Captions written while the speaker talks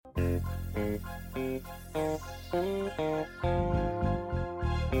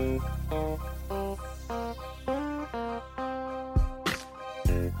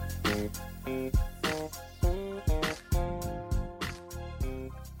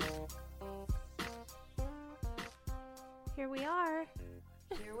Here we are.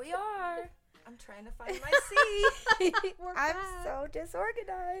 Here we are. I'm trying to find my seat. I'm so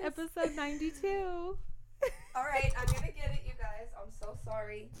disorganized. Episode 92. All right, I'm going to get it, you guys. I'm so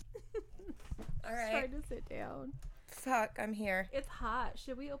sorry. All right. Trying to sit down. Fuck, I'm here. It's hot.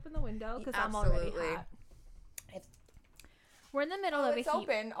 Should we open the window? Because I'm already hot. We're in the middle of a heat. It's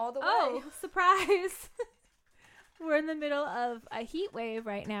open all the way. Oh, surprise. We're in the middle of a heat wave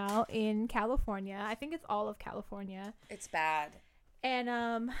right now in California. I think it's all of California. It's bad.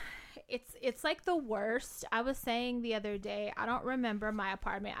 And it's like the worst. I was saying the other day, I don't remember my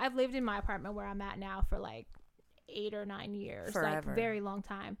apartment. I've lived in my apartment where I'm at now for like 8 or 9 years. Forever. Like very long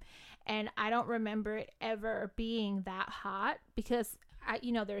time. And I don't remember it ever being that hot because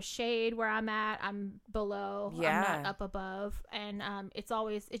there's shade where I'm at. I'm below. Yeah. I'm not up above. And it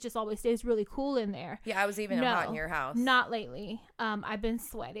just always stays really cool in there. Yeah, I was even hot in your house. Not lately. I've been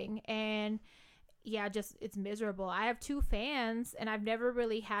sweating and yeah, it's miserable. I have 2 fans and I've never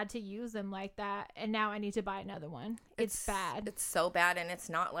really had to use them like that. And now I need to buy another one. It's bad. It's so bad. And it's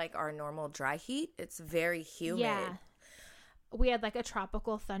not like our normal dry heat. It's very humid. Yeah. We had like a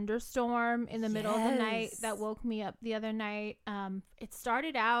tropical thunderstorm in the middle of the night that woke me up the other night. It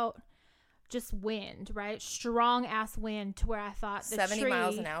started out just wind, right? Strong ass wind to where I thought the 70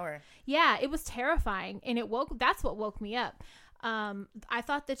 miles an hour. Yeah, it was terrifying. And that's what woke me up. I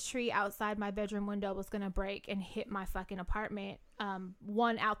thought the tree outside my bedroom window was going to break and hit my fucking apartment.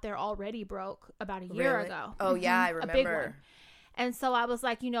 One out there already broke about a year ago. Oh, yeah, I remember. A big one. And so I was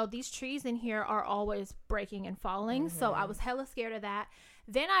like, these trees in here are always breaking and falling. Mm-hmm. So I was hella scared of that.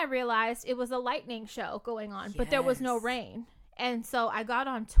 Then I realized it was a lightning show going on, but there was no rain. And so I got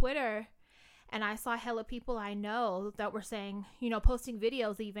on Twitter and I saw hella people I know that were saying, posting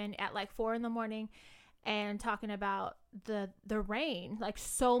videos even at like 4 a.m. and talking about the rain, like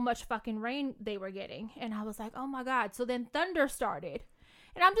so much fucking rain they were getting. And I was like, oh my God. So then thunder started.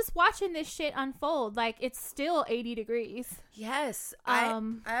 And I'm just watching this shit unfold. Like, it's still 80 degrees. Yes. I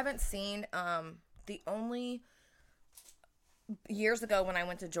haven't seen, the only, years ago when I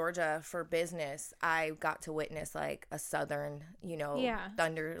went to Georgia for business, I got to witness, like, a southern,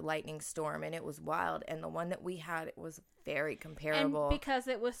 thunder lightning storm. And it was wild. And the one that we had, it was very comparable. And because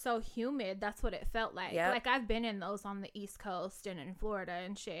it was so humid, that's what it felt like. Yep. Like, I've been in those on the East Coast and in Florida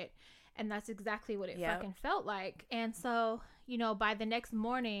and shit. And that's exactly what it fucking felt like. And so, by the next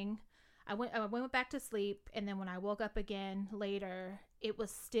morning, I went back to sleep. And then when I woke up again later, it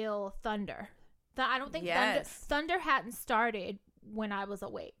was still thunder. I don't think thunder hadn't started when I was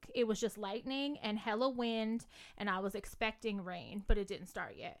awake. It was just lightning and hella wind. And I was expecting rain, but it didn't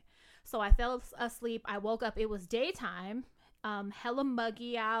start yet. So I fell asleep. I woke up. It was daytime. Hella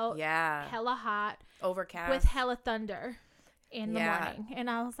muggy out. Yeah. Hella hot. Overcast. With hella thunder in the morning. And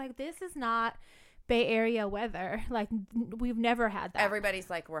I was like, this is not Bay Area weather. Like, we've never had that. Everybody's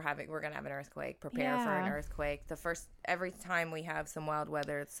like, we're gonna have an earthquake. Prepare for an earthquake. Every time we have some wild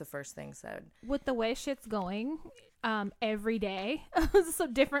weather, it's the first thing said. With the way shit's going, every day, so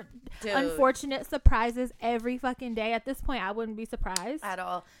different unfortunate surprises every fucking day. At this point, I wouldn't be surprised at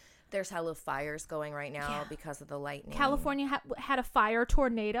all. There's hella fires going right now because of the lightning. California had a fire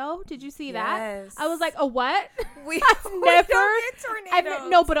tornado. Did you see that? Yes. I was like, a what? We don't get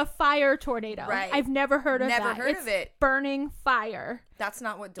tornadoes. But a fire tornado. Right. I've never heard of that. Never heard of it. Burning fire. That's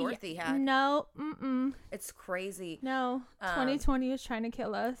not what Dorothy had. No. It's crazy. No. 2020 is trying to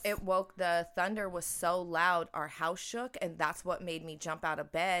kill us. The thunder was so loud, our house shook, and that's what made me jump out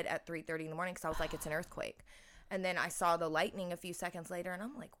of bed at 3:30 in the morning because I was like, it's an earthquake. And then I saw the lightning a few seconds later, and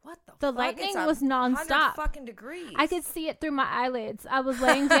I'm like, what the fuck? The lightning was nonstop. 100 fucking degrees. I could see it through my eyelids. I was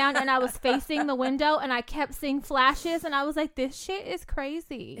laying down, and I was facing the window, and I kept seeing flashes, and I was like, this shit is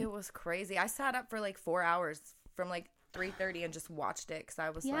crazy. It was crazy. I sat up for like 4 hours from like 3:30 and just watched it because I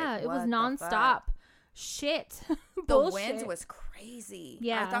was like, what it was the nonstop. Fuck? Shit. The wind was crazy.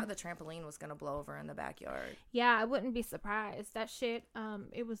 Yeah. I thought the trampoline was going to blow over in the backyard. Yeah, I wouldn't be surprised. That shit,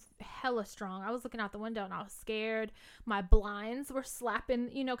 it was hella strong. I was looking out the window and I was scared. My blinds were slapping,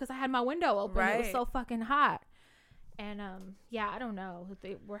 because I had my window open. Right. It was so fucking hot. And, I don't know.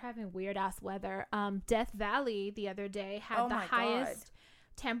 We're having weird ass weather. Death Valley the other day had the highest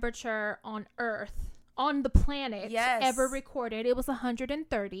temperature on Earth on the planet ever recorded. It was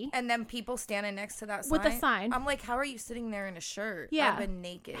 130. And then people standing next to that sign. With a sign. I'm like, how are you sitting there in a shirt? Yeah. I've been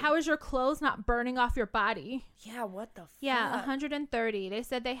naked. How is your clothes not burning off your body? Yeah, what the fuck? Yeah, 130. They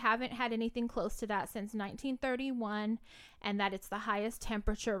said they haven't had anything close to that since 1931, and that it's the highest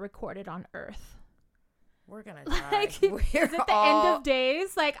temperature recorded on Earth. We're gonna die. Like, is it the end of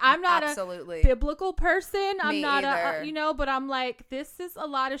days? Like, I'm not a biblical person. I'm not either. But I'm like, this is a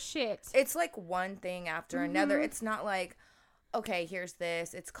lot of shit. It's like one thing after another. It's not like, okay, here's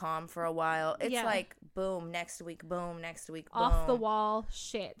this. It's calm for a while. It's like, boom, next week, boom, next week, boom. Off the wall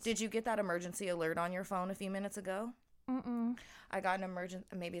shit. Did you get that emergency alert on your phone a few minutes ago? Mm-mm. I got an emergency,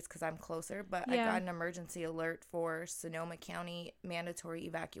 maybe it's because I'm closer, but I got an emergency alert for Sonoma County mandatory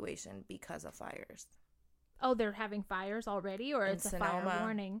evacuation because of fires. Oh, they're having fires already, or it's a fire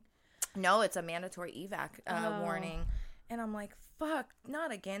warning? No, it's a mandatory evac warning. And I'm like, fuck,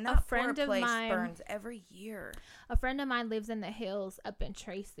 not again. That poor place burns every year. A friend of mine lives in the hills up in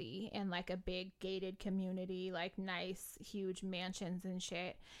Tracy, in like a big gated community, like nice, huge mansions and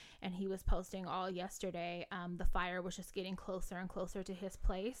shit. And he was posting all yesterday. The fire was just getting closer and closer to his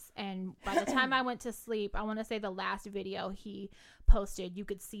place. And by the time I went to sleep, I want to say the last video he posted, you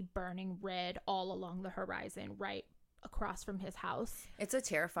could see burning red all along the horizon, right across from his house. It's a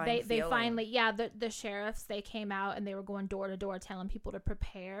terrifying feeling. They finally, the sheriffs, they came out and they were going door to door telling people to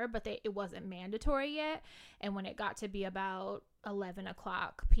prepare, but it wasn't mandatory yet. And when it got to be about 11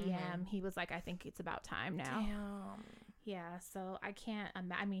 o'clock p.m., he was like, I think it's about time now. Damn. Yeah, so I can't,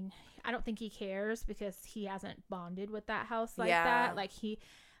 I mean, I don't think he cares because he hasn't bonded with that house like that. Like he,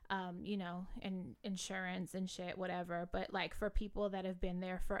 and insurance and shit, whatever. But like for people that have been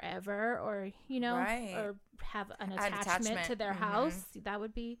there forever or, or have an attachment to their house, that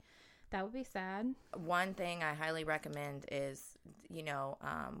would be sad. One thing I highly recommend is,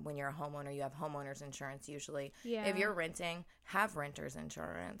 when you're a homeowner, you have homeowner's insurance usually. Yeah. If you're renting, have renter's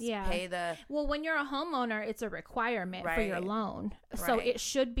insurance. Yeah. Well, when you're a homeowner, it's a requirement for your loan. So it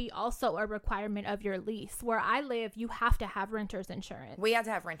should be also a requirement of your lease. Where I live, you have to have renter's insurance. We have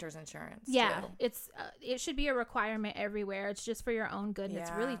to have renter's insurance. Yeah. Too. It should be a requirement everywhere. It's just for your own good. And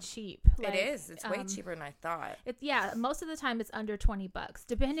it's really cheap. It is. It's way cheaper than I thought. Most of the time it's under $20,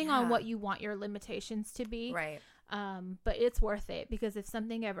 depending on what you want your limitations to be. Right. But it's worth it because if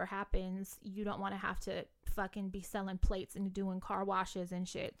something ever happens, you don't want to have to fucking be selling plates and doing car washes and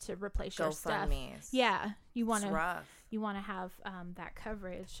shit to replace your stuff. Yeah, you want to have that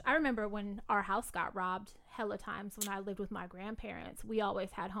coverage. I remember when our house got robbed hella times when I lived with my grandparents. We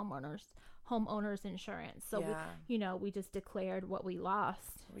always had homeowners insurance. So we just declared what we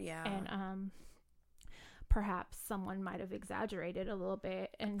lost. Yeah. And perhaps someone might have exaggerated a little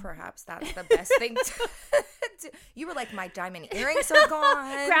bit, and perhaps that's the best thing to do. You were like, my diamond earrings are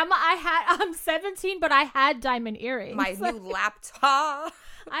gone. Grandma, I'm 17, but I had diamond earrings. My new laptop.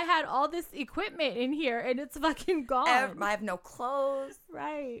 I had all this equipment in here, and it's fucking gone. I have no clothes.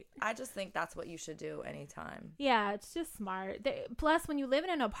 Right. I just think that's what you should do anytime. Yeah, it's just smart. Plus, when you live in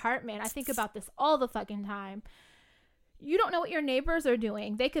an apartment, I think about this all the fucking time. You don't know what your neighbors are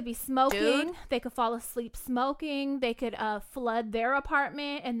doing. They could be smoking. Dude. They could fall asleep smoking. They could flood their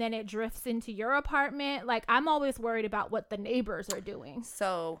apartment and then it drifts into your apartment. Like, I'm always worried about what the neighbors are doing.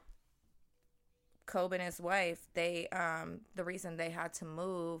 So, Cobb and his wife, they the reason they had to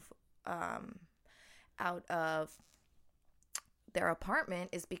move out of their apartment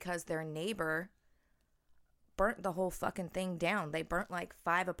is because their neighbor burnt the whole fucking thing down. They burnt like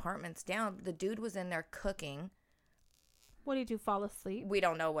 5 apartments down. The dude was in there cooking. What did he do, fall asleep? We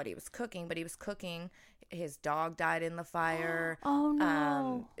don't know what he was cooking, but he was cooking. His dog died in the fire. Oh,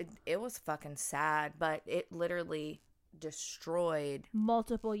 no. It was fucking sad, but it literally destroyed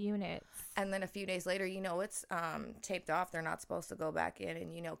multiple units. And then a few days later, it's taped off. They're not supposed to go back in.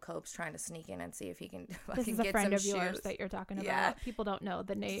 And, Cope's trying to sneak in and see if he can get some shoes. This is a friend of yours that you're talking about. Yeah. People don't know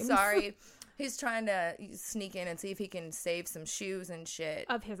the names. Sorry. He's trying to sneak in and see if he can save some shoes and shit.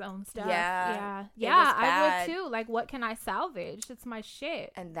 Of his own stuff. Yeah. Yeah, I would too. Like, what can I salvage? It's my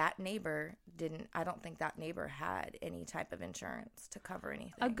shit. And that neighbor I don't think that neighbor had any type of insurance to cover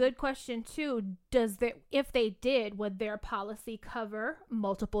anything. A good question too. If they did, would their policy cover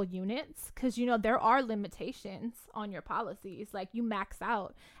multiple units? Because, there are limitations on your policies. Like, you max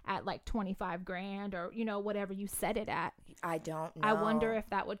out at like $25,000 or, whatever you set it at. I don't know. I wonder if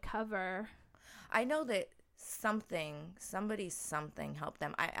that would cover. I know that something helped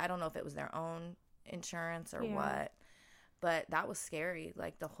them. I don't know if it was their own insurance or what, but that was scary.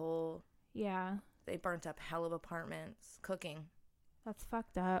 Like the whole, they burnt up hell of apartments cooking. That's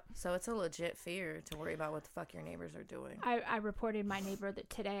fucked up. So it's a legit fear to worry about what the fuck your neighbors are doing. I reported my neighbor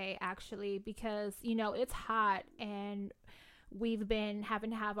today, actually, because, you know, it's hot and we've been having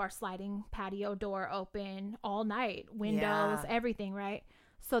to have our sliding patio door open all night, windows, everything, right?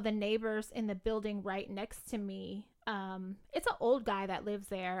 So the neighbors in the building right next to me, it's an old guy that lives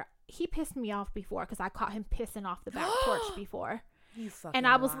there. He pissed me off before because I caught him pissing off the back porch before. You fucking And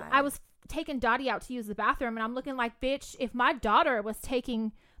I was taking Dottie out to use the bathroom, and I'm looking like, bitch, if my daughter was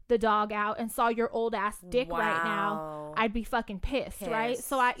taking the dog out and saw your old ass dick right now, I'd be fucking pissed, right?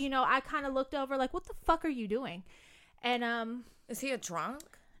 So I kind of looked over like, what the fuck are you doing? And is he a drunk?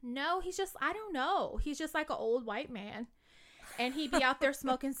 No, he's just, I don't know. He's just like an old white man. And he'd be out there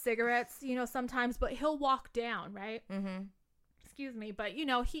smoking cigarettes, you know, sometimes, but he'll walk down, right? Mm-hmm. Excuse me. But, you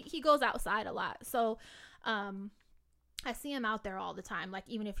know, he goes outside a lot. So, I see him out there all the time, like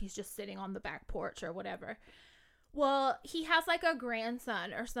even if he's just sitting on the back porch or whatever. Well, he has like a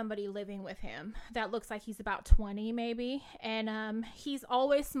grandson or somebody living with him that looks like he's about 20 maybe. And he's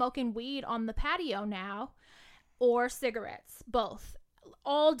always smoking weed on the patio now, or cigarettes, both,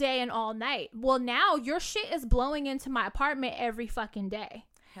 all day and all night. Well, now your shit is blowing into my apartment every fucking day.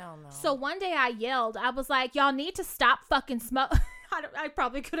 Hell no. So one day I yelled, I was like, y'all need to stop fucking smoke. I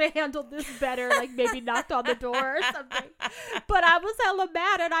probably could have handled this better, like maybe knocked on the door or something. But I was hella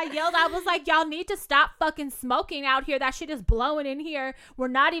mad and I yelled. I was like, y'all need to stop fucking smoking out here. That shit is blowing in here. We're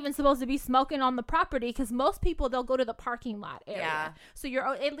not even supposed to be smoking on the property because most people, they'll go to the parking lot area. Yeah. So you're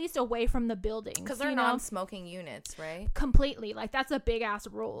at least away from the building. Because they're non-smoking units, right? Completely. Like that's a big ass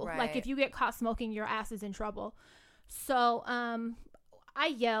rule. Right. Like if you get caught smoking, your ass is in trouble. So, I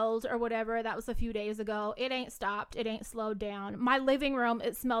yelled or whatever. That was a few days ago. It ain't stopped. It ain't slowed down. My living room,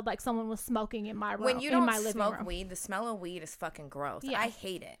 it smelled like someone was smoking in my room. When you don't smoke weed, the smell of weed is fucking gross. Yeah. I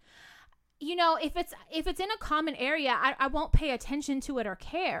hate it. You know, if it's in a common area, I won't pay attention to it or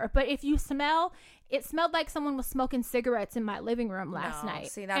care. But if you smelled like someone was smoking cigarettes in my living room last night.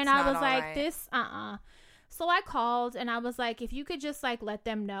 See, that's and I was like, right. this, So I called and I was like, if you could just like let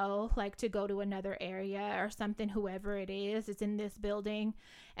them know, like to go to another area or something, whoever it is, it's in this building.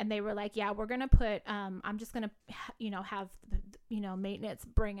 And they were like, yeah, we're going to put, I'm just going to, have, maintenance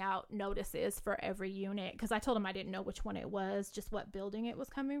bring out notices for every unit. Cause I told them I didn't know which one it was, just what building it was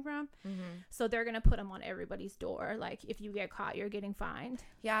coming from. Mm-hmm. So they're going to put them on everybody's door. Like if you get caught, you're getting fined.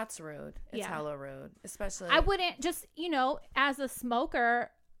 Yeah, it's rude. It's hella rude. Especially. I wouldn't just, as a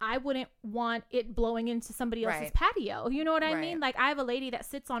smoker, I wouldn't want it blowing into somebody else's patio. You know what I mean? Like I have a lady that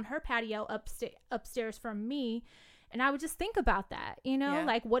sits on her patio upstairs from me, and I would just think about that,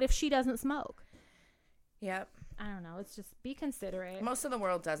 like what if she doesn't smoke? Yep. I don't know. It's just be considerate. Most of the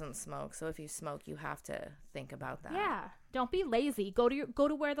world doesn't smoke, so if you smoke, you have to think about that. Yeah. Don't be lazy. Go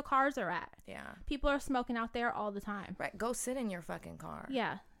to where the cars are at. Yeah. People are smoking out there all the time. Right. Go sit in your fucking car.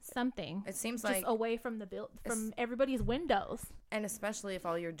 Yeah. Something. It seems just like away from from everybody's windows. And especially if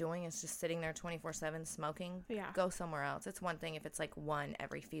all you're doing is just sitting there 24/7 smoking. Yeah. Go somewhere else. It's one thing if it's like one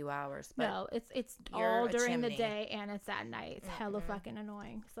every few hours. But no, it's all during the day and it's at night. It's hella fucking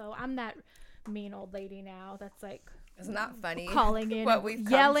annoying. So I'm that mean old lady now. That's like. It's not funny. Calling in, what we've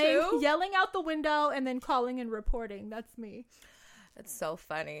yelling out the window, and then calling and reporting. That's me. It's so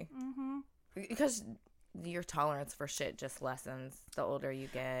funny. Mm-hmm. Because your tolerance for shit just lessens the older you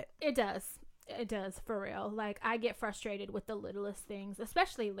get. It does for real. Like I get frustrated with the littlest things,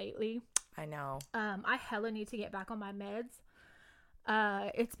 especially lately. I know. I hella need to get back on my meds.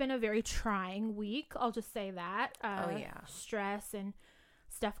 It's been a very trying week. I'll just say that. Stress and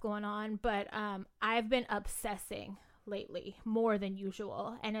stuff going on, but I've been obsessing lately more than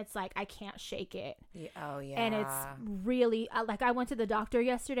usual, and it's like I can't shake it. And it's really like I went to the doctor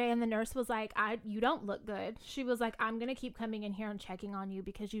yesterday and the nurse was like, you don't look good. She was like, I'm gonna keep coming in here and checking on you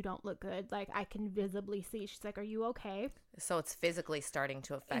because you don't look good. Like I can visibly see. She's like, are you okay? So it's physically starting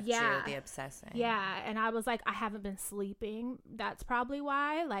to affect you, the obsessing. Yeah. And I was like, I haven't been sleeping. That's probably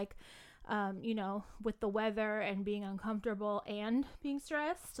why. Like with the weather and being uncomfortable and being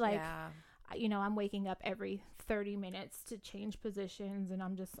stressed, like I'm waking up every 30 minutes to change positions, and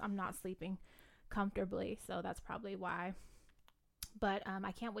I'm not sleeping comfortably, so that's probably why. But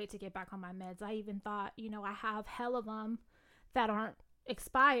I can't wait to get back on my meds. I even thought, I have hell of them that aren't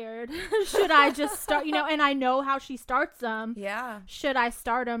expired. Should I just start, and I know how she starts them. Yeah. Should I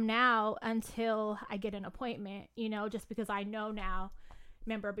start them now until I get an appointment, just because I know now.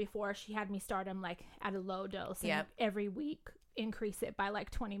 Remember before she had me start them like at a low dose and every week increase it by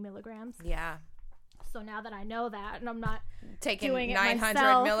like 20 milligrams. Yeah. So now that I know that, and I'm not taking doing 900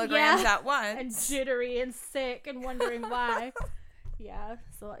 myself, milligrams at once and jittery and sick and wondering why.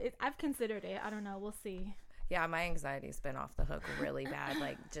 So I've considered it. I don't know. We'll see. Yeah, my anxiety's been off the hook really bad.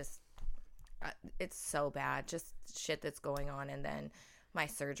 Like, just, it's so bad. Just shit that's going on. And then my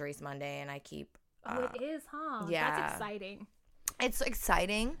surgery's Monday, and I keep... it is, huh? Yeah. That's exciting. It's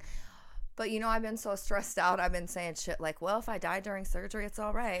exciting. But, I've been so stressed out. I've been saying shit like, well, if I die during surgery, it's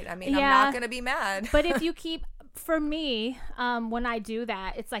all right. I mean, I'm not going to be mad. But if you keep... For me, when I do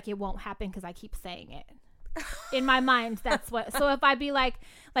that, it's like it won't happen because I keep saying it. In my mind, that's what. So if I be like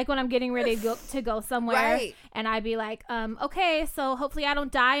when I'm getting ready to go somewhere, right. And I'd be like, okay, so hopefully I don't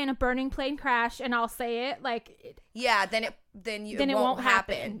die in a burning plane crash, and I'll say it like, yeah, then it won't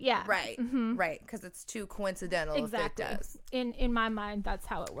happen. Yeah, right, right, because it's too coincidental. Exactly. If it does. In my mind, that's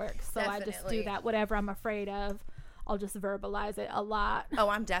how it works. So definitely. I just do that. Whatever I'm afraid of, I'll just verbalize it a lot. Oh,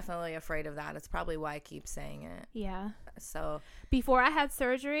 I'm definitely afraid of that. It's probably why I keep saying it. Yeah. So before I had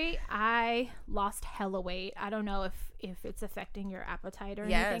surgery, I lost hella weight. I don't know if it's affecting your appetite or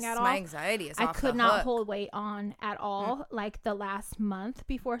anything at all. Yes, my anxiety is off the hook. I could not hold weight on at all, like the last month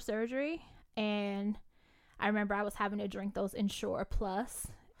before surgery. And I remember I was having to drink those Ensure Plus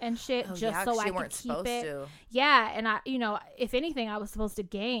and shit so I could keep it. To. Yeah, and I, if anything, I was supposed to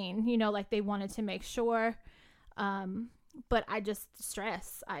gain. Like they wanted to make sure. But I just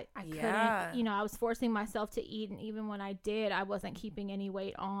stress. I couldn't, I was forcing myself to eat, and even when I did, I wasn't keeping any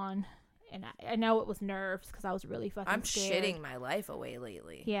weight on. And I know it was nerves because I was really fucking scared. I'm shitting my life away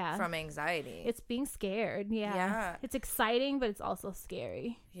lately. Yeah. From anxiety. It's being scared. Yeah. Yeah. It's exciting, but it's also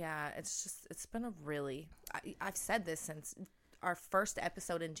scary. Yeah. It's been a really, I've said this since our first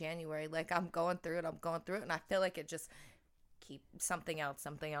episode in January. Like, I'm going through it. And I feel like it just keep something else.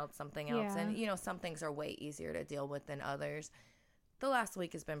 Yeah. And, some things are way easier to deal with than others. The last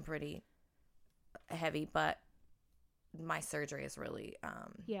week has been pretty heavy, but my surgery is really,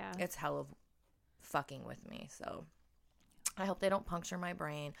 it's hell of fucking with me. So I hope they don't puncture my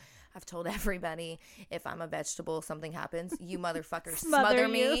brain. I've told everybody, if I'm a vegetable, something happens, you motherfuckers smother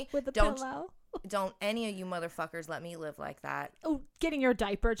me with a pillow. Don't any of you motherfuckers let me live like that. Oh, getting your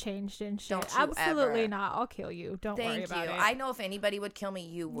diaper changed and shit. Don't you Absolutely ever. Not. I'll kill you. Don't worry about it. I know if anybody would kill me,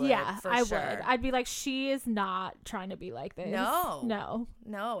 you would. Yeah, I sure. would. I'd be like, she is not trying to be like this. No.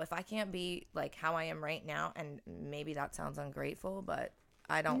 If I can't be like how I am right now, and maybe that sounds ungrateful, but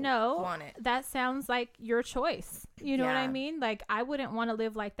I don't want it. That sounds like your choice. You know what I mean? Like, I wouldn't want to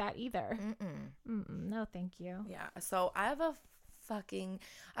live like that either. No, thank you. Yeah. So I have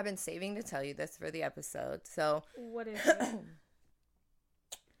I've been saving to tell you this for the episode. So what is it?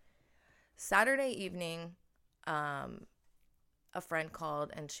 Saturday evening, a friend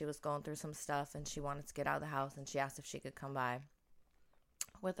called, and she was going through some stuff, and she wanted to get out of the house, and she asked if she could come by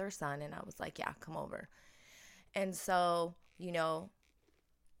with her son, and I was like, yeah, come over. And so,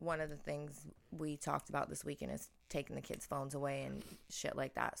 one of the things we talked about this weekend is taking the kids' phones away and shit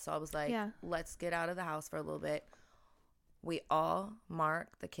like that. So I was like, let's get out of the house for a little bit. We all,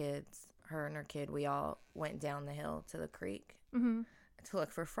 Mark, the kids, her and her kid, we all went down the hill to the creek to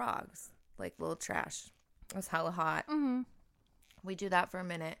look for frogs, like little trash. It was hella hot. We do that for a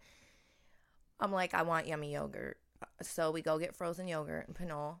minute. I'm like, I want yummy yogurt. So we go get frozen yogurt in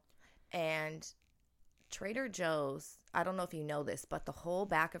Pinole. And Trader Joe's, I don't know if you know this, but the whole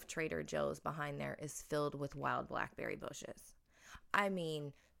back of Trader Joe's behind there is filled with wild blackberry bushes. I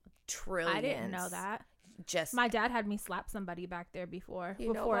mean, trillions. I didn't know that. My dad had me slap somebody back there before it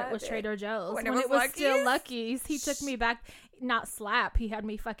was Trader Joe's. When it was still Lucky's, he took me back. Not slap. He had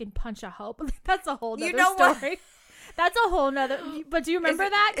me fucking punch a hoe. That's a whole nother story. That's a whole nother. But do you remember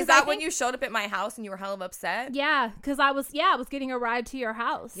that? Is that when you showed up at my house and you were hell of upset? Yeah, because I was getting a ride to your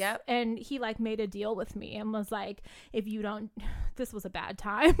house. Yep. And he made a deal with me and was like, if you don't, this was a bad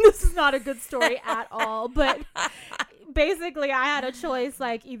time. This is not a good story at all. But basically, I had a choice,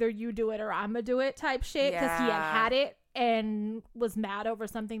 like, either you do it or I'm gonna do it type shit, because he had it and was mad over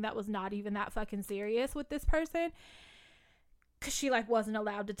something that was not even that fucking serious with this person, because she wasn't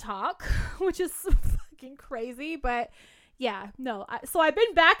allowed to talk, which is fucking crazy. But so I've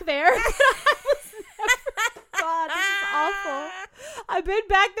been back there. God, this is awful. I've been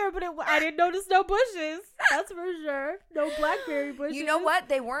back there, but I didn't notice no bushes. That's for sure. No blackberry bushes. You know what?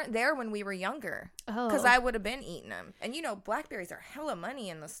 They weren't there when we were younger. Oh. Because I would have been eating them. And blackberries are hella money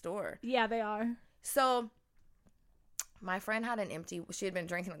in the store. Yeah, they are. So my friend had she had been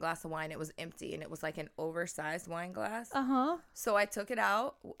drinking a glass of wine. It was empty, and it was like an oversized wine glass. Uh-huh. So I took it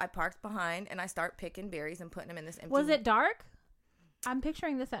out. I parked behind, and I start picking berries and putting them in this empty. Was it dark? I'm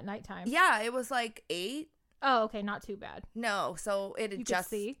picturing this at nighttime. Yeah, it was like 8. Oh, okay, not too bad. No, so it had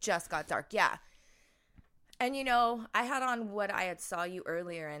just got dark. Yeah. And I had on what I had saw you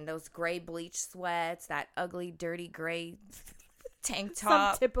earlier in, those gray bleach sweats, that ugly, dirty gray tank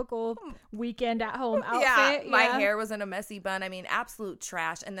top. Some typical weekend at home outfit. Yeah, my hair was in a messy bun. I mean, absolute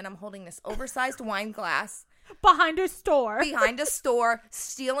trash. And then I'm holding this oversized wine glass. Behind a store,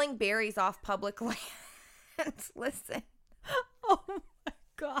 stealing berries off public land. Listen. Oh my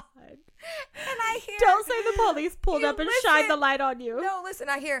God. And I hear, don't say the police pulled up and shined the light on you. No, listen,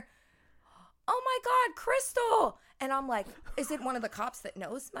 I hear, oh my God, Crystal. And I'm like, is it one of the cops that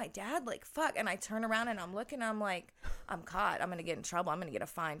knows my dad? Like, fuck. And I turn around and I'm looking, I'm like, I'm caught. I'm going to get in trouble. I'm going to get a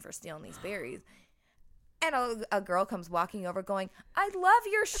fine for stealing these berries. And a girl comes walking over going, I love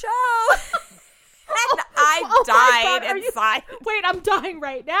your show. And I died inside. Wait, I'm dying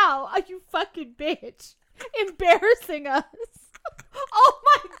right now. Are you fucking bitch? Embarrassing us. Oh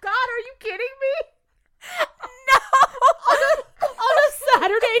my God, are you kidding me? No. On a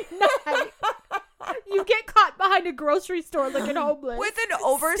Saturday night, you get caught behind a grocery store looking homeless. With an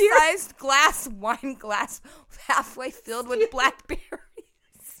oversized wine glass halfway filled with blackberries.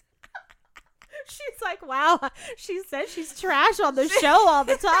 She's like, wow, she said she's trash on the show all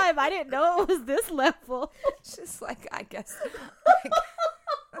the time. I didn't know it was this level. She's like, I guess.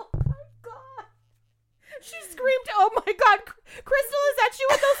 Oh my God. She screamed, oh my God, Crystal, is that you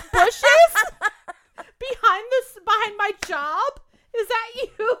in those bushes? Behind my job? Is that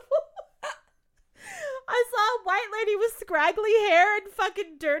you? I saw a white lady with scraggly hair and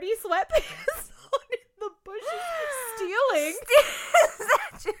fucking dirty sweatpants in the bushes stealing. Is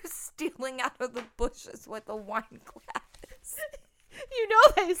that you stealing out of the bushes with a wine glass? You know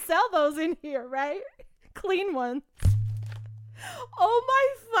they sell those in here, right? Clean ones. Oh my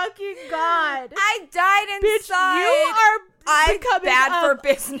fucking God. I died inside. Bitch, you are bad for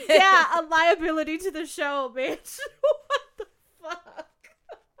business. Yeah, a liability to the show, bitch. What the fuck?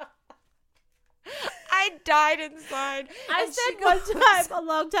 I died inside. I said one time, a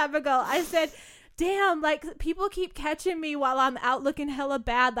long time ago, I said, damn, like, people keep catching me while I'm out looking hella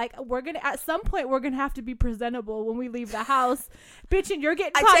bad. Like, at some point, we're going to have to be presentable when we leave the house. Bitch, and you're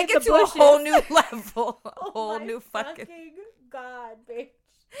getting caught in the bushes. I take it to a whole new level. A whole new fucking God, bitch.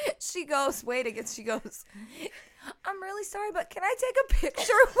 She goes, she goes, I'm really sorry, but can I take a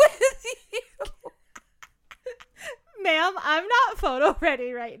picture with you? Ma'am, I'm not photo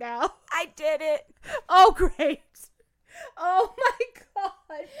ready right now. I did it. Oh, great. Oh, my God.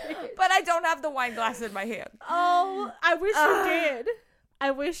 Bitch. But I don't have the wine glass in my hand. Oh, I wish you did.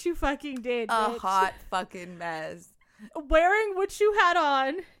 I wish you fucking did, bitch. A hot fucking mess. Wearing what you had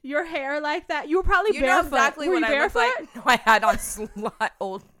on, your hair like that. You were probably barefoot. You know exactly what I looked like. No, I had on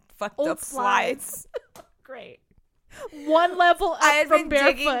old fucked up slides. Great. One level up from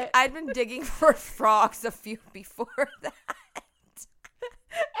barefoot. I'd been digging for frogs a few before that.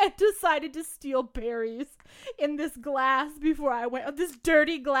 And decided to steal berries in this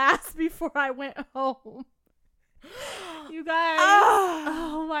dirty glass before I went home. You guys.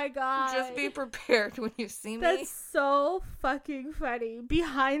 Oh my God. Just be prepared when you see me. That's so fucking funny.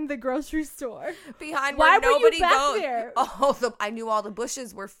 Behind the grocery store. Behind where nobody goes. Why were you back there? Oh, I knew all the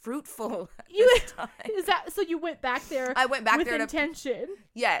bushes were fruitful this time. Is that so? You went back there? I went back with there intention.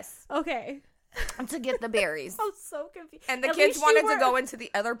 Yes. Okay. To get the berries. I'm so confused. And the kids wanted to go into the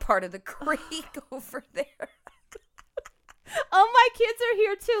other part of the creek over there. Oh, my kids are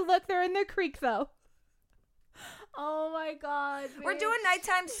here too. Look, they're in the creek though. Oh my God, bitch. We're doing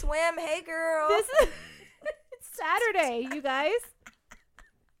nighttime swim. Hey, girl. It's Saturday, you guys.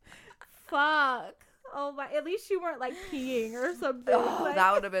 Fuck. Oh my. At least you weren't like peeing or something. Oh,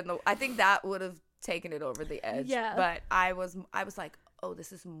 that would have been I think that would have taken it over the edge. Yeah. But I was like, oh,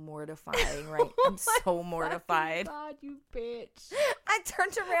 this is mortifying, right? I'm so mortified. God, you bitch. I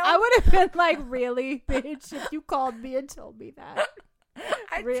turned around. I would have been like, really, bitch, if you called me and told me that.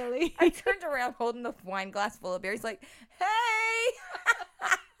 Really? I turned around holding the wine glass full of berries like, hey.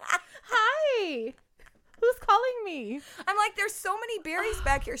 Hi. Who's calling me? I'm like, there's so many berries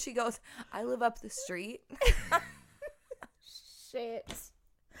back here. She goes, I live up the street. Shit.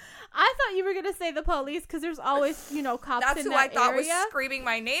 I thought you were going to say the police because there's always, cops in that area. That's who I thought was screaming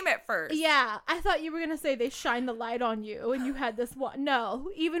my name at first. Yeah. I thought you were going to say they shine the light on you and you had this one. No,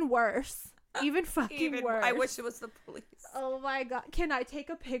 even worse. Even fucking worse. I wish it was the police. Oh my God. Can I take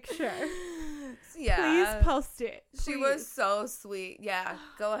a picture? Yeah. Please post it. Please. She was so sweet. Yeah.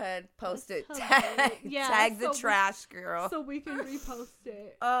 Go ahead. Post it. Tag the trash girl. So we can repost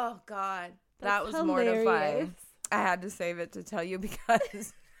it. Oh God. That was hilarious. Mortifying. I had to save it to tell you because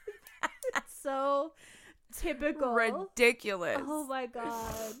it's so typical. Ridiculous. Oh my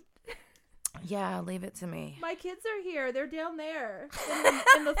God. Yeah, leave it to me. My kids are here. They're down there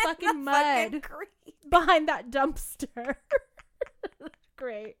in the fucking mud behind that dumpster.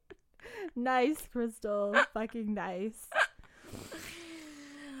 Great. Nice, Crystal. Fucking nice.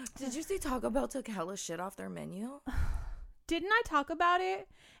 Did you see Taco Bell took hella shit off their menu? Didn't I talk about it?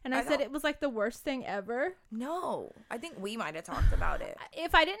 And I said it was like the worst thing ever. No, I think we might have talked about it.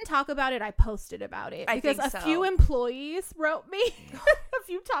 If I didn't talk about it, I posted about it. Because a few employees wrote me, a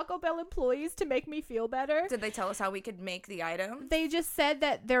few Taco Bell employees to make me feel better. Did they tell us how we could make the item? They just said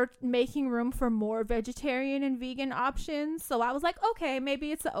that they're making room for more vegetarian and vegan options. So I was like, okay,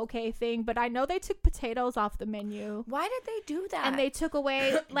 maybe it's an okay thing. But I know they took potatoes off the menu. Why did they do that? And they took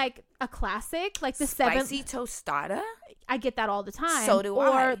away like a classic, like the spicy tostada. I get that all the time. So do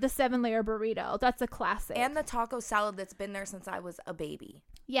I. Or the 7-layer burrito. That's a classic. And the taco salad that's been there since I was a baby.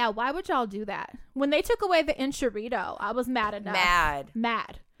 Yeah, why would y'all do that? When they took away the enchilado, I was mad enough.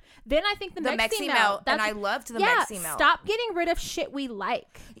 Mad. Then I think the Mexi Melt. And I loved the Mexi Melt. Stop getting rid of shit we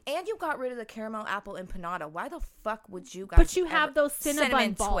like. And you got rid of the caramel apple empanada. Why the fuck would you guys? But you have those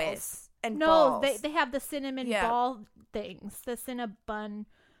cinnamon balls. Twists and balls. They have the cinnamon ball things. The cinnabon.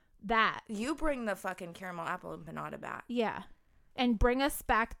 That you bring the fucking caramel apple empanada back. Yeah. And bring us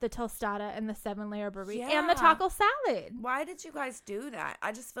back the tostada and the 7-layer burrito and the taco salad. Why did you guys do that?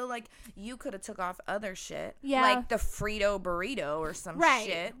 I just feel like you could have took off other shit. Yeah. Like the Frito burrito or some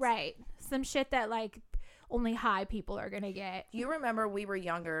shit. Right. Some shit that like only high people are going to get. You remember we were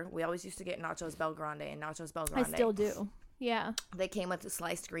younger. We always used to get Nachos Belgrande and Nachos Belgrande. I still do. Yeah. They came with the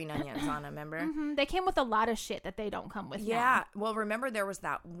sliced green onions on them, remember? Mm-hmm. They came with a lot of shit that they don't come with now. Yeah. Well, remember there was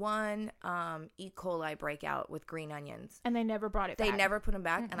that one E. coli breakout with green onions. And they never brought it back. They never put them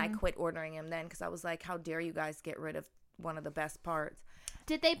back, and I quit ordering them then because I was like, how dare you guys get rid of one of the best parts.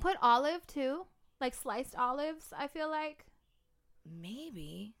 Did they put olive, too? Like sliced olives, I feel like?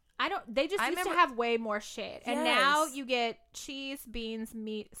 Maybe. They just used to have way more shit. And now you get cheese, beans,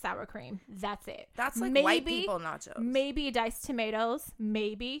 meat, sour cream. That's it. That's like maybe, white people nachos. Maybe diced tomatoes.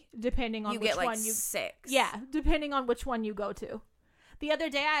 Maybe. Depending on which one you... 6. Yeah. Depending on which one you go to. The other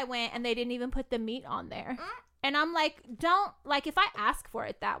day I went and they didn't even put the meat on there. And I'm like, if I ask for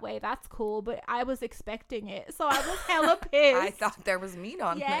it that way, that's cool. But I was expecting it. So I was hella pissed. I thought there was meat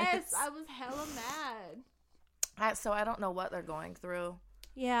on Yes, I was hella mad. So I don't know what they're going through.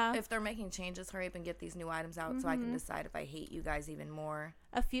 Yeah. If they're making changes, hurry up and get these new items out so I can decide if I hate you guys even more.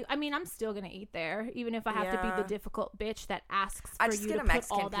 I'm still going to eat there, even if I have to be the difficult bitch that asks for you to put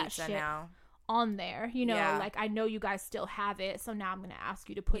all that shit on there. You know, like I know you guys still have it, so now I'm going to ask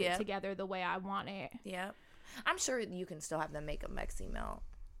you to put it together the way I want it. Yep. I'm sure you can still have them make a Mexi Melt.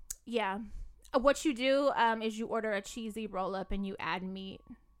 Yeah. What you do is you order a cheesy roll-up and you add meat.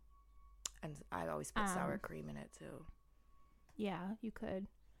 And I always put sour cream in it, too. Yeah, you could.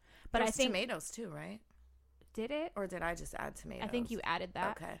 But there's I think tomatoes too, right? Did it? Or did I just add tomatoes? I think you added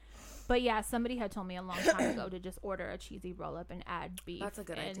that. Okay. But yeah, somebody had told me a long time ago to just order a cheesy roll up and add beef. That's a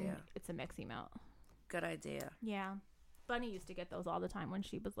good idea. It's a Mexi Melt. Good idea. Yeah. Bunny used to get those all the time when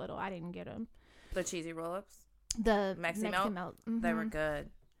she was little. I didn't get them. The cheesy roll ups? The Mexi Melt? Mm-hmm. They were good.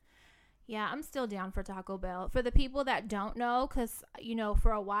 Yeah, I'm still down for Taco Bell. For the people that don't know, because,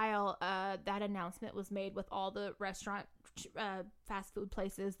 for a while, that announcement was made with all the restaurant fast food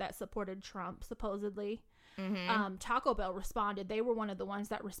places that supported Trump, supposedly. Mm-hmm. Taco Bell responded. They were one of the ones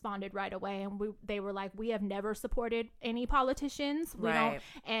that responded right away, and they were like, we have never supported any politicians. We don't,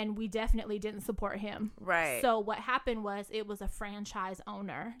 and we definitely didn't support him. Right. So what happened was it was a franchise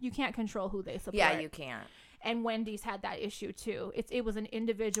owner. You can't control who they support. Yeah, you can't. And Wendy's had that issue too. It was an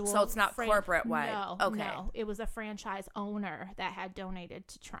individual. So it's not corporate wide. No, okay. No, it was a franchise owner that had donated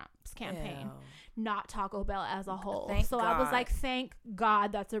to Trump's campaign, not Taco Bell as a whole. Thank God. I was like, thank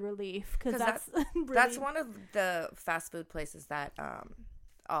God, that's a relief, because that's really, that's one of the fast food places that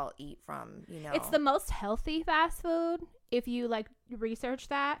I'll eat from. It's the most healthy fast food if you research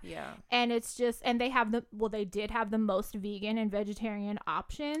that. Yeah. And it's just, and they did have the most vegan and vegetarian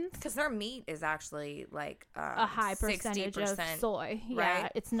options. Because their meat is actually a high percentage of soy. Yeah.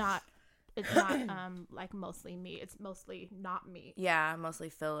 Right? It's not mostly meat. It's mostly not meat. Yeah. Mostly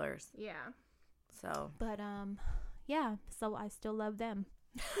fillers. Yeah. So. But, yeah. So I still love them.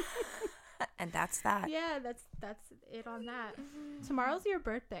 And that's that. Yeah. That's it on that. Tomorrow's your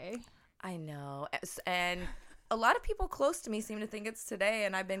birthday. I know. And a lot of people close to me seem to think it's today,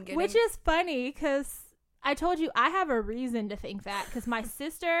 and I've been getting... Which is funny, because I told you I have a reason to think that, because my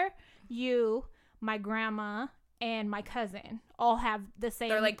sister, you, my grandma, and my cousin all have the same...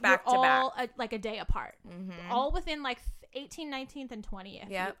 They're back to back. A day apart. Mm-hmm. All within 18th, 19th, and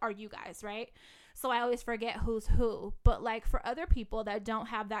 20th are you guys, right? So I always forget who's who. But for other people that don't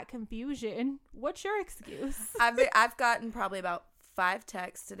have that confusion, what's your excuse? I've gotten probably about 5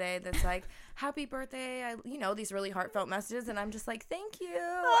 texts today that's like, happy birthday, these really heartfelt messages, and I'm just like, thank you.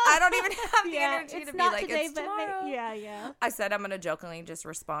 I don't even have the energy to be like, today, it's tomorrow. Yeah. I said I'm going to jokingly just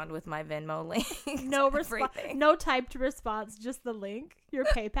respond with my Venmo link. No typed response, just the link, your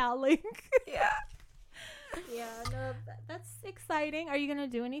PayPal link. Yeah. Yeah, no, that's exciting. Are you going to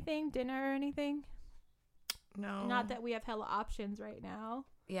do anything, dinner or anything? No. Not that we have hella options right now.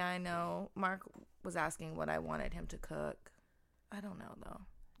 Yeah, I know. Mark was asking what I wanted him to cook. I don't know, though.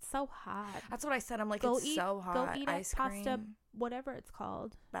 It's so hot. That's what I said. I'm like, it's so hot. Go eat ice pasta, cream. whatever it's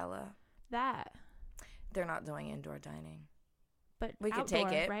called. Bella. That. They're not doing indoor dining. But we outdoor, could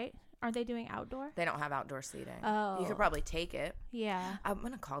take it. Right? Are they doing outdoor? They don't have outdoor seating. Oh. You could probably take it. Yeah. I'm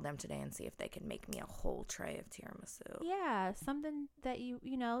going to call them today and see if they can make me a whole tray of tiramisu. Yeah, something that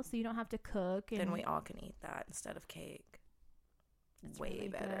so you don't have to cook. And then we all can eat that instead of cake. It's way really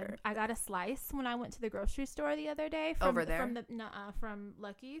better. Good. I got a slice when I went to the grocery store the other day. From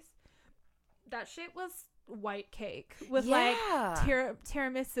Lucky's. That shit was white cake with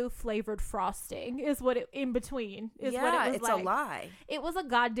tiramisu flavored frosting is what it in between is what it was. It's a lie. It was a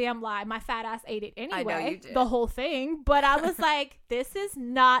goddamn lie. My fat ass ate it anyway. I know you did. The whole thing, but I was like, this is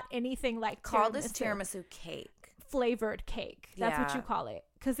not anything like call this tiramisu cake. Flavored cake. That's what you call it,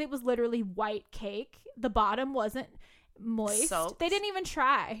 because it was literally white cake. The bottom wasn't moist. Soaked. They didn't even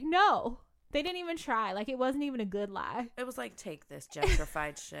try. No. They didn't even try. Like, it wasn't even a good lie. It was like, take this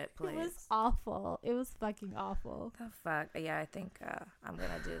gentrified shit, please. It was awful. It was fucking awful. The fuck? Yeah, I think I'm going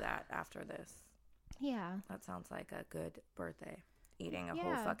to do that after this. Yeah. That sounds like a good birthday. Eating a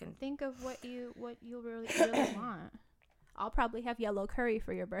whole fucking... think of what you really want. I'll probably have yellow curry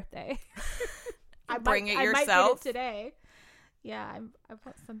for your birthday. I might get it today. Yeah, I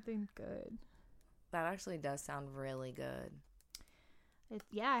want something good. That actually does sound really good.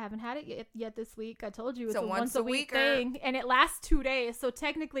 I haven't had it yet this week. I told you it's a once a week thing, and it lasts 2 days. So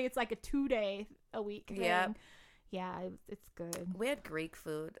technically, it's like a 2-day a week thing. Yep. Yeah, it's good. We had Greek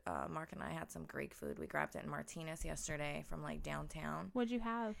food. Mark and I had some Greek food. We grabbed it in Martinez yesterday from like downtown. What'd you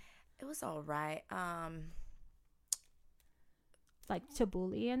have? It was all right. Like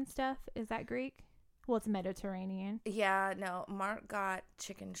tabbouleh and stuff. Is that Greek? Well, it's Mediterranean. Yeah, no. Mark got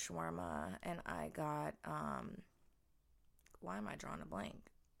chicken shawarma, and I got why am I drawing a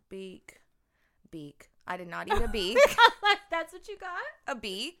blank? Beak. I did not eat a beak. That's what you got? A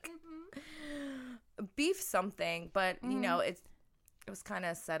beak. Mm-hmm. Beef something, but it was kind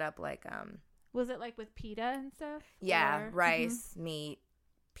of set up like was it like with pita and stuff? Yeah, rice, meat,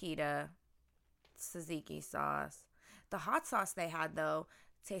 pita, tzatziki sauce. The hot sauce they had though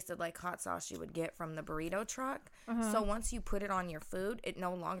tasted like hot sauce you would get from the burrito truck. Uh-huh. So once you put it on your food, it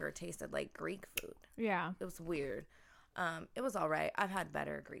no longer tasted like Greek food. Yeah. It was weird. It was all right. I've had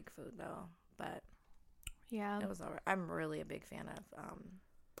better Greek food though, but yeah, it was all right. I'm really a big fan of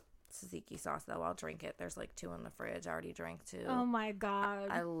tzatziki sauce though. I'll drink it. There's like 2 in the fridge. I already drank 2. Oh my god,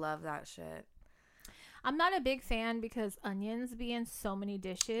 I love that shit. I'm not a big fan because onions be in so many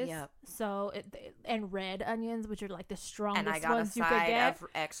dishes. Yep. So and red onions, which are like the strongest ones you could get. And I got a side of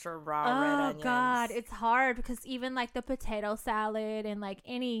extra raw red onions. Oh god, it's hard because even like the potato salad and like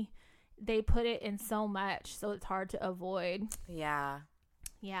they put it in so much, so it's hard to avoid. Yeah.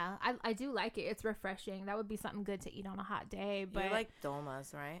 Yeah, I do like it. It's refreshing. That would be something good to eat on a hot day. But you like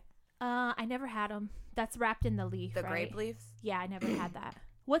dolmas, right? I never had them. That's wrapped in the leaf, the right? grape leaves? Yeah, I never had that.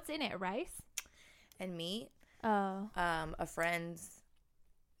 What's in it? Rice? And meat. Oh. A friend's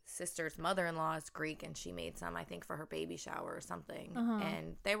sister's mother-in-law is Greek, and she made some, I think, for her baby shower or something. Uh-huh.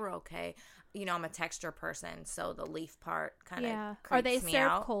 And they were okay. I'm a texture person, so the leaf part kind of creeps me out. Are they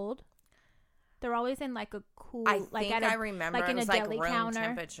served cold? They're always in like a cool. I remember like it was like room counter.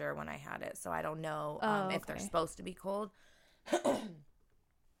 temperature when I had it, so I don't know if they're supposed to be cold.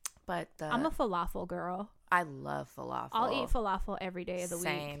 But I'm a falafel girl. I love falafel. I'll eat falafel every day of the week.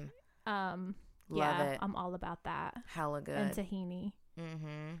 Same. Love it. I'm all about that. Hella good. And tahini.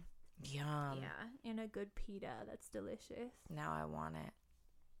 Mm-hmm. Yum. Yeah, and a good pita. That's delicious. Now I want it.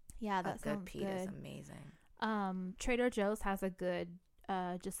 Yeah, that sounds good. A good pita is amazing. Trader Joe's has a good,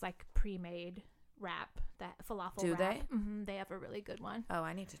 just like pre-made wrap, that falafel Do wrap. they? Mm-hmm, they have a really good one. Oh,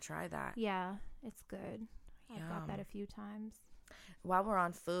 I need to try that. Yeah, it's good. Yum. I've got that a few times. While we're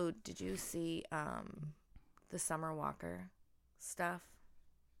on food, did you see the Summer Walker stuff?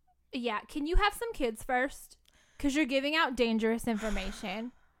 Yeah, can you have some kids first? Because you're giving out dangerous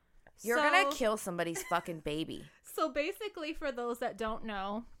information. You're going to kill somebody's fucking baby. So basically, for those that don't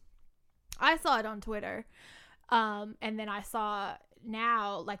know, I saw it on Twitter. And then I saw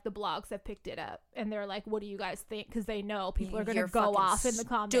now, like, the blogs have picked it up. And they're like, what do you guys think? Because they know people are going to go off in the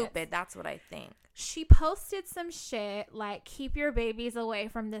comments. Stupid. That's what I think. She posted some shit like, keep your babies away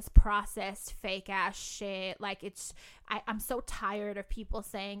from this processed fake ass shit. Like, I'm so tired of people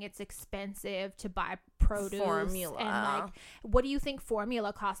saying it's expensive to buy produce. Formula. And like, what do you think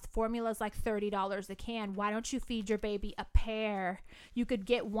formula costs? Formula's like $30 a can. Why don't you feed your baby a pear? You could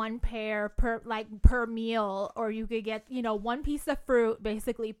get one pear per meal, or you could get, one piece of fruit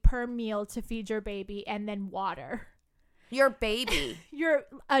basically per meal to feed your baby, and then water. Your baby. You're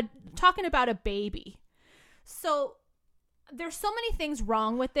talking about a baby. So there's so many things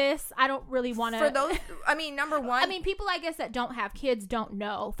wrong with this. I don't really want to. For those, number one. People, I guess, that don't have kids don't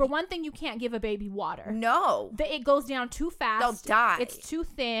know. For one thing, you can't give a baby water. No. It goes down too fast. They'll die. It's too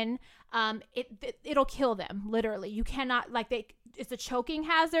thin. It'll kill them, literally. You cannot, it's a choking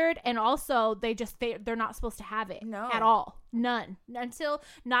hazard, and also they're not supposed to have it at all. None.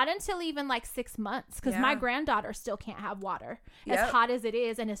 Not until even like 6 months, because my granddaughter still can't have water. As hot as it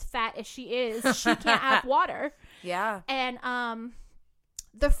is and as fat as she is, she can't have water. Yeah. And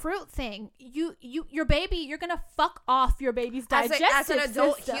the fruit thing, your baby, you're gonna fuck off your baby's digestive as an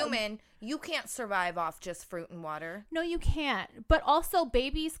adult system. human, you can't survive off just fruit and water. No, you can't. But also,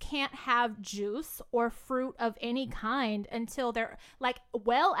 babies can't have juice or fruit of any kind until they're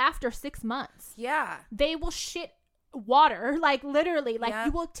well after 6 months. Yeah. They will shit water, literally,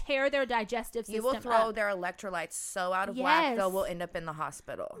 you will tear their digestive system. You will throw their electrolytes so out of whack they will end up in the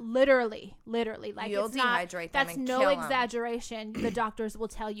hospital. Literally, you'll dehydrate them. That's and no kill exaggeration. The doctors will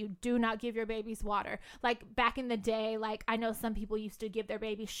tell you, do not give your babies water. Back in the day, I know some people used to give their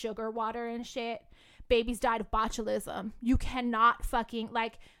babies sugar water and shit. Babies died of botulism. You cannot fucking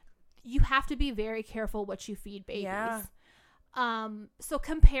you have to be very careful what you feed babies. Yeah. So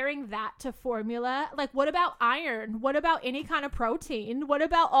comparing that to formula, what about iron? What about any kind of protein? What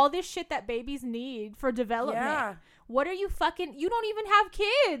about all this shit that babies need for development? Yeah. What are you you don't even have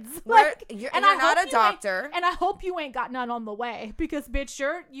kids. You're not a doctor. And I hope you ain't got none on the way, because bitch,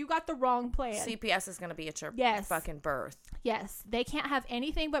 you got the wrong plan. CPS is going to be at your fucking birth. Yes. They can't have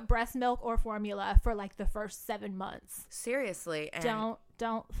anything but breast milk or formula for the first 7 months. Seriously. And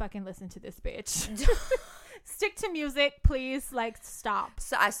don't fucking listen to this bitch. Stick to music, please. Stop.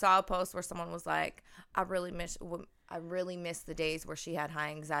 So I saw a post where someone was like, I really miss the days where she had high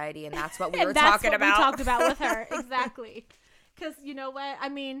anxiety, and that's what we were talking about. We talked about with her. Exactly. Because you know what?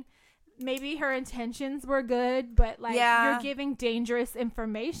 Maybe her intentions were good, but you're giving dangerous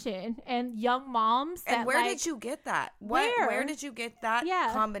information, and young moms. And where did you get that? Where did you get that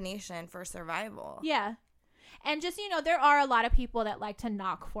combination for survival? Yeah. And just, there are a lot of people that like to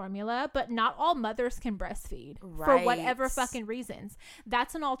knock formula, but not all mothers can breastfeed for whatever fucking reasons.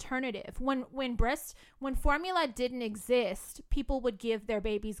 That's an alternative. When formula didn't exist, people would give their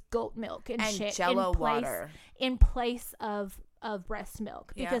babies goat milk and shit Jello water in place of breast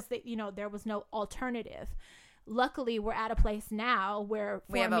milk, because there was no alternative. Luckily, we're at a place now where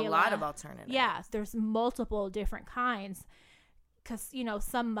we have a lot of alternatives. Yeah, there's multiple different kinds. Because,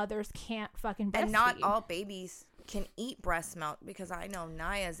 some mothers can't fucking breastfeed. And not all babies can eat breast milk, because I know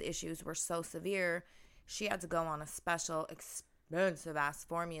Naya's issues were so severe. She had to go on a special expensive-ass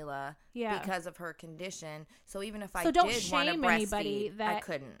formula because of her condition. So even if I did want to breastfeed, I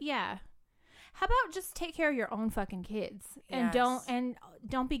couldn't. Yeah. How about just take care of your own fucking kids and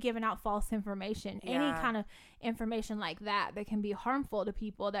don't be giving out false information. Yeah. Any kind of information like that can be harmful to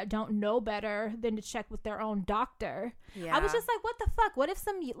people that don't know better than to check with their own doctor. Yeah. I was just like, what the fuck? What if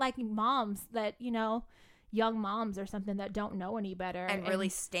some moms that, young moms or something that don't know any better and really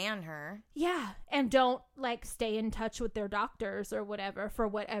stan her. Yeah. And don't stay in touch with their doctors or whatever for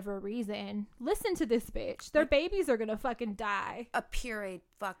whatever reason. Listen to this bitch. Their babies are going to fucking die. A pureed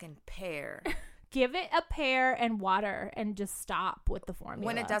fucking pear. Give it a pear and water and just stop with the formula.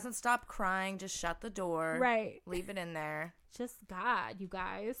 When it doesn't stop crying, just shut the door. Right. Leave it in there. Just God, you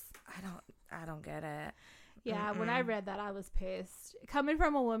guys. I don't get it. Yeah, when I read that, I was pissed. Coming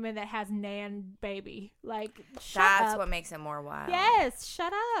from a woman that has nan baby, shut up. That's what makes it more wild. Yes,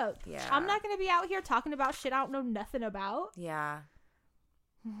 shut up. Yeah. I'm not going to be out here talking about shit I don't know nothing about. Yeah.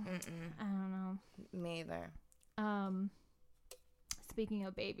 I don't know. Me either. Speaking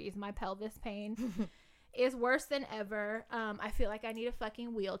of babies, my pelvis pain is worse than ever. I feel like I need a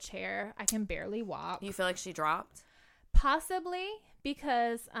fucking wheelchair. I can barely walk. You feel like she dropped? Possibly,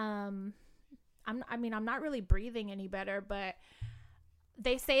 because I'm not really breathing any better, but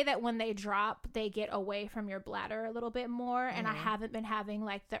they say that when they drop, they get away from your bladder a little bit more. And I haven't been having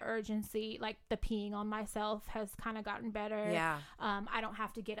the urgency, the peeing on myself has kind of gotten better. Yeah. I don't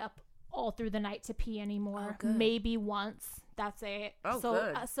have to get up all through the night to pee anymore. Oh, maybe once. That's it. Oh, so,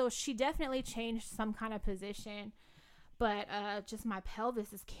 good. So she definitely changed some kind of position. But just my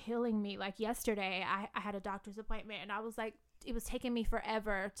pelvis is killing me. Like yesterday, I had a doctor's appointment, and I was like, it was taking me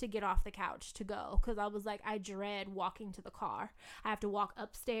forever to get off the couch to go, because I was like, I dread walking to the car. I have to walk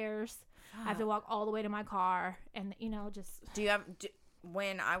upstairs. I have to walk all the way to my car, and just. Do you have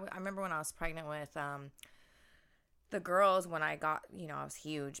I remember when I was pregnant with the girls, when I got, I was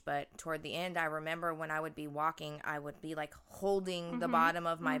huge, but toward the end, I remember when I would be walking, I would be like holding the bottom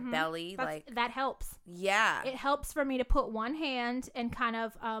of my belly. That helps. Yeah. It helps for me to put one hand and kind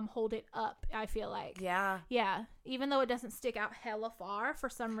of hold it up, I feel like. Yeah. Yeah. Even though it doesn't stick out hella far for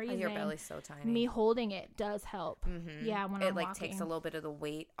some reason. Your belly's so tiny. Me holding it does help. Mm-hmm. Yeah, when I'm walking. It like takes a little bit of the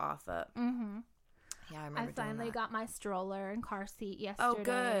weight off of. Mm-hmm. Yeah, I remember I finally got my stroller and car seat yesterday. Oh,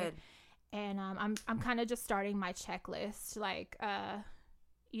 good. And I'm kind of just starting my checklist. Like,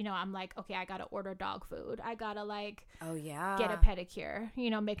 I'm like, okay, I got to order dog food. I got to get a pedicure,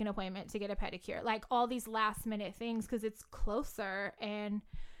 make an appointment to get a pedicure. Like all these last minute things because it's closer. And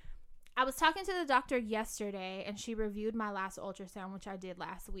I was talking to the doctor yesterday, and she reviewed my last ultrasound, which I did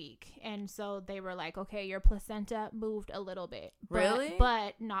last week. And so they were like, okay, your placenta moved a little bit. Really?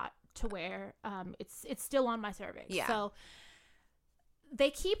 But not to where it's still on my cervix. Yeah. So they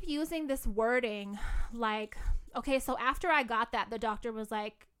keep using this wording like, okay, so after I got that, the doctor was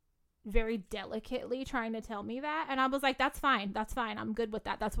like very delicately trying to tell me that. And I was like, that's fine. I'm good with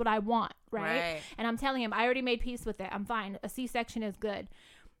that. That's what I want. Right. And I'm telling him, I already made peace with it. I'm fine. A C-section is good.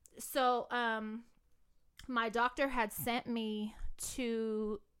 So my doctor had sent me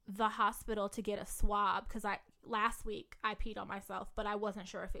to the hospital to get a swab because last week I peed on myself, but I wasn't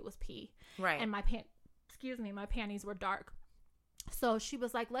sure if it was pee. Right. And my panties were dark. So she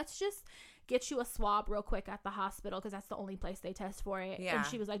was like, let's just get you a swab real quick at the hospital because that's the only place they test for it. Yeah. And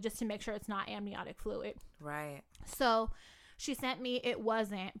she was like, just to make sure it's not amniotic fluid. Right. So she sent me, it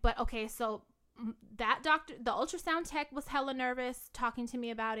wasn't. But okay, so that doctor, the ultrasound tech was hella nervous talking to me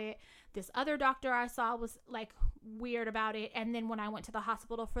about it. This other doctor I saw was like weird about it. And then when I went to the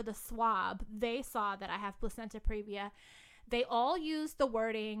hospital for the swab, they saw that I have placenta previa. They all used the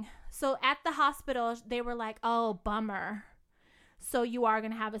wording. So at the hospital, they were like, oh, bummer. So you are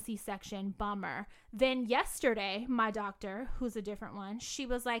going to have a C-section, bummer. Then yesterday, my doctor, who's a different one, she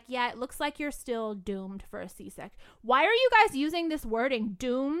was like, yeah, it looks like you're still doomed for a C-section. Why are you guys using this wording?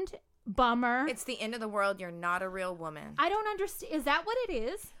 Doomed, bummer. It's the end of the world. You're not a real woman. I don't understand. Is that what it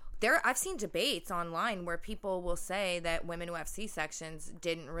is? I've seen debates online where people will say that women who have C-sections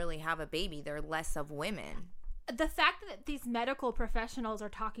didn't really have a baby. They're less of women. The fact that these medical professionals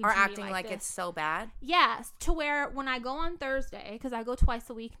are acting like it's so bad. Yes, to where when I go on Thursday, because I go twice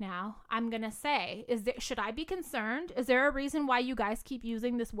a week now, I'm gonna say, should I be concerned? Is there a reason why you guys keep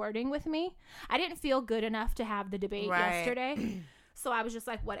using this wording with me? I didn't feel good enough to have the debate yesterday, so I was just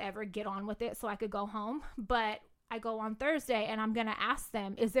like, whatever, get on with it, so I could go home. But I go on Thursday and I'm going to ask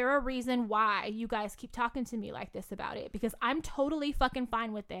them, is there a reason why you guys keep talking to me like this about it? Because I'm totally fucking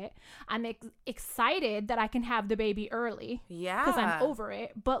fine with it. I'm excited that I can have the baby early. Yeah. Because I'm over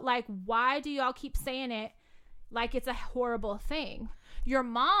it. But like, why do y'all keep saying it like it's a horrible thing? Your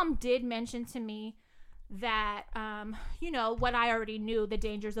mom did mention to me that, what I already knew, the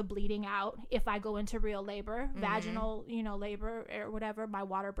dangers of bleeding out if I go into real labor, vaginal, labor or whatever, my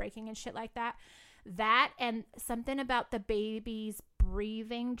water breaking and shit like that. That and something about the baby's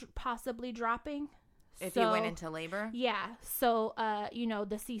breathing possibly dropping. If you went into labor? Yeah. So,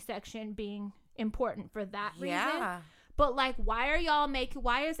 the C-section being important for that reason. Yeah. But, like, why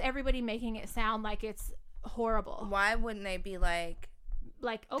is everybody making it sound like it's horrible? Why wouldn't they be like,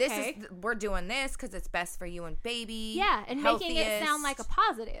 okay, we're doing this because it's best for you and baby. Yeah, and making it sound like a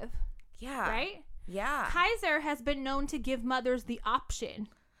positive. Yeah. Right? Yeah. Kaiser has been known to give mothers the option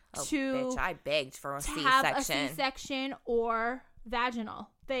bitch, I begged for a C-section. Have a C-section or vaginal.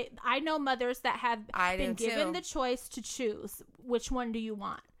 I know mothers that have been given the choice to choose which one do you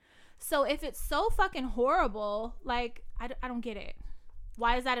want. So if it's so fucking horrible, like, I don't get it.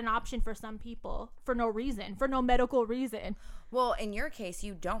 Why is that an option for some people for no reason, for no medical reason? Well, in your case,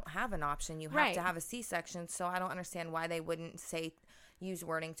 you don't have an option. You have to have a C-section. So I don't understand why they wouldn't use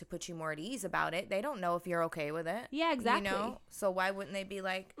wording to put you more at ease about it. They don't know if you're okay with it. Yeah, exactly. So why wouldn't they be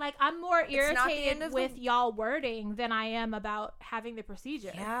like I'm more irritated with y'all wording than I am about having the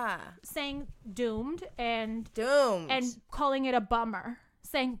procedure. Yeah. Saying doomed and calling it a bummer.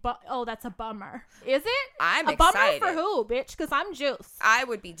 Saying, that's a bummer. Is it? I'm excited. A bummer for who, bitch? Because I'm juiced. I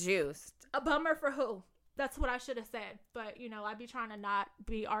would be juiced. A bummer for who? That's what I should have said. But, I'd be trying to not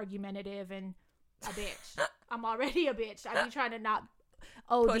be argumentative and a bitch. I'm already a bitch. I'd be trying to not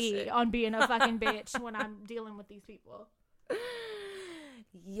OD on being a fucking bitch when I'm dealing with these people.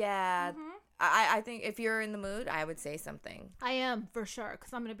 Yeah. I think if you're in the mood, I would say something. I am, for sure,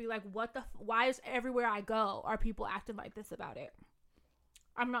 because I'm going to be like, why is everywhere I go are people acting like this about it?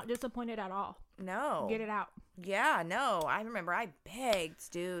 I'm not disappointed at all. No. Get it out. Yeah, no. I remember I begged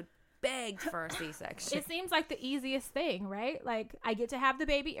for a C-section. It seems like the easiest thing, right? Like, I get to have the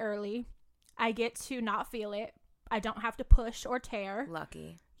baby early. I get to not feel it. I don't have to push or tear.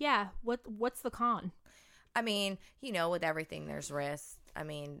 Lucky. Yeah. What's the con? I mean, with everything, there's risks. I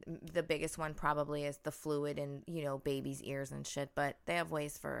mean, the biggest one probably is the fluid in, baby's ears and shit, but they have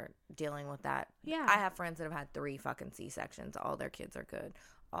ways for dealing with that. Yeah. I have friends that have had 3 fucking C-sections. All their kids are good.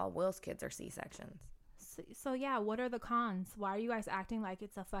 All Will's kids are C-sections. So yeah, what are the cons? Why are you guys acting like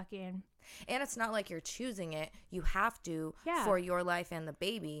it's a fucking... And it's not like you're choosing it. You have to for your life and the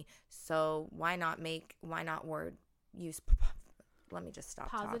baby. So why not use... Let me just stop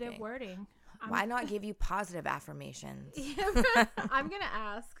positive talking. wording. Why not give you positive affirmations? I'm going to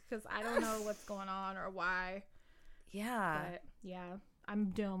ask because I don't know what's going on or why. Yeah. But yeah,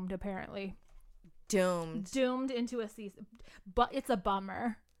 I'm doomed apparently. Doomed into a season. But it's a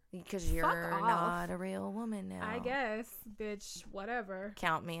bummer. Because you're not a real woman now. I guess. Bitch, whatever.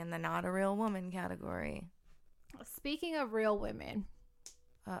 Count me in the not a real woman category. Speaking of real women.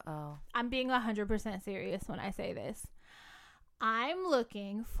 Uh-oh. I'm being 100% serious when I say this. I'm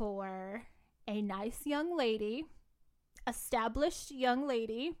looking for a nice young lady, established young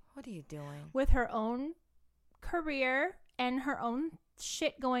lady. What are you doing? With her own career and her own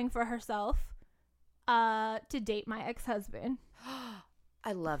shit going for herself, to date my ex-husband.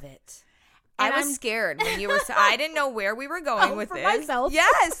 I love it. And I was scared when you were. I didn't know where we were going with this. Myself.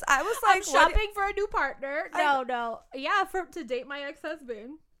 Yes, I was like, I'm shopping for a new partner. No. Yeah, to date my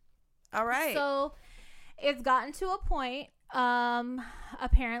ex-husband. All right. So it's gotten to a point.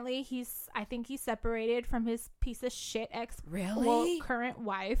 Apparently I think he's separated from his piece of shit current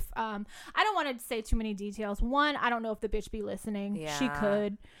wife. I don't want to say too many details. One, I don't know if the bitch be listening. Yeah. She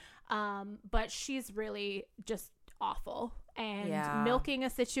could. But she's really just awful and milking a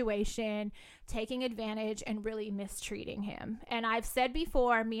situation, taking advantage and really mistreating him. And I've said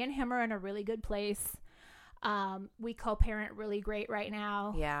before, me and him are in a really good place. We co-parent really great right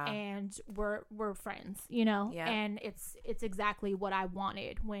now. Yeah. And we're friends, Yeah. And it's exactly what I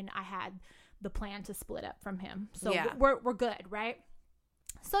wanted when I had the plan to split up from him. So we're good, right?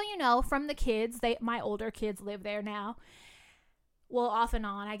 So, from the kids, my older kids live there now. Well, off and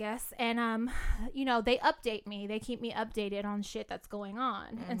on, I guess. And, they update me. They keep me updated on shit that's going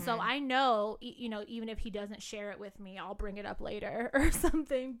on. Mm-hmm. And so I know, even if he doesn't share it with me, I'll bring it up later or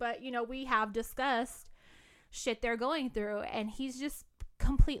something. But, we have discussed shit they're going through. And he's just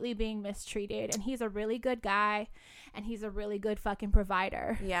completely being mistreated. And he's a really good guy. And he's a really good fucking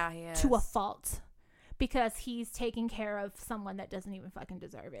provider. Yeah, he is. To a fault. Because he's taking care of someone that doesn't even fucking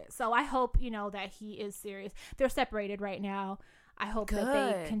deserve it. So I hope, that he is serious. They're separated right now. I hope that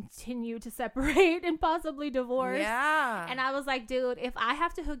they continue to separate and possibly divorce. Yeah. And I was like, dude, if I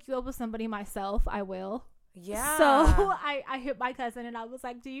have to hook you up with somebody myself, I will. Yeah. So I hit my cousin and I was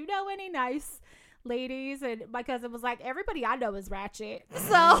like, do you know any nice ladies? And my cousin was like, everybody I know is ratchet.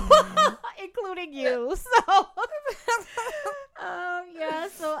 So, including you. So,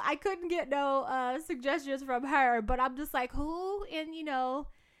 so I couldn't get no suggestions from her. But I'm just like, who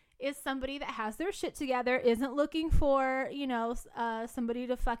is somebody that has their shit together, isn't looking for, somebody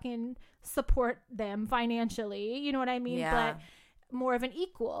to fucking support them financially, you know what I mean? Yeah. But more of an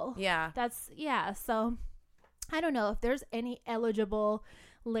equal. Yeah. So I don't know if there's any eligible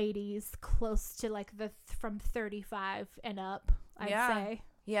ladies close to like from 35 and up, I'd say.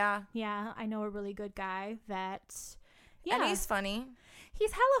 Yeah. Yeah. I know a really good guy that, and he's funny.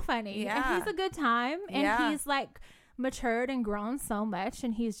 He's hella funny. Yeah. And he's a good time. And he's like, matured and grown so much,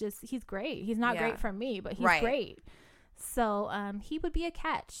 and he's great. He's not great for me, but he's great. So he would be a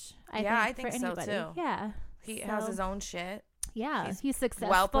catch. I think so too. Yeah, he has his own shit. Yeah, he's successful,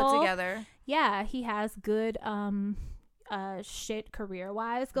 well put together. Yeah, he has good shit career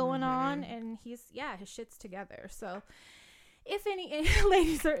wise going on, and his shit's together. So if any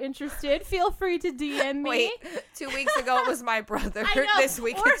ladies are interested, feel free to DM me. Wait, 2 weeks ago it was my brother. This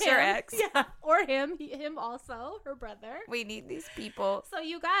week it's your ex. Yeah, or him also, her brother. We need these people. So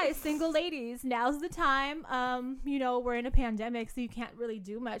you guys, single ladies, now's the time. We're in a pandemic, so you can't really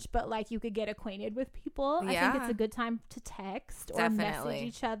do much, but like you could get acquainted with people. Yeah. I think it's a good time to text or message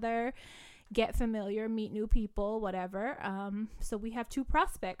each other, get familiar, meet new people, whatever. So we have 2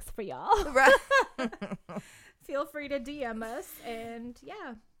 prospects for y'all. Right. Feel free to DM us, and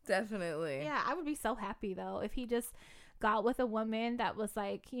definitely. Yeah, I would be so happy though if he just got with a woman that was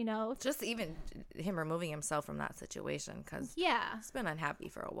like, you know, just even him removing himself from that situation, because he's been unhappy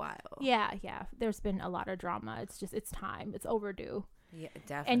for a while. Yeah, there's been a lot of drama. It's time. It's overdue. Yeah,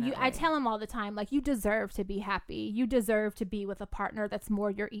 definitely. And I tell him all the time, like, you deserve to be happy. You deserve to be with a partner that's more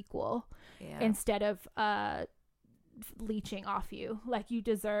your equal, instead of leeching off you. Like, you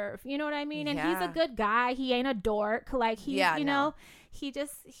deserve, you know what I mean? And he's a good guy. He ain't a dork. Like, he you know, he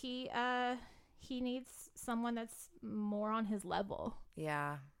needs someone that's more on his level.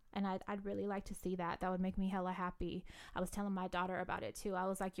 Yeah. And I'd really like to see that. That would make me hella happy. I was telling my daughter about it too. I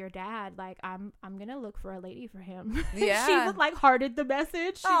was like, your dad, like, I'm gonna look for a lady for him. Yeah. She was like, hearted the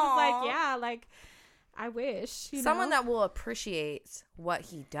message. She was like, yeah, like, I wish someone that will appreciate what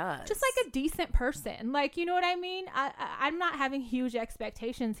he does, just like a decent person. Like, you know what I mean? I'm not having huge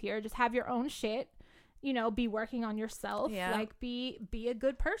expectations here. Just have your own shit. You know, be working on yourself. Yeah. Like, be a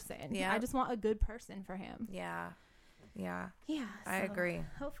good person. Yeah. I just want a good person for him. Yeah. Yeah. Yeah. I agree.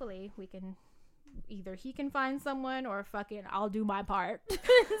 Hopefully either he can find someone, or fucking I'll do my part.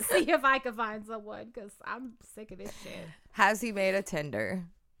 See if I can find someone, because I'm sick of this shit. Has he made a Tinder?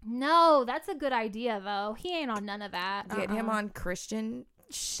 No, that's a good idea though. He ain't on none of that. Get him on Christian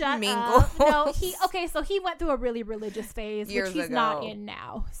Mingle. Up. No, so he went through a really religious phase, which he's not in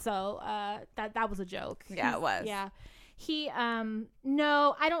now. So that was a joke. Yeah, it was. Yeah. He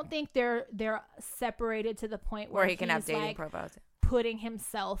no, I don't think they're separated to the point where he can have dating like profiles, putting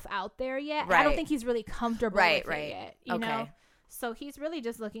himself out there yet. Right. I don't think he's really comfortable with it yet. You know? So he's really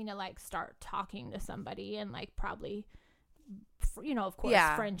just looking to like start talking to somebody, and like probably, you know, of course,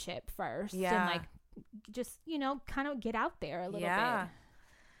 friendship first, and like just, you know, kind of get out there a little bit.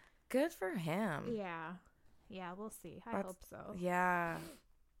 Good for him. Yeah, we'll see. I hope so. Yeah.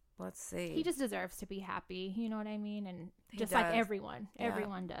 Let's see. He just deserves to be happy. You know what I mean? And just like everyone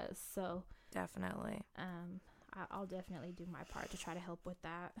does. So definitely. I'll definitely do my part to try to help with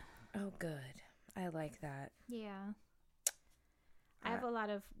that. Oh, good. I like that. Yeah. I have a lot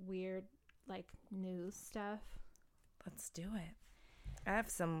of weird, like, news stuff. Let's do it. I have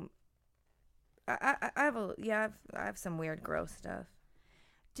some. I have some weird, gross stuff.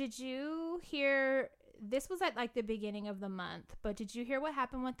 Did you hear? This was at like the beginning of the month, but did you hear what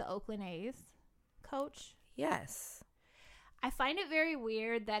happened with the Oakland A's coach? Yes. I find it very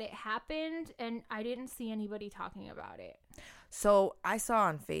weird that it happened and I didn't see anybody talking about it. So I saw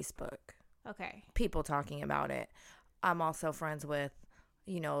on Facebook. Okay. People talking about it. I'm also friends with,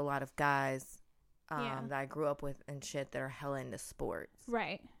 you know, a lot of guys that I grew up with and shit that are hella into sports.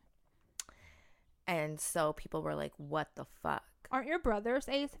 Right. And so people were like, what the fuck? Aren't your brothers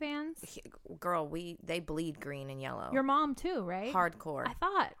A's fans? Girl, they bleed green and yellow. Your mom too, right? Hardcore. I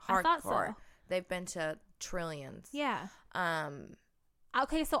thought so. They've been to trillions. Yeah.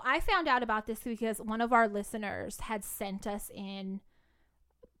 Okay, so I found out about this because one of our listeners had sent us in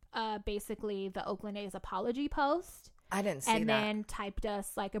basically the Oakland A's apology post. I didn't see that. And then typed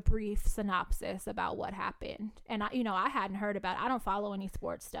us like a brief synopsis about what happened. And I hadn't heard about it. I don't follow any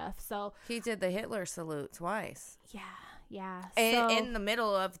sports stuff. So he did the Hitler salute twice. Yeah. In the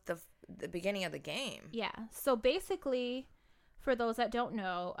middle of the beginning of the game. Yeah. So basically, for those that don't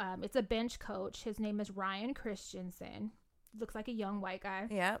know, it's a bench coach. His name is Ryan Christensen. Looks like a young white guy.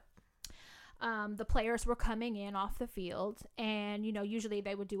 Yep. The players were coming in off the field, and, you know, usually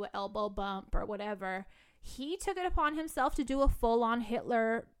they would do an elbow bump or whatever. He took it upon himself to do a full-on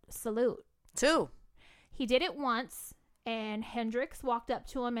Hitler salute. He did it once. And Hendricks walked up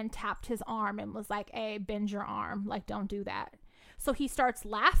to him and tapped his arm and was like, hey, bend your arm. Like, don't do that. So he starts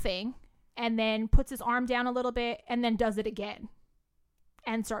laughing and then puts his arm down a little bit and then does it again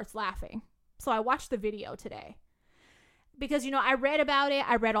and starts laughing. So I watched the video today because, you know, I read about it.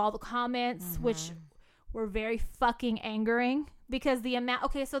 I read all the comments, which were very fucking angering because the amount.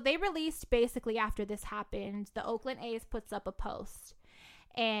 Okay, so they released basically after this happened, the Oakland A's puts up a post.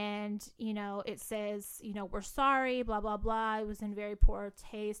 And, you know, it says, you know, we're sorry, blah, blah, blah. It was in very poor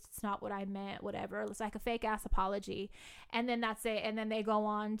taste. It's not what I meant, whatever. It was like a fake ass apology. And then that's it. And then they go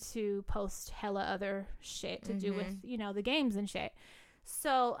on to post hella other shit to do with, you know, the games and shit.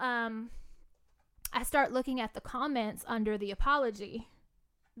 So I start looking at the comments under the apology.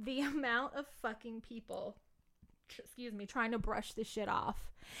 The amount of fucking people, trying to brush this shit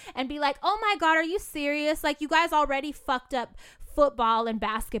off and be like, oh my God, are you serious? Like, you guys already fucked up football and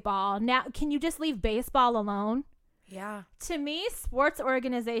basketball. Now, can you just leave baseball alone? Yeah. To me, sports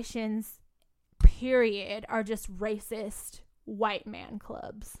organizations, period, are just racist white man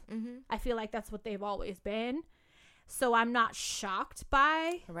clubs. I feel like that's what they've always been. So I'm not shocked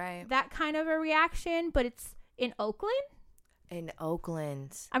by that kind of a reaction, but it's in Oakland. In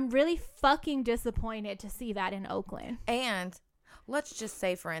Oakland. I'm really fucking disappointed to see that in Oakland. And let's just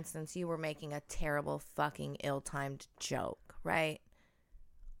say, for instance, you were making a terrible fucking ill-timed joke, right?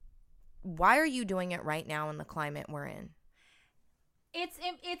 Why are you doing it right now in the climate we're in?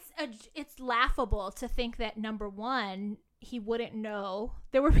 It's laughable to think that, number one, he wouldn't know.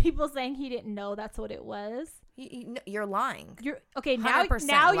 There were people saying he didn't know that's what it was. You're lying. You're okay now.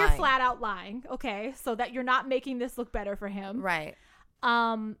 Now you're flat out lying. Okay, so that you're not making this look better for him, right?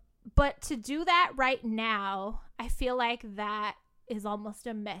 But to do that right now, I feel like that is almost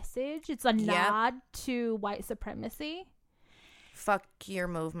a message. It's a nod to white supremacy. Fuck your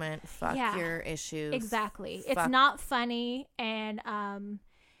movement. Fuck your issues. Exactly. It's not funny, and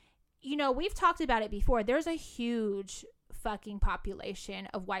we've talked about it before. There's a huge fucking population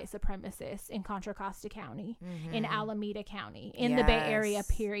of white supremacists in Contra Costa County, in Alameda County, in the Bay Area,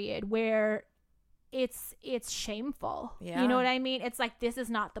 period, where it's shameful. You know what I mean? It's like, this is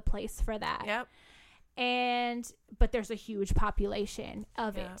not the place for that. Yep. But there's a huge population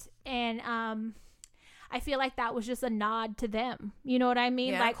of it. And I feel like that was just a nod to them. You know what I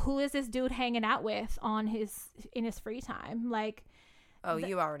mean? Like, who is this dude hanging out with in his free time? Like,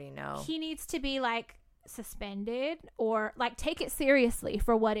 you already know. He needs to be like suspended, or like take it seriously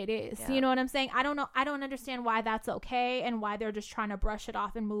for what it is. You know what I'm saying? I don't know. I don't understand why that's okay, and why they're just trying to brush it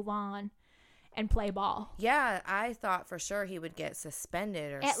off and move on and play ball. Yeah, I thought for sure he would get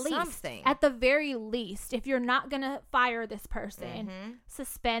suspended or something. At the very least, if you're not gonna fire this person,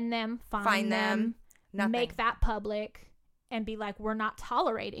 suspend them, fine them, nothing. Make that public, and be like, we're not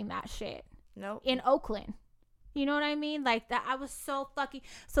tolerating that shit. Nope. In Oakland. You know what I mean? Like that. I was so fucking.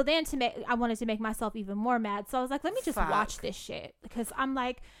 So then I wanted to make myself even more mad. So I was like, let me just watch this shit, because I'm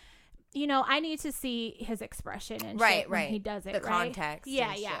like, I need to see his expression and shit when he does it. The context.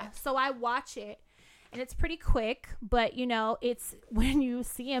 Yeah. So I watch it, and it's pretty quick, but it's when you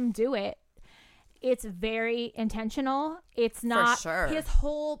see him do it, it's very intentional. It's not his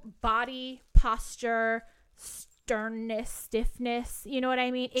whole body posture, sternness, stiffness. You know what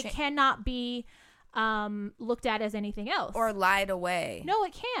I mean? It cannot be looked at as anything else, or lied away. No,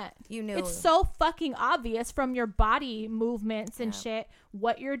 it can't. You knew. It's so fucking obvious from your body movements and shit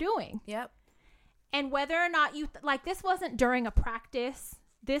what you're doing. Yep. And whether or not you like, this wasn't during a practice.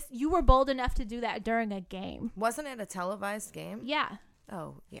 You were bold enough to do that during a game. Wasn't it a televised game? Yeah.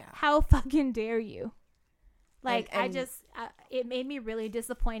 Oh yeah. How fucking dare you? Like, it made me really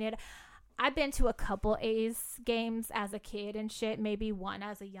disappointed. I've been to a couple A's games as a kid and shit, maybe one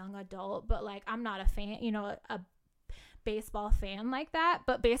as a young adult, but like, I'm not a fan, a baseball fan like that.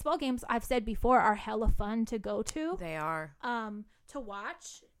 But baseball games, I've said before, are hella fun to go to. They are. To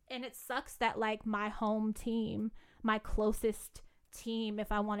watch. And it sucks that like my home team, my closest team,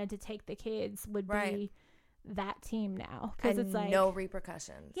 if I wanted to take the kids, would be that team now. Because it's like, no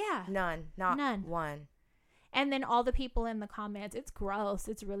repercussions. Yeah. None. None. One. And then all the people in the comments, it's gross.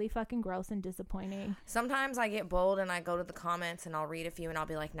 It's really fucking gross and disappointing. Sometimes I get bold and I go to the comments and I'll read a few and I'll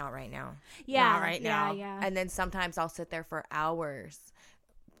be like, not right now. Yeah. Not right now. Yeah. And then sometimes I'll sit there for hours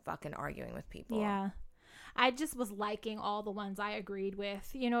fucking arguing with people. Yeah. I just was liking all the ones I agreed with.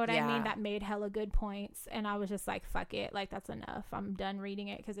 You know what I mean? That made hella good points. And I was just like, fuck it. Like, that's enough. I'm done reading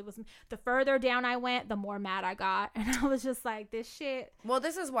it. Because it was, the further down I went, the more mad I got. And I was just like, this shit. Well,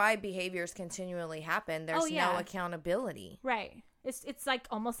 this is why behaviors continually happen. There's no accountability. Right. It's like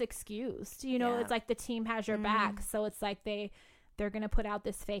almost excused. It's like the team has your back. So it's like they're going to put out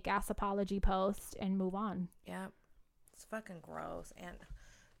this fake ass apology post and move on. Yeah. It's fucking gross. And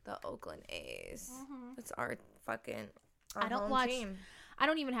the Oakland A's. It's our home team. I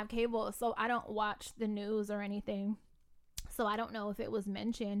don't even have cable, so I don't watch the news or anything. So I don't know if it was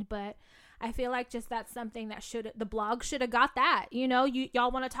mentioned, but I feel like just that's something that the blog should have got that.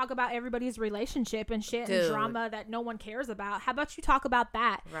 Y'all want to talk about everybody's relationship and shit and drama that no one cares about. How about you talk about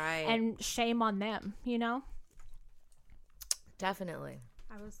that? Right. And shame on them, Definitely.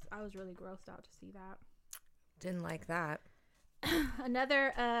 I was really grossed out to see that. Didn't like that.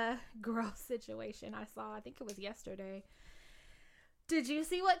 Another gross situation I saw, I think it was yesterday. Did you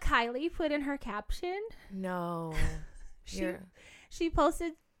see what Kylie put in her caption? No. She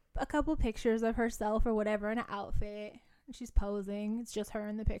posted a couple pictures of herself or whatever in an outfit. She's posing. It's just her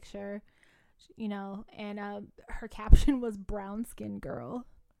in the picture, and her caption was brown skin girl.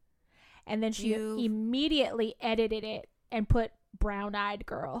 And then she immediately edited it and put brown eyed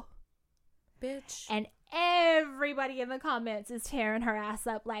girl. Bitch. And everybody in the comments is tearing her ass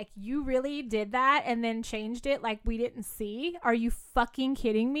up like, you really did that and then changed it like we didn't see? Are you fucking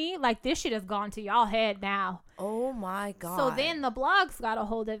kidding me? Like, this shit has gone to y'all head now. Oh my God. So then the blogs got a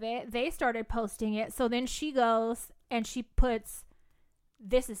hold of it. They started posting it. So then she goes and she puts,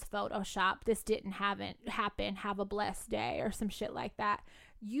 "This is Photoshop. This didn't happen. Have a blessed day," or some shit like that.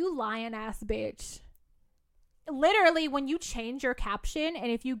 You lying ass bitch. Literally, when you change your caption,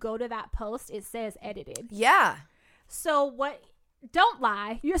 and if you go to that post, it says edited. Yeah. So what? Don't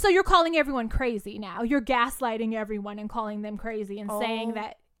lie. You're calling everyone crazy now. You're gaslighting everyone and calling them crazy and saying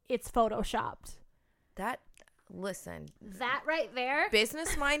that it's photoshopped. Listen. That right there.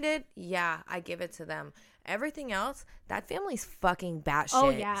 Business minded, yeah, I give it to them. Everything else, that family's fucking batshit. Oh,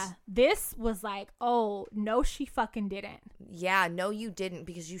 yeah. This was like, oh, no, she fucking didn't. Yeah, no, you didn't,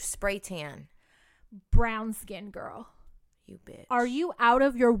 because you spray tan. Brown skin girl. You bitch. Are you out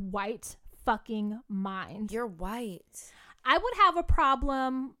of your white fucking mind? You're white. I would have a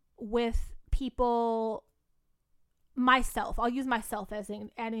problem with people, myself. I'll use myself as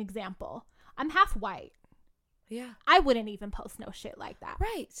an example. I'm half white. Yeah. I wouldn't even post no shit like that.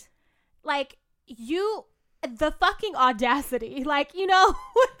 Right. Like, the fucking audacity. Like, you know.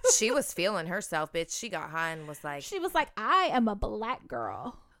 She was feeling herself, bitch. She got high and was like. She was like, I am a black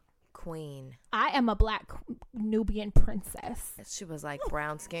girl. Queen. I am a black Nubian princess. She was like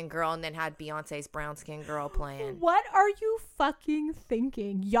brown skin girl, and then had Beyonce's brown skin girl playing. What are you fucking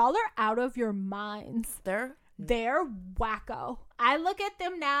thinking? Y'all are out of your minds. They're wacko. I look at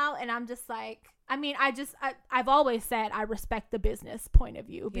them now and I'm just like, I mean, I've always said I respect the business point of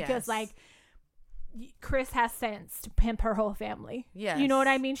view, because like Kris has sense to pimp her whole family. Yeah. You know what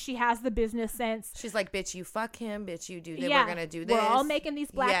I mean? She has the business sense. She's like, bitch, you fuck him, bitch, you do this. We're going to do this. We're all making these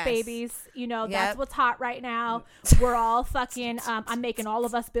black babies. You know, that's what's hot right now. We're all fucking, I'm making all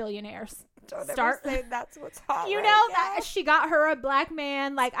of us billionaires. Don't ever say that's what's hot. You know, that she got her a black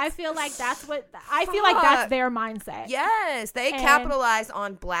man. Like, I feel like that's their mindset. Yes, they capitalize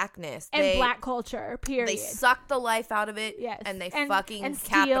on blackness and black culture. Period. They suck the life out of it. Yes, and they fucking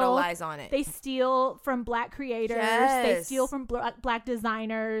capitalize on it. They steal from black creators. Yes. They steal from black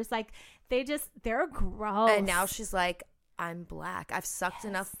designers. Like, they're gross. And now she's like, I'm black. I've sucked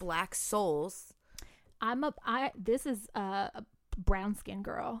enough black souls. This is a brown skin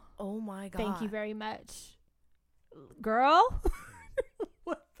girl. Oh my God. Thank you very much, girl.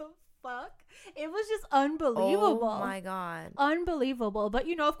 What the fuck? It was just unbelievable. Oh my God. Unbelievable. But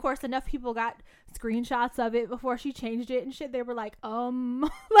you know, of course, enough people got screenshots of it before she changed it and shit. They were like,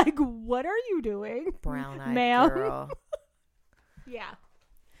 like, what are you doing, brown-eyed ma'am? Girl? Yeah.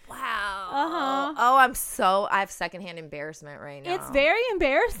 Wow. Oh, I have secondhand embarrassment right now. It's very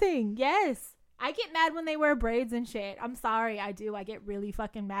embarrassing. Yes. I get mad when they wear braids and shit. I'm sorry, I do. I get really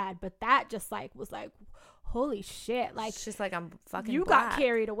fucking mad. But that just like was like, holy shit. Like, she's like, I'm fucking you black. Got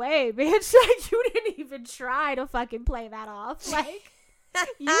carried away, bitch. Like, you didn't even try to fucking play that off. Like,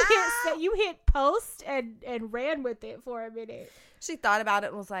 you hit post and ran with it for a minute. She thought about it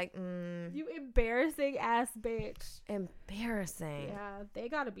and was like, you embarrassing ass bitch. Embarrassing. Yeah, they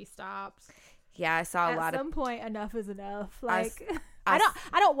gotta be stopped. Yeah, I saw a lot of. At some point, enough is enough. Like, I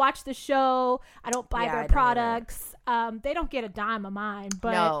don't watch the show. I don't buy their products. They don't get a dime of mine.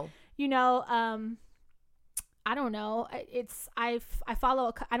 But no. You know, I don't know. I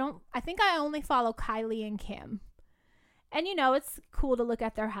follow. I think I only follow Kylie and Kim. And you know, it's cool to look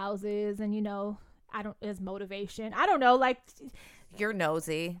at their houses, and you know, as motivation. I don't know, like. You're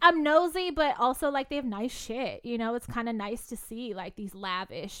nosy. I'm nosy, but also like they have nice shit. You know, it's kind of nice to see like these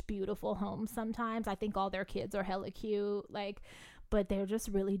lavish, beautiful homes sometimes. I think all their kids are hella cute, like, but they're just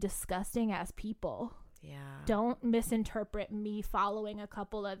really disgusting as people. Yeah. Don't misinterpret me following a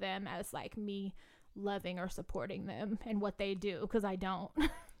couple of them as like me loving or supporting them and what they do, because I don't.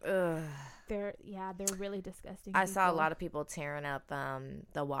 Ugh. They're really disgusting. I saw a lot of people tearing up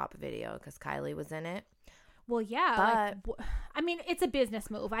the WAP video because Kylie was in it. Well, yeah, but I mean, it's a business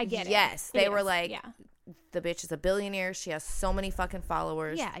move. I get it. Yes, they were like, the bitch is a billionaire. She has so many fucking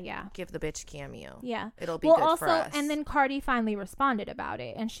followers. Yeah. Give the bitch a cameo. Yeah, it'll be good for us. And then Cardi finally responded about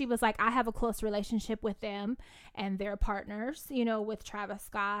it, and she was like, I have a close relationship with them and their partners. You know, with Travis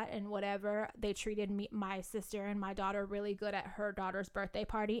Scott and whatever. They treated my sister and my daughter really good at her daughter's birthday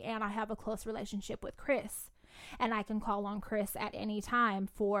party, and I have a close relationship with Kris, and I can call on Kris at any time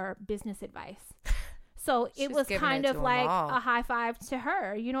for business advice. So it was kind of like a high five to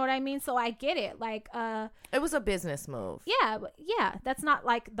her. You know what I mean? So I get it. Like, it was a business move. Yeah. That's not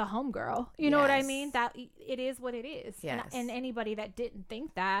like the homegirl. You know what I mean? That it is what it is. Yes. And anybody that didn't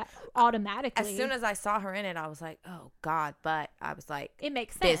think that automatically. As soon as I saw her in it, I was like, oh God. But I was like, it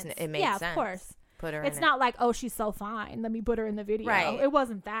makes sense. It makes sense. Yeah, of course. Put her. It's not like, oh, she's so fine, let me put her in the video. Right. It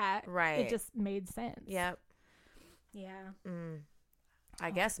wasn't that. Right. It just made sense. Yep. Yeah. I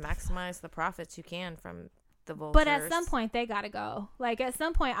guess maximize the profits you can from the vultures. But at some point they gotta go. Like, at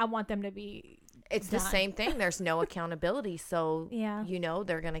some point I want them to be it's done. The same thing. There's no accountability. So,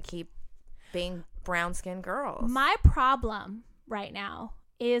 they're going to keep being brown-skinned girls. My problem right now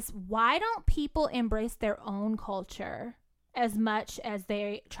is, why don't people embrace their own culture as much as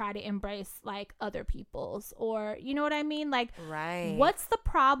they try to embrace like other people's, or you know what I mean? Like, right. What's the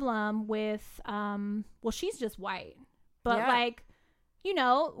problem with, well, she's just white, but like,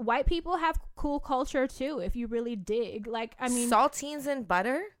 white people have cool culture too, if you really dig. Like, I mean, saltines and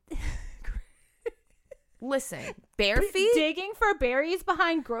butter. Listen, bare feet digging for berries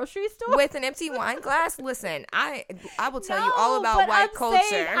behind grocery store with an empty wine glass. Listen, I will tell you all about white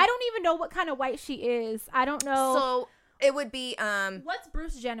culture. I don't even know what kind of white she is. I don't know. So it would be what's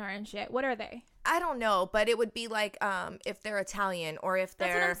Bruce Jenner and shit? What are they? I don't know, but it would be like if they're Italian, or if they're,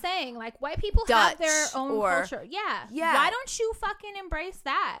 that's what I'm saying. Like, white people Dutch, have their own culture. Yeah. Why don't you fucking embrace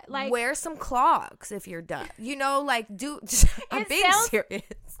that? Like, wear some clogs if you're Dutch. Like, I'm being serious.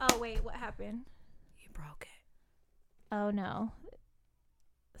 Oh wait, what happened? You broke it. Oh no.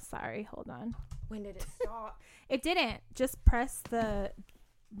 Sorry, hold on. When did it stop? It didn't. Just press the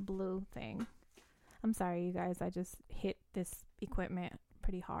blue thing. I'm sorry, you guys. I just hit this equipment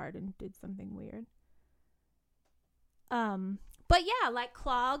pretty hard and did something weird. But yeah, like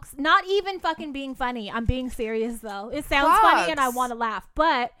clogs. Not even fucking being funny. I'm being serious though. It sounds funny and I want to laugh,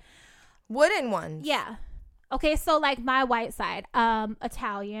 but wooden ones. Yeah. Okay, so like my white side,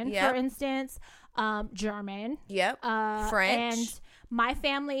 Italian, for instance, German. Yep. French. And my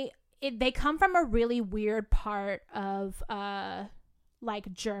family, they come from a really weird part of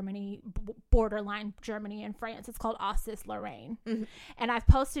like Germany, borderline Germany and France. It's called Alsace-Lorraine. Mm-hmm. And I've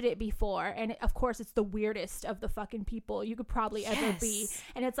posted it before. And of course, it's the weirdest of the fucking people you could probably ever be.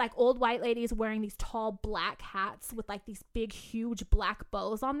 And it's like old white ladies wearing these tall black hats with like these big, huge black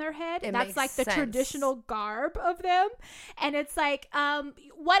bows on their head. That's like the traditional garb of them. And it's like,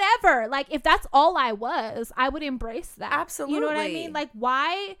 whatever. Like, if that's all I was, I would embrace that. Absolutely. You know what I mean? Like,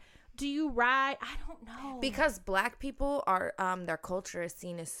 why do you ride? I don't know. Because black people are, their culture is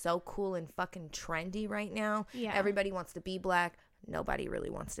seen as so cool and fucking trendy right now. Yeah. Everybody wants to be black. Nobody really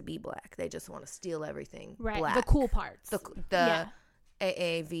wants to be black. They just want to steal everything. Right. Black. The cool parts. The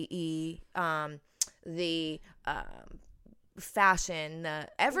AAVE, the fashion, the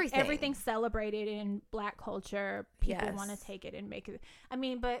everything. Everything celebrated in black culture. People want to take it and make it. I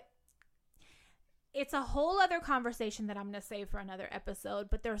mean, but it's a whole other conversation that I'm going to save for another episode.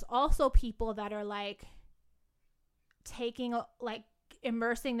 But there's also people that are like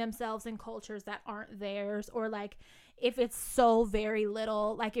immersing themselves in cultures that aren't theirs, or like if it's so very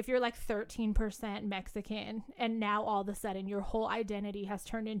little, like if you're like 13% Mexican and now all of a sudden your whole identity has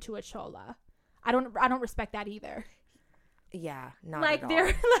turned into a chola. I don't respect that either. Yeah, not like at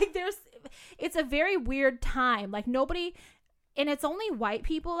all. It's a very weird time. Like nobody. And it's only white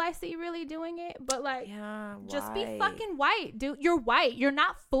people I see really doing it. But, like, just be fucking white, dude. You're white. You're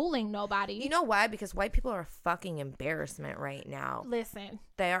not fooling nobody. You know why? Because white people are a fucking embarrassment right now. Listen.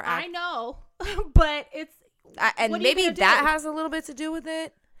 They are. I know. But it's. And maybe that has a little bit to do with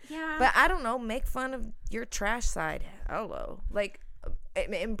it. Yeah. But I don't know. Make fun of your trash side. Hello. Like,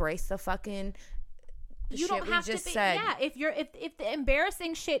 embrace the fucking you don't have to be. Yeah. If the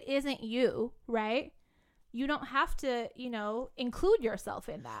embarrassing shit isn't you, right? You don't have to, include yourself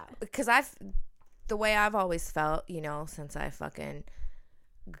in that. Because the way I've always felt, since I fucking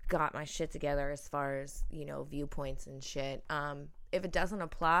got my shit together as far as, viewpoints and shit. If it doesn't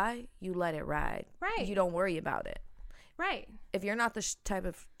apply, you let it ride. Right. You don't worry about it. Right. If you're not the type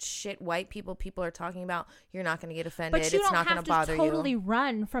of shit white people are talking about, you're not going to get offended. But you it's not going to bother you. You don't have to totally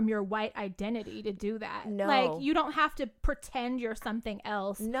run from your white identity to do that. No. Like, you don't have to pretend you're something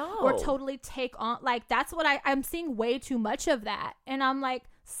else. No. Or totally take on. Like, that's what I'm seeing way too much of that. And I'm like,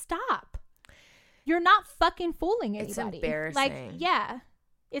 stop. You're not fucking fooling anybody. It's embarrassing. Like, yeah.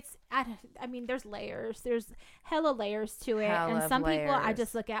 It's, I mean, there's layers. There's hella layers to it. And some people I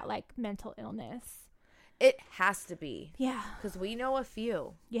just look at like mental illness. It has to be. Yeah. Because we know a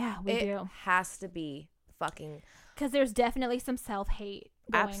few. Yeah, we do. It has to be fucking. Because there's definitely some self-hate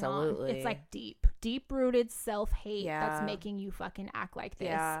going Absolutely. on. It's like deep-rooted self-hate that's making you fucking act like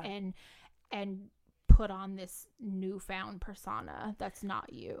this and put on this newfound persona that's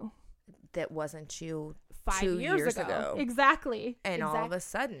not you. That wasn't you 5 years ago. Exactly. And all of a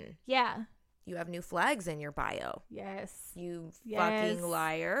sudden. Yeah. You have new flags in your bio. Yes. You fucking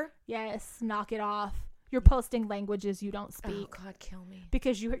liar. Yes. Knock it off. You're posting languages you don't speak. Oh, God, kill me.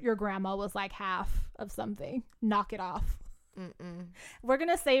 Because your grandma was like half of something. Knock it off. Mm-mm. We're going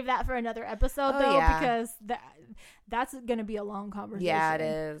to save that for another episode, because that's going to be a long conversation. Yeah, it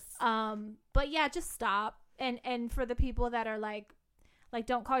is. But yeah, just stop. And for the people that are like Like,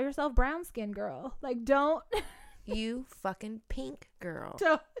 don't call yourself brown skin girl. Like, don't. You fucking pink girl.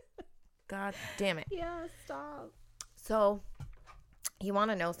 God damn it. Yeah, stop. So, you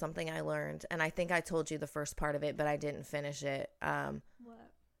want to know something I learned? And I think I told you the first part of it, but I didn't finish it. What?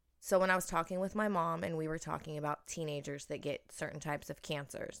 So, when I was talking with my mom and we were talking about teenagers that get certain types of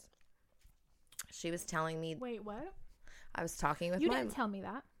cancers, she was telling me. Wait, what? I was talking with You didn't tell me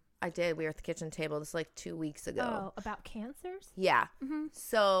that. I did. We were at the kitchen table. This was like 2 weeks ago. Oh, about cancers? Yeah. Mm-hmm.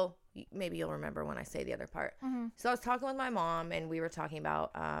 So maybe you'll remember when I say the other part. Mm-hmm. So I was talking with my mom, and we were talking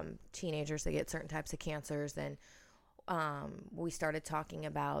about teenagers that get certain types of cancers. And we started talking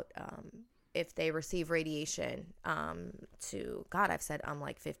about if they receive radiation to, God, I've said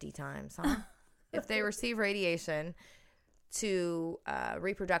like 50 times, huh? If they receive radiation to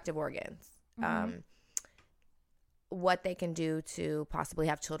reproductive organs. Mm-hmm. What they can do to possibly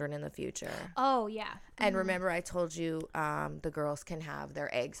have children in the future. Oh, yeah. And remember I told you the girls can have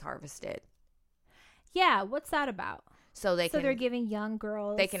their eggs harvested. Yeah, what's that about? So they're giving young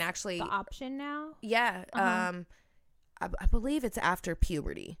girls they can actually the option now? Yeah. I believe it's after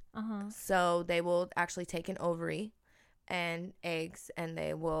puberty. So they will actually take an ovary and eggs, and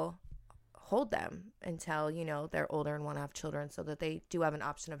they will hold them until, you know, they're older and want to have children, so that they do have an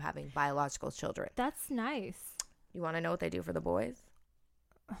option of having biological children. That's nice. You want to know what they do for the boys?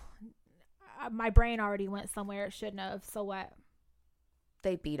 My brain already went somewhere it shouldn't have. So what?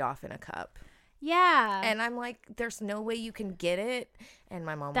 They beat off in a cup. Yeah. And I'm like, there's no way you can get it. And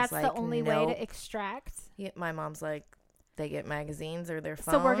my mom was like, that's the only way to extract. Yeah, my mom's like, they get magazines or their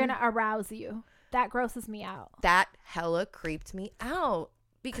phone. So we're going to arouse you. That grosses me out. That hella creeped me out.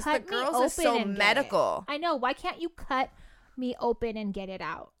 Because the girls are so medical. I know. Why can't you cut me open and get it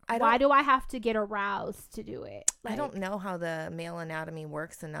out? Why do I have to get aroused to do it? Like, I don't know how the male anatomy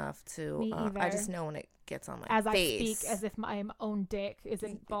works enough to. Me either. I just know when it gets on my face. I speak as if my own dick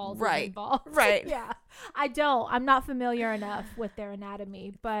isn't balls. Right. Involved. Right. Yeah. I don't. I'm not familiar enough with their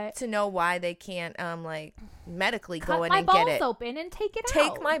anatomy, but to know why they can't like medically cut go in and get it. my balls open and take it out.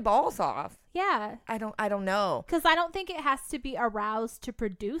 Take my balls off. Yeah. I don't know. Because I don't think it has to be aroused to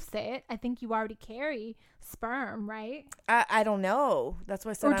produce it. I think you already carry sperm, right? I don't know. That's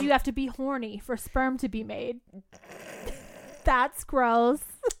why I said. Or do you have to be horny for sperm to be made? That's gross.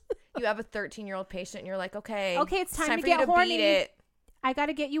 You have a 13-year-old patient and you're like, okay, it's time to get horny. Beat it. I got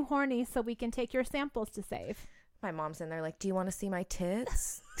to get you horny so we can take your samples to save. My mom's in there like, do you want to see my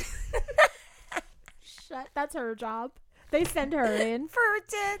tits? Shut. That's her job. They send her in for her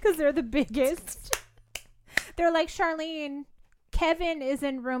tits because they're the biggest. They're like, Charlene, Kevin is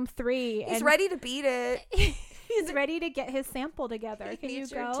in room 3. He's ready to beat it. He's ready to get his sample together. Can you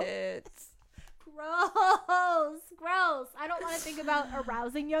go? Your tits. Gross. I don't want to think about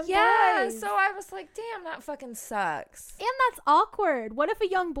arousing young boys. Yeah, so I was like, damn, that fucking sucks. And that's awkward. What if a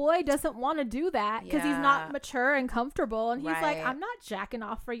young boy doesn't want to do that because he's not mature and comfortable, and he's like, I'm not jacking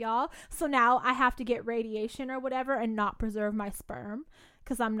off for y'all, so now I have to get radiation or whatever and not preserve my sperm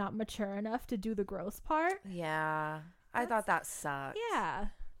because I'm not mature enough to do the gross part? Yeah. I thought that sucked. Yeah.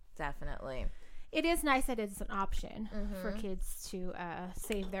 Definitely. It is nice that it's an option for kids to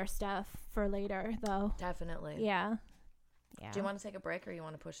save their stuff for later, though. Definitely. Yeah. Do you want to take a break or you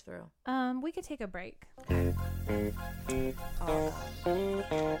want to push through? We could take a break. Okay.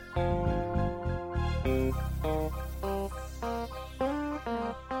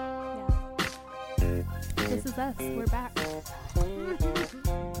 This is us. We're back.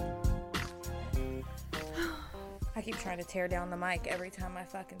 I keep trying to tear down the mic every time I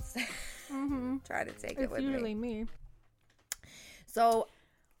fucking try to take it with me. It's usually me. So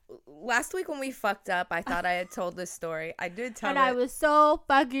last week when we fucked up, I thought I had told this story. I did tell it. And I was so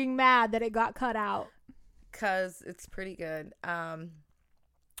fucking mad that it got cut out. Because it's pretty good.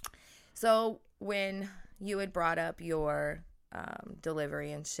 So when you had brought up your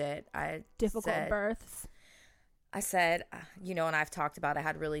delivery and shit, difficult births. I said, you know, and I've talked about I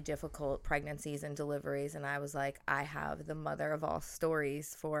had really difficult pregnancies and deliveries, and I was like, I have the mother of all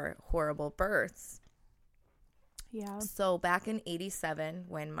stories for horrible births. Yeah. So back in 87,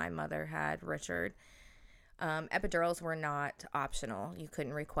 when my mother had Richard, epidurals were not optional. You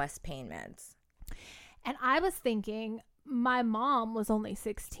couldn't request pain meds. And I was thinking, my mom was only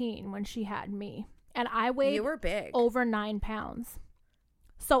 16 when she had me, and I weighed you were big. Over 9 pounds.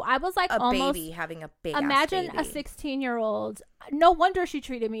 So I was like almost baby having a big imagine ass baby. A 16-year-old. No wonder she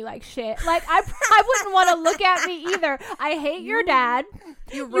treated me like shit. Like I wouldn't want to look at me either. I hate your dad.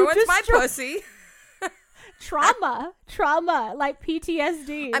 You ruined my pussy. trauma, like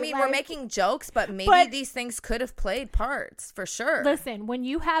PTSD. I mean, like, we're making jokes, but maybe these things could have played parts for sure. Listen, when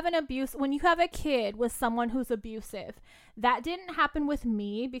you have a kid with someone who's abusive, that didn't happen with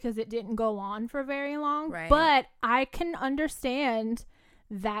me because it didn't go on for very long. Right. But I can understand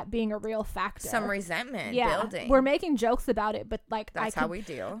that being a real factor. Some resentment building. We're making jokes about it, but like that's how we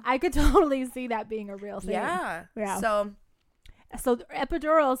deal. I could totally see that being a real thing. Yeah. So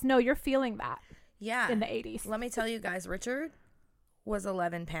epidurals, no, you're feeling that. Yeah. In the 80s. Let me tell you guys, Richard was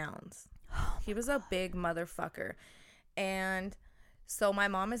 11 pounds. He was a big motherfucker. And so my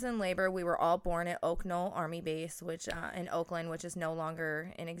mom is in labor. We were all born at Oak Knoll Army Base, which in Oakland, which is no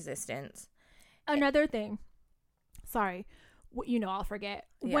longer in existence. Another thing. Sorry. I'll forget.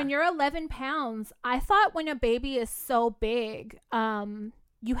 Yeah. When you're 11 pounds, I thought when a baby is so big,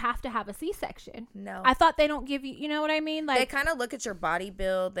 you have to have a C-section. No. I thought they don't give you, you know what I mean? Like, they kind of look at your body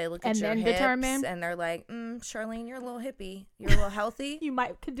build. They look at your hips. And they're like, Charlene, you're a little hippie. You're a little healthy. You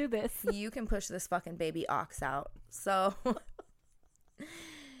could do this. You can push this fucking baby ox out. So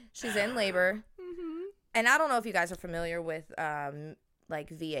she's in labor. Mm-hmm. And I don't know if you guys are familiar with like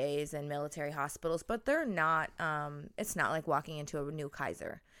VAs and military hospitals, but they're not it's not like walking into a new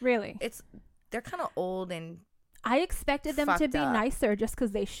Kaiser. Really? They're kind of old and I expected them to be nicer just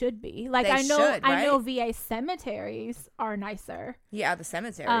because they should be. Like I know VA cemeteries are nicer. Yeah, the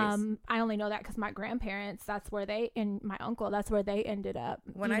cemeteries. I only know that because my grandparents, and my uncle, that's where they ended up.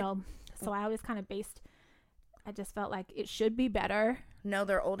 So I always kind of I just felt like it should be better. No,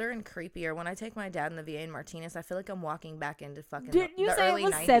 they're older and creepier. When I take my dad in the VA in Martinez, I feel like I'm walking back into fucking Didn't you the say early it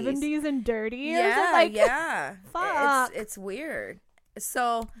was 90s. 70s and dirty? Yeah, yeah. Fuck. It's weird.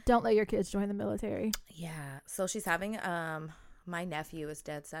 So don't let your kids join the military. Yeah. So she's having my nephew is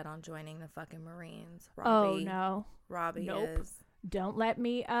dead set on joining the fucking Marines. Robbie. Oh no. Robbie is. Don't let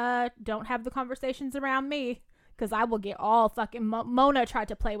me don't have the conversations around me. Because I will get all fucking... Mona tried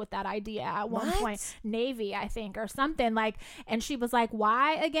to play with that idea at one point. Navy, I think, or something. Like, and she was like,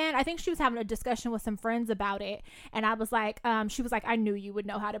 why again? I think she was having a discussion with some friends about it. And I was like, she was like, I knew you would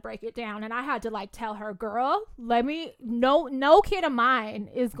know how to break it down. And I had to like tell her, girl, no kid of mine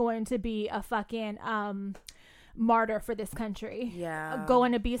is going to be a fucking... martyr for this country. Yeah.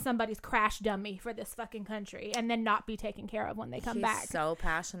 Going to be somebody's crash dummy for this fucking country and then not be taken care of when they come back. So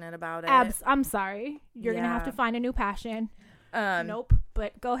passionate about it. I'm sorry. You're going to have to find a new passion. Nope.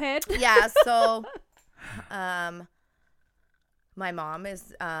 But go ahead. Yeah. So, my mom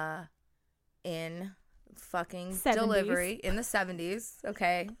is, in fucking 70s. Delivery in the 70s.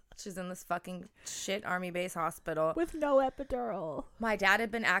 Okay. She's in this fucking shit army base hospital. With no epidural. My dad had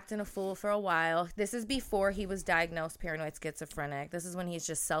been acting a fool for a while. This is before he was diagnosed paranoid schizophrenic. This is when he's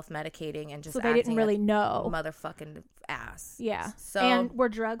just self-medicating and just so they didn't really know. Motherfucking ass. Yeah. So, and were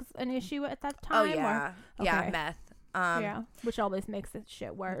drugs an issue at that time? Oh, yeah. Or? Yeah, meth. Yeah, which always makes this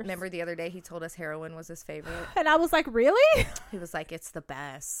shit worse. Remember the other day he told us heroin was his favorite? And I was like, really? He was like, it's the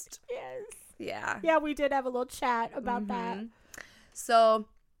best. Yes. Yeah. Yeah, we did have a little chat about that. So...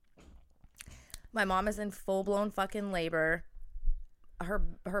 my mom is in full-blown fucking labor.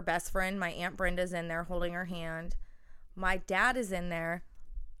 Her best friend, my Aunt Brenda's in there holding her hand. My dad is in there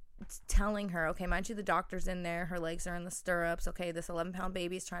telling her, okay, mind you, the doctor's in there. Her legs are in the stirrups. Okay, this 11-pound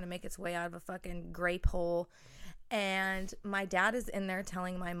baby is trying to make its way out of a fucking grape hole. And my dad is in there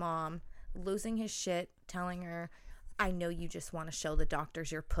telling my mom, losing his shit, telling her, I know you just want to show the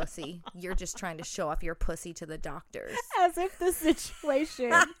doctors your pussy. You're just trying to show off your pussy to the doctors. As if the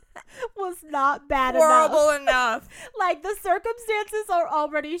situation was not bad horrible enough. Like, the circumstances are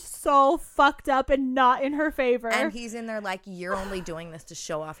already so fucked up and not in her favor. And he's in there like, you're only doing this to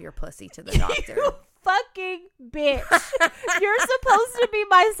show off your pussy to the doctor. You fucking bitch. You're supposed to be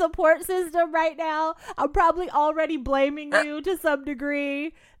my support system right now. I'm probably already blaming you to some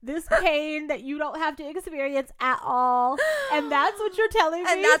degree. This pain that you don't have to experience at all. And that's what you're telling me?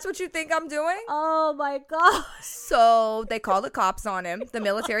 And that's what you think I'm doing? Oh my God. So they call the cops on him, the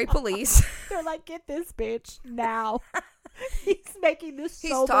military police. They're like, get this bitch now. He's making this so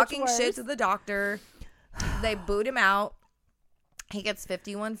much worse. He's talking shit to the doctor. They boot him out. He gets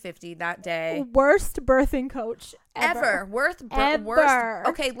 5150 that day. Worst birthing coach ever. Worst.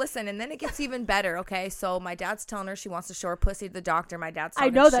 Okay, listen, and then it gets even better. Okay, so my dad's telling her she wants to show her pussy to the doctor. My dad's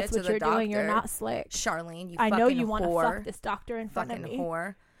talking shit to the doctor. I know that's what you're doing. You're not slick, Charlene. You I fucking know you want whore. to fuck this doctor in front of me. Fucking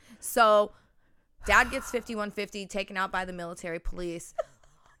whore. So, dad gets 5150 taken out by the military police.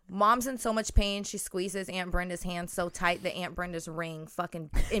 Mom's in so much pain. She squeezes Aunt Brenda's hand so tight that Aunt Brenda's ring fucking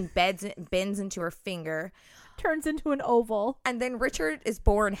bends into her finger. Turns into an oval. And then Richard is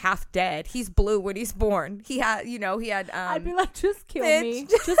born half dead. He's blue when he's born. He had I'd be like, just kill me.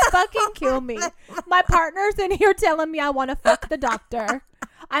 Just fucking kill me. My partner's in here telling me I want to fuck the doctor.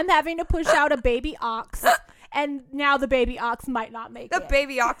 I'm having to push out a baby ox. And now the baby ox might not make it. The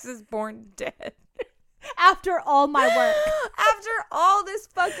baby ox is born dead. After all my work. After all this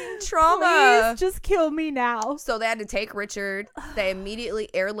fucking trauma. Please just kill me now. So they had to take Richard. They immediately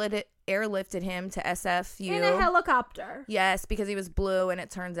airlifted him to SFU. In a helicopter. Yes, because he was blue, and it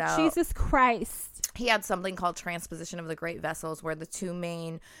turns out Jesus Christ. He had something called transposition of the great vessels, where the two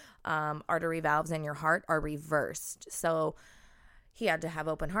main artery valves in your heart are reversed. So he had to have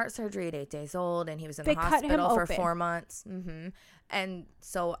open heart surgery at 8 days old, and he was in the hospital for 4 months. And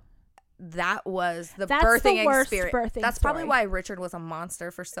so that was that's birthing experience. That's probably why Richard was a monster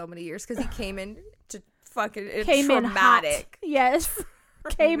for so many years, because he came in to fucking traumatic. Yes.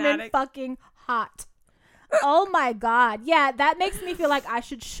 Came in fucking hot. Oh my God. Yeah, that makes me feel like I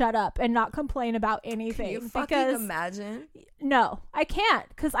should shut up and not complain about anything. Can you fucking imagine? No, I can't,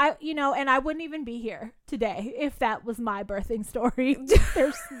 because and I wouldn't even be here today if that was my birthing story.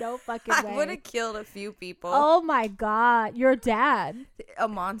 There's no fucking way. I would have killed a few people. Oh my God. Your dad. A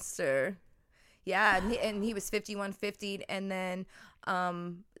monster. Yeah, and he was 5150, and then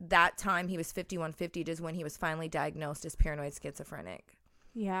that time he was 5150 is when he was finally diagnosed as paranoid schizophrenic.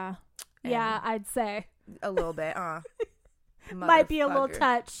 Yeah. Yeah, I'd say. A little bit, Might be a little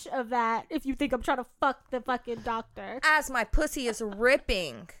touch of that if you think I'm trying to fuck the fucking doctor. As my pussy is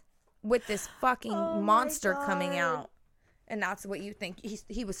ripping with this fucking monster coming out. And that's what you think.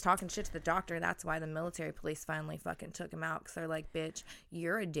 He was talking shit to the doctor. That's why the military police finally fucking took him out. Because they're like, bitch,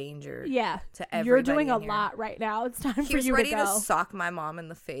 you're a danger to everybody. You're doing a lot right now. It's time for you to go. He was ready to sock my mom in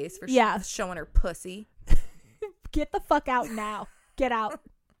the face for showing her pussy. Get the fuck out now. Get out.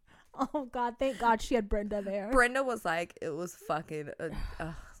 Oh, God. Thank God she had Brenda there. Brenda was like, it was fucking...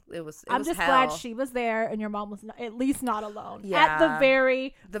 I'm just glad she was there and your mom was at least not alone. Yeah. At the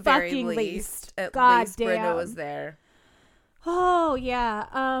very least. At God least damn. Brenda was there. Oh,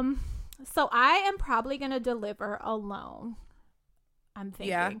 yeah. So I am probably going to deliver alone. I'm thinking.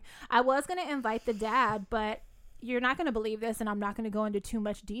 Yeah. I was going to invite the dad, but you're not going to believe this, and I'm not going to go into too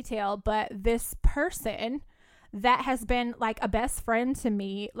much detail, but this person that has been like a best friend to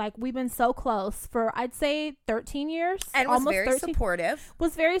me, like we've been so close for I'd say 13 years, and was very supportive.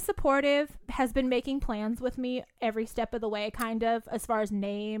 Was very supportive. Has been making plans with me every step of the way, kind of as far as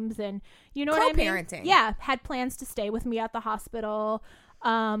names and you know what I mean. Co-parenting. Yeah, had plans to stay with me at the hospital,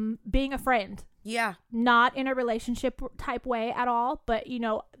 being a friend. Yeah, not in a relationship type way at all, but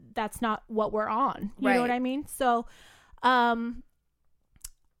that's not what we're on. You know what I mean? So,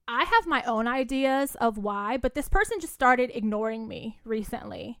 I have my own ideas of why, but this person just started ignoring me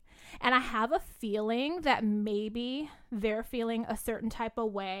recently. And I have a feeling that maybe they're feeling a certain type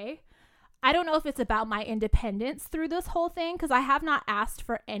of way. I don't know if it's about my independence through this whole thing, because I have not asked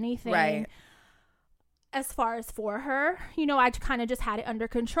for anything as far as for her. I kind of just had it under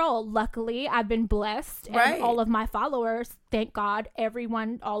control. Luckily, I've been blessed. And all of my followers, thank God,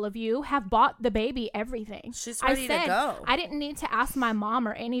 everyone, all of you, have bought the baby everything. She's ready to go. I didn't need to ask my mom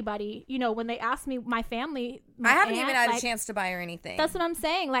or anybody. When they asked me, my family, I haven't even had a chance to buy her anything. That's what I'm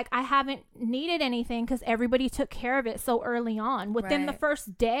saying. Like, I haven't needed anything because everybody took care of it so early on. Within the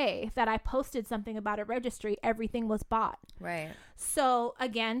first day that I posted something about a registry, everything was bought. Right. So,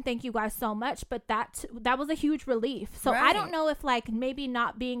 again, thank you guys so much. But that was a huge relief. So, I don't know if, like, maybe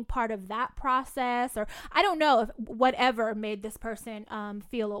not being part of that process, or I don't know if whatever made this person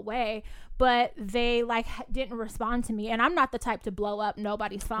feel away, but they, like, didn't respond to me. And I'm not the type to blow up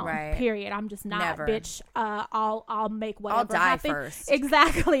nobody's phone, period. I'm just not. Never. Bitch. I'll make whatever I'll die happen. First.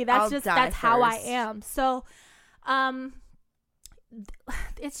 Exactly. That's how I am. So,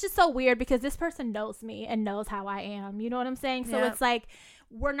 it's just so weird because this person knows me and knows how I am. You know what I'm saying? So it's like,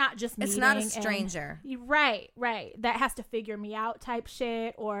 we're not just meeting. It's not a stranger. Right. That has to figure me out type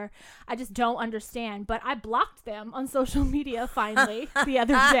shit, or I just don't understand. But I blocked them on social media finally the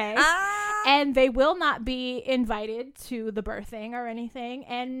other day. And they will not be invited to the birthing or anything.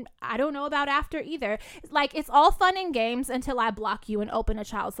 And I don't know about after either. Like, it's all fun and games until I block you and open a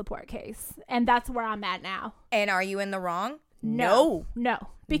child support case. And that's where I'm at now. And are you in the wrong? No.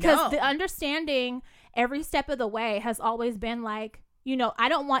 Because the understanding every step of the way has always been like, I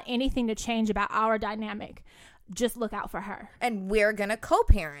don't want anything to change about our dynamic. Just look out for her. And we're going to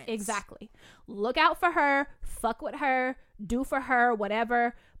co-parent. Exactly. Look out for her. Fuck with her. Do for her.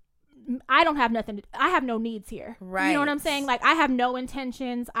 Whatever. I don't have nothing. I have no needs here. Right. You know what I'm saying? Like, I have no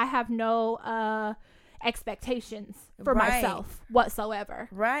intentions. I have no expectations for myself whatsoever.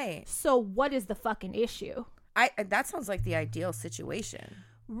 Right. So what is the fucking issue? That sounds like the ideal situation.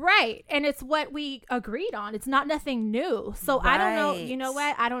 Right. And it's what we agreed on. It's not nothing new. So I don't know. You know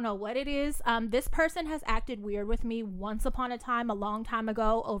what? I don't know what it is. This person has acted weird with me once upon a time, a long time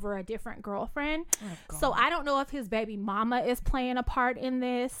ago, over a different girlfriend. Oh, so I don't know if his baby mama is playing a part in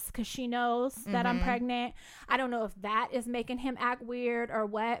this because she knows that I'm pregnant. I don't know if that is making him act weird or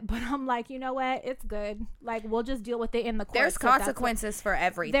what. But I'm like, you know what? It's good. Like, we'll just deal with it in the courts. There's consequences for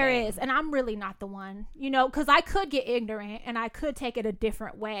everything. There is. And I'm really not the one, you know, because I could get ignorant and I could take it a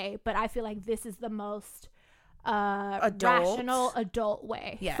different way, but I feel like this is the most rational adult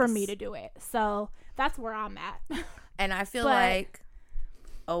way for me to do it. So that's where I'm at. And I feel like,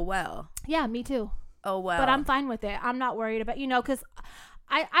 oh well. Yeah, me too. Oh well. But I'm fine with it. I'm not worried about, you know, because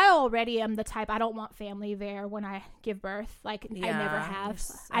I already am the type, I don't want family there when I give birth. Like, I never have.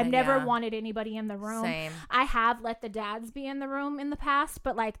 I've never wanted anybody in the room. Same. I have let the dads be in the room in the past,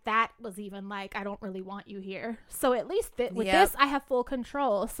 but like that was even like, I don't really want you here. So at least with this, I have full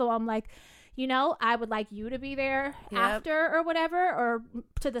control. So I'm like, you know, I would like you to be there after or whatever, or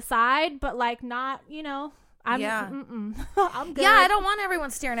to the side, but like not, you know. I'm good. Yeah, I don't want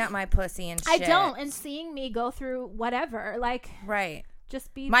everyone staring at my pussy and shit. I don't. And seeing me go through whatever, like. Right.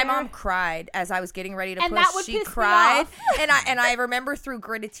 Just be my there. Mom cried as I was getting ready to push. That would she piss cried. Me off. and I remember through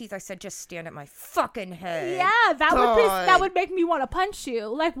gritted teeth I said, just stand at my fucking head. Yeah, that would make me want to punch you.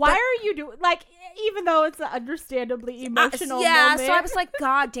 Like, why are you doing, like, even though it's an understandably emotional moment. So I was like,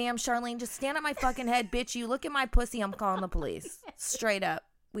 God damn, Charlene, just stand at my fucking head, bitch. You look at my pussy, I'm calling the police. Straight up.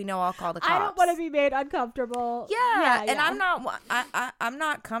 We know I'll call the cops. I don't want to be made uncomfortable. Yeah, and I'm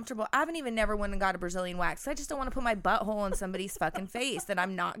not comfortable. I haven't even never went and got a Brazilian wax. I just don't want to put my butthole in somebody's fucking face that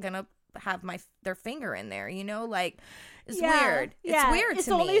I'm not gonna have their finger in there. You know, like it's weird. It's weird. It's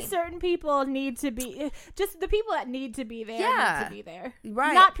to me. only certain people need to be. Just the people that need to be there need to be there.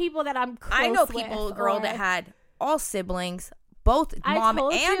 Right. Not people that I'm close with. I know people, girl, that had all siblings. Both mom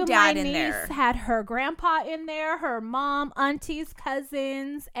and dad in there. My niece had her grandpa in there, her mom, aunties,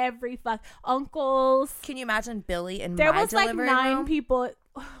 cousins, uncles. Can you imagine Billy in there my was delivery like 9 room? People.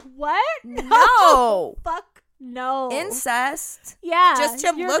 What? No. Fuck no. Incest. Yeah. Just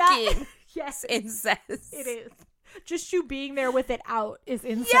him looking. Yes. Incest. It is. Just you being there with it out is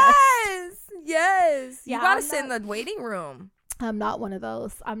incest. Yes. You gotta sit in the waiting room. I'm not one of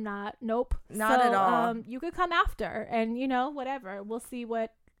those. I'm not. Nope. Not at all. You could come after and, you know, whatever. We'll see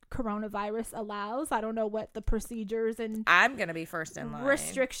what coronavirus allows. I don't know what the procedures and I'm going to be first in line.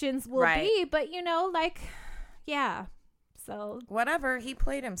 Restrictions will be. But, you know, like, yeah. So. Whatever. He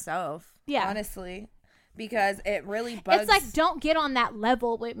played himself. Yeah. Honestly. Because it really bugs. It's like, don't get on that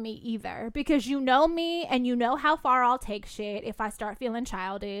level with me either, because you know me and you know how far I'll take shit if I start feeling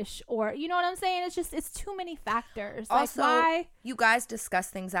childish, or you know what I'm saying? It's too many factors. Also, like, why? You guys discuss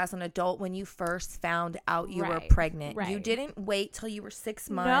things as an adult when you first found out you were pregnant. Right. You didn't wait till you were 6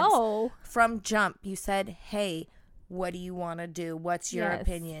 months. No. From jump, you said, hey, what do you want to do? What's your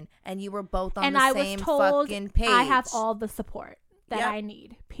opinion? And you were both on the same fucking page. I have all the support that I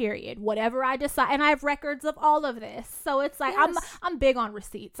need, period. Whatever I decide, and I have records of all of this, so it's like I'm big on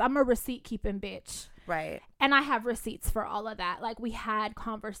receipts. I'm a receipt keeping bitch, right? And I have receipts for all of that. Like, we had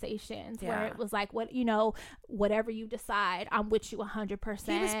conversations where it was like, what, you know, whatever you decide, I'm with you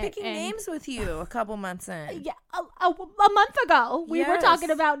 100%. He was picking names with you a couple months in. Yeah, a month ago we were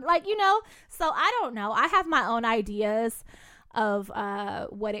talking about, like, you know. So I don't know. I have my own ideas of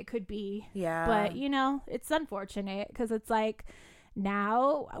what it could be. Yeah, but you know, it's unfortunate because it's like,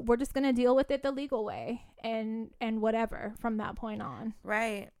 now we're just gonna deal with it the legal way and whatever from that point on.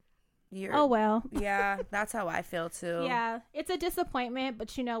 Right. Oh well. Yeah, that's how I feel too. Yeah, it's a disappointment,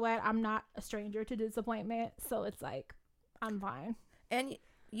 but you know what? I'm not a stranger to disappointment, so it's like, I'm fine. And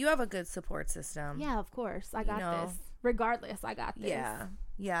you have a good support system. Yeah, of course. I got this. Regardless, I got this.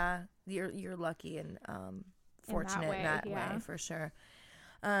 Yeah. You're lucky and fortunate in that way for sure.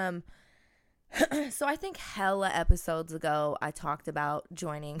 So I think hella episodes ago I talked about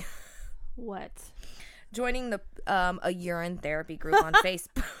joining the a urine therapy group on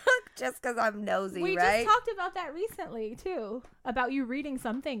Facebook just because I'm nosy. We just talked about that recently too, about you reading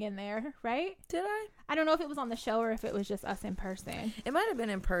something in there, right? Did I? I don't know if it was on the show or if it was just us in person. It might have been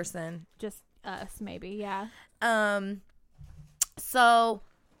in person. Just us, maybe. Yeah. So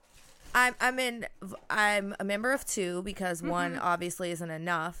I'm a member of 2 because one obviously isn't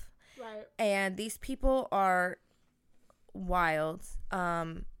enough. Right. And these people are wild.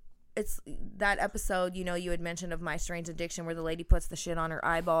 it's that episode, you know, you had mentioned of My Strange Addiction where the lady puts the shit on her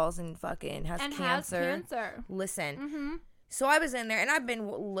eyeballs and fucking has cancer. Listen. Mm-hmm. So I was in there, and I've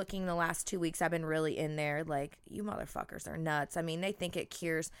been looking the last 2 weeks. I've been really in there. Like, you motherfuckers are nuts. I mean, they think it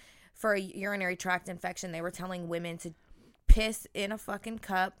cures for a urinary tract infection. They were telling women to piss in a fucking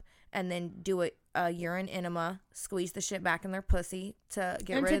cup and then do a urine enema, squeeze the shit back in their pussy to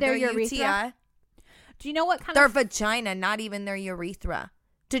get rid of their UTI. Do you know what kind of... Their vagina, not even their urethra.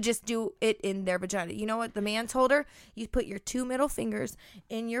 To just do it in their vagina. You know what the man told her? You put your 2 middle fingers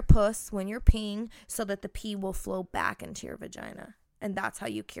in your puss when you're peeing so that the pee will flow back into your vagina. And that's how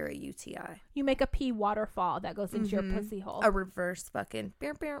you cure a UTI. You make a pee waterfall that goes into your pussy hole. A reverse fucking...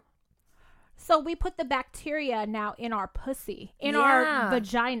 Beer, beer. So we put the bacteria now in our pussy, in our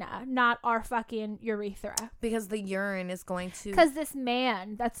vagina, not our fucking urethra. Because the urine is going to... Because this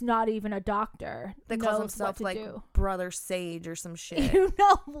man, that's not even a doctor, that calls himself like Brother Sage or some shit. You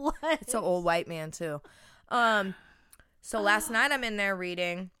know what? It's an old white man too. So last night I'm in there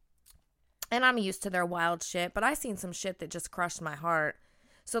reading, and I'm used to their wild shit, but I seen some shit that just crushed my heart.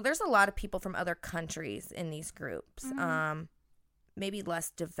 So there's a lot of people from other countries in these groups. Mm-hmm. Maybe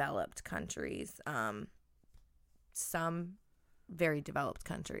less developed countries, some very developed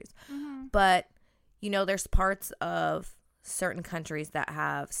countries. Mm-hmm. But, you know, there's parts of certain countries that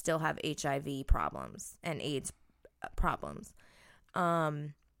still have HIV problems and AIDS problems.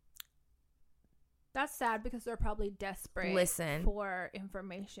 That's sad because they're probably desperate for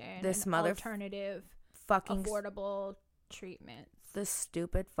information. This alternative, fucking affordable treatments. This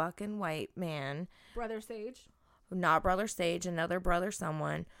stupid fucking white man. Brother Sage. Not Brother Sage, another brother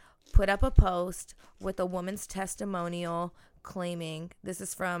someone, put up a post with a woman's testimonial claiming, this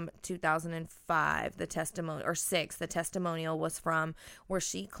is from 2005, the testimonial was from, where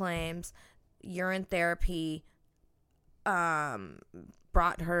she claims urine therapy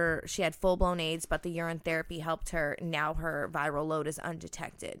brought her, she had full-blown AIDS, but the urine therapy helped her. Now her viral load is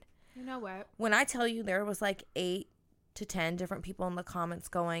undetected. You know what? When I tell you there was like 8 to 10 different people in the comments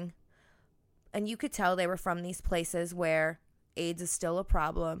going, and you could tell they were from these places where AIDS is still a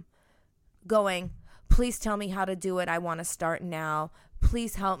problem, going, please tell me how to do it. I want to start now.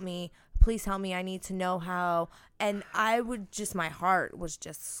 Please help me. Please help me. I need to know how. And my heart was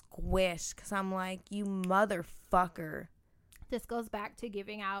just squished because I'm like, you motherfucker. This goes back to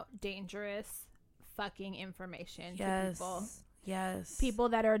giving out dangerous fucking information to people. Yes. People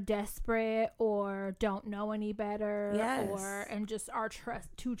that are desperate or don't know any better. Yes. And just are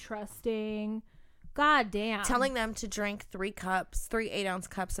too trusting. God damn. Telling them to drink 3 8-ounce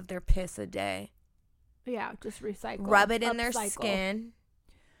cups of their piss a day. Yeah, just recycle. Rub it in their skin.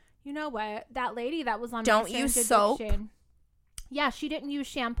 You know what? That lady that was on Don't use soap. Yeah, she didn't use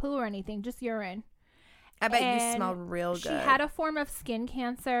shampoo or anything, just urine. I bet you smell real good. She had a form of skin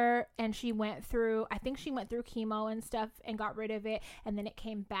cancer, and she went through chemo and stuff and got rid of it, and then it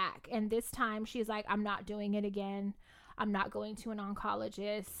came back. And this time she's like, I'm not doing it again. I'm not going to an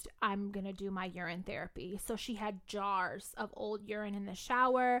oncologist. I'm going to do my urine therapy. So she had jars of old urine in the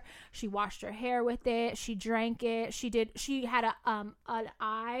shower. She washed her hair with it. She drank it. She had an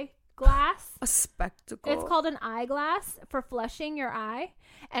eye glass. A spectacle. It's called an eyeglass for flushing your eye.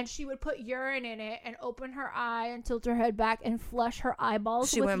 And she would put urine in it and open her eye and tilt her head back and flush her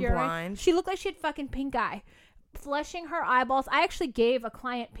eyeballs with urine. She went blind. She looked like she had fucking pink eye. Flushing her eyeballs. I actually gave a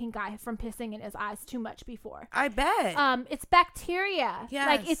client pink eye from pissing in his eyes too much before. I bet. It's bacteria. Yes.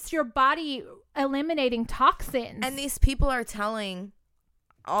 Like, it's your body eliminating toxins. And these people are telling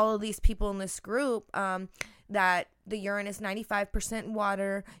all of these people in this group that the urine is 95%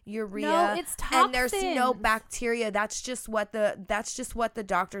 water, urea. No, it's toxins. And there's no bacteria. That's just what the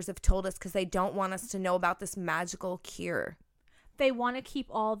doctors have told us because they don't want us to know about this magical cure. They want to keep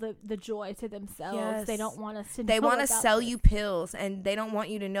all the joy to themselves. Yes. They don't want us to know. They want to sell you pills, and they don't want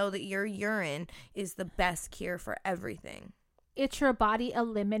you to know that your urine is the best cure for everything. It's your body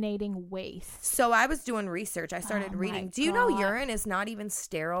eliminating waste. So I was doing research. I started reading. Do you know urine is not even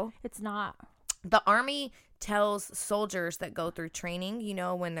sterile? It's not. The Army tells soldiers that go through training, you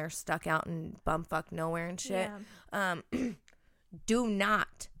know, when they're stuck out in bumfuck nowhere and shit, do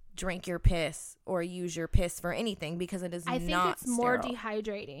not drink your piss or use your piss for anything because it is not sterile. I think it's more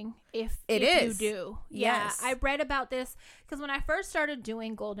dehydrating if you do. Yes. Yeah, I read about this because when I first started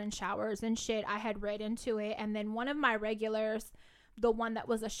doing golden showers and shit, I had read into it. And then one of my regulars, the one that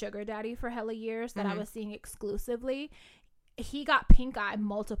was a sugar daddy for hella years that I was seeing exclusively, he got pink eye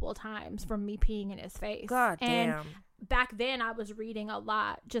multiple times from me peeing in his face. God damn. And back then I was reading a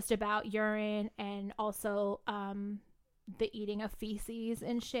lot just about urine and also the eating of feces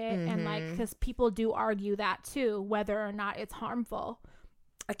and shit. And like, because people do argue that too, whether or not it's harmful.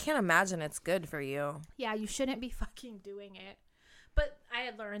 I can't imagine it's good for you. Yeah, you shouldn't be fucking doing it. But I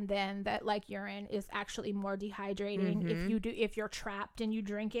had learned then that like urine is actually more dehydrating if you're trapped and you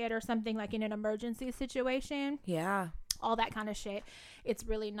drink it or something, like in an emergency situation. Yeah. All that kind of shit. It's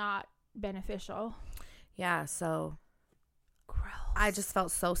really not beneficial. Yeah, so gross. I just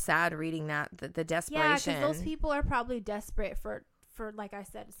felt so sad reading that, the desperation. Yeah, because those people are probably desperate for like I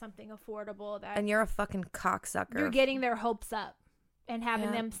said, something affordable. And you're a fucking cocksucker. You're getting their hopes up and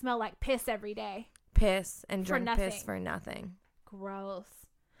having them smell like piss every day. Piss and drink piss for nothing. Gross.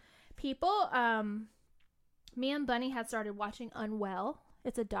 People, me and Bunny had started watching Unwell.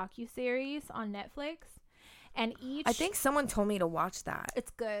 It's a docuseries on Netflix. And I think someone told me to watch that.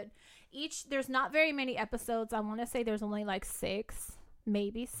 It's good. There's not very many episodes. I want to say there's only like 6,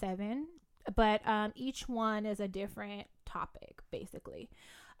 maybe 7. But each one is a different topic, basically.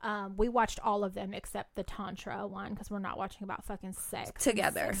 We watched all of them except the Tantra one because we're not watching about fucking sex.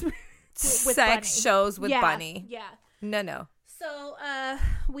 Together. Sex Bunny. Shows with Bunny. Yeah. No. So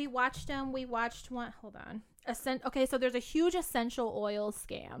we watched them. We watched one. Hold on. Okay, so there's a huge essential oil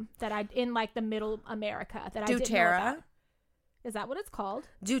scam that in like the middle America that I didn't know about. Is that what it's called?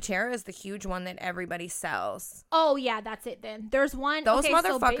 doTERRA is the huge one that everybody sells. Oh yeah, that's it then. There's one. Those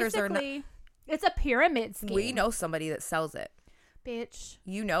motherfuckers are not. It's a pyramid scheme. We know somebody that sells it. Bitch.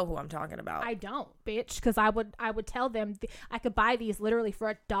 You know who I'm talking about. I don't, bitch, because I would tell them I could buy these literally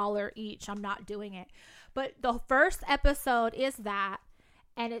for $1 each. I'm not doing it. But the first episode is that,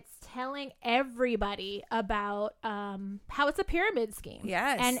 and it's telling everybody about how it's a pyramid scheme.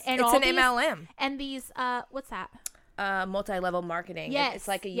 Yes. And it's an MLM. And these what's that? Multi-level marketing. Yes. It's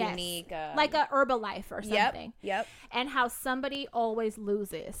like a unique like a Herbalife or something. Yep. And how somebody always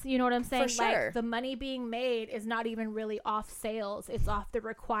loses. You know what I'm saying? For sure. Like the money being made is not even really off sales. It's off the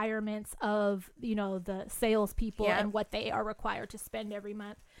requirements of, the salespeople and what they are required to spend every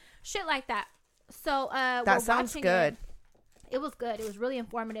month. Shit like that. So that sounds good. It was good. It was really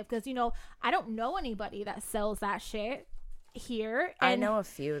informative because, I don't know anybody that sells that shit here. I know a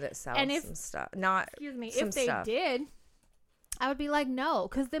few that sell some stuff. If they did, I would be like, no,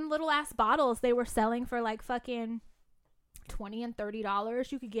 because them little ass bottles they were selling for like fucking $20 and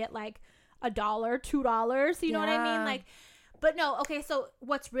 $30. You could get like $1, $2. You know what I mean? Like, but no. Okay, so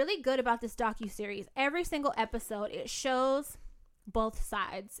what's really good about this docuseries? Every single episode, it shows both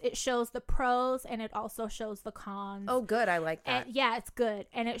sides. It shows the pros and it also shows the cons. Oh, good. I like that. And, yeah, it's good,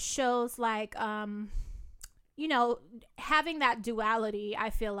 and it shows like having that duality,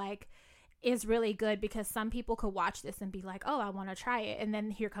 I feel like, is really good because some people could watch this and be like, oh, I want to try it. And then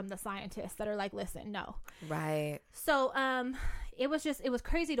here come the scientists that are like, listen, no. Right. So it was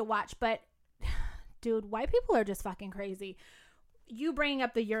crazy to watch. But, dude, white people are just fucking crazy. You bringing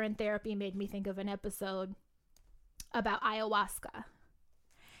up the urine therapy made me think of an episode about ayahuasca.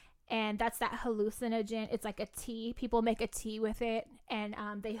 And that's that hallucinogen. It's like a tea. People make a tea with it and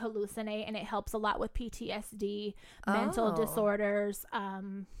they hallucinate, and it helps a lot with PTSD, mental disorders.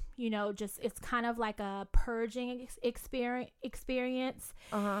 It's kind of like a purging experience.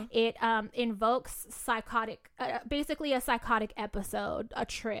 Uh-huh. It invokes basically a psychotic episode, a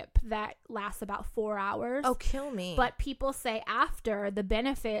trip that lasts about 4 hours. Oh, kill me. But people say after, the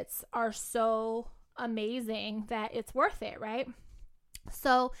benefits are so amazing that it's worth it, right?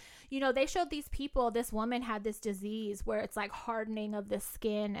 So, they showed these people, this woman had this disease where it's like hardening of the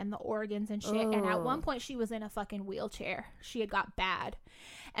skin and the organs and shit. Oh. And at one point she was in a fucking wheelchair. She had got bad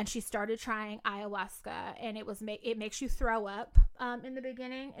and she started trying ayahuasca, and it makes you throw up in the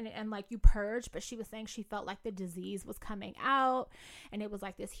beginning and like you purge. But she was saying she felt like the disease was coming out, and it was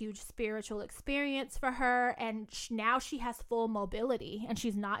like this huge spiritual experience for her. And now she has full mobility and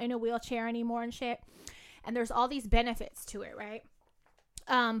she's not in a wheelchair anymore and shit. And there's all these benefits to it, right?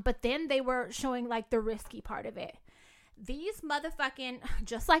 But then they were showing like the risky part of it. These motherfucking,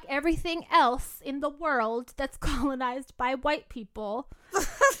 just like everything else in the world that's colonized by white people,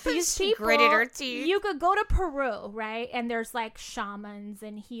 these people, gritted her teeth. You could go to Peru, right? And there's like shamans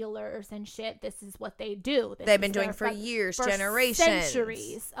and healers and shit. This is what they do. They've been doing for years, generations,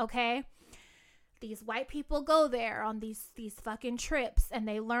 centuries. Okay. These white people go there on these fucking trips, and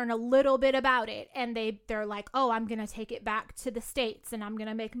they learn a little bit about it, and they're like, oh, I'm gonna take it back to the States and I'm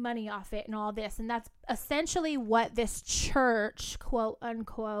gonna make money off it and all this. And that's essentially what this church, quote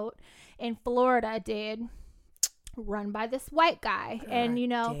unquote, in Florida did, run by this white guy. God, and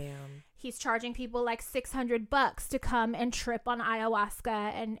damn. He's charging people like $600 to come and trip on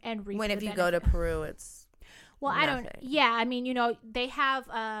ayahuasca and reap. When if you go to Peru, it's well, nothing. I don't. Yeah, I mean, they have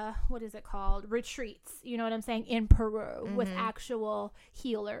what is it called? Retreats. You know what I'm saying? In Peru with actual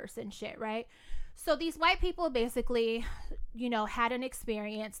healers and shit, right? So these white people basically, you know, had an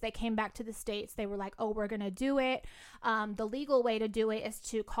experience. They came back to the States. They were like, oh, we're going to do it. The legal way to do it is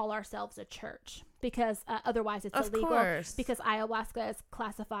to call ourselves a church, because otherwise it's illegal. Course. Because ayahuasca is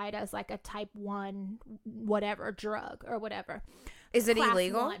classified as like a type 1 whatever drug or whatever. Is it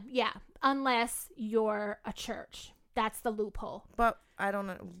illegal? 1. Yeah, unless you're a church. That's the loophole. But I don't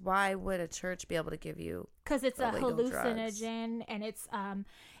know. Why would a church be able to give you? Because it's a hallucinogen, and it's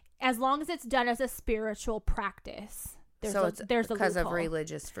as long as it's done as a spiritual practice. There's a because loophole. Of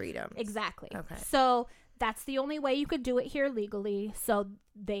religious freedom. Exactly. Okay. So that's the only way you could do it here legally. So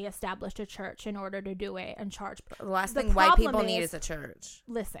they established a church in order to do it and charge. The last thing white people need is a church.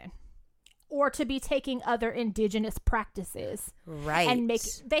 Listen. Or to be taking other indigenous practices. Right. And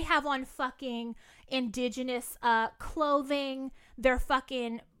they have on fucking indigenous clothing. They're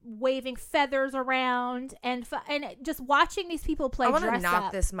fucking waving feathers around and just watching these people play dress up. I want to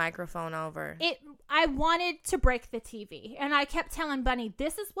knock this microphone over. I wanted to break the TV, and I kept telling Bunny,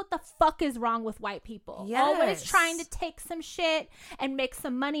 this is what the fuck is wrong with white people. Yes. Always trying to take some shit and make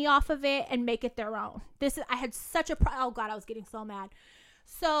some money off of it and make it their own. I had such a oh God, I was getting so mad.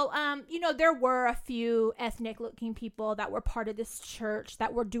 So, you know, there were a few ethnic-looking people that were part of this church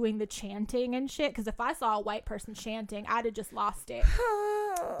that were doing the chanting and shit. Because if I saw a white person chanting, I'd have just lost it.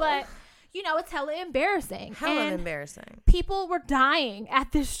 But, you know, it's hella embarrassing. Embarrassing. People were dying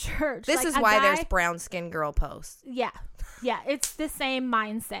at this church. This is why there's brown-skinned girl posts. Yeah. Yeah, it's the same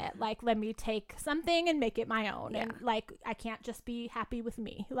mindset. Like, let me take something and make it my own. Yeah. And, like, I can't just be happy with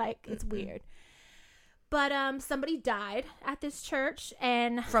me. Like, it's weird. But somebody died at this church,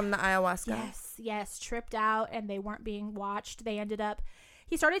 and from the ayahuasca. Yes, tripped out, and they weren't being watched. They ended up.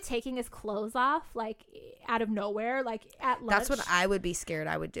 He started taking his clothes off, like out of nowhere, like at lunch. That's what I would be scared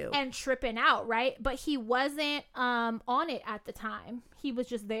I would do. And tripping out, right? But he wasn't on it at the time. He was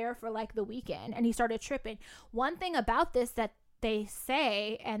just there for like the weekend, and he started tripping. One thing about this that they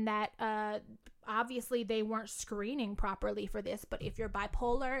say, and that obviously they weren't screening properly for this, but if you're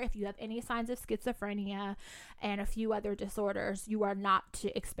bipolar, if you have any signs of schizophrenia and a few other disorders, you are not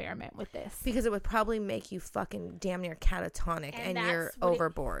to experiment with this, because it would probably make you fucking damn near catatonic, and you're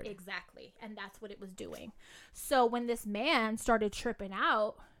overboard. Exactly. And that's what it was doing. So when this man started tripping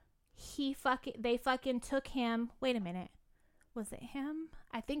out, they fucking took him. Wait a minute, was it him?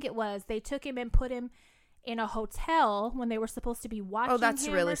 I think it was. They took him and put him in a hotel when they were supposed to be watching him. Oh, that's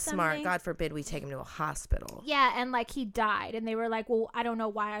really smart. God forbid we take him to a hospital. Yeah, and like he died, and they were like, well, I don't know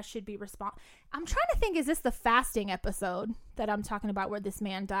why I should be responsible. I'm trying to think, is this the fasting episode that I'm talking about where this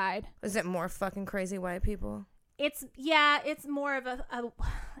man died? Is it more fucking crazy white people? It's more of a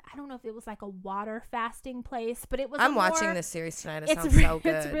I don't know if it was like a water fasting place, but it was. I'm watching this series tonight. It sounds so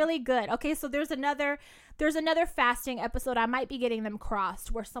good. It's really good. Okay, so there's another fasting episode. I might be getting them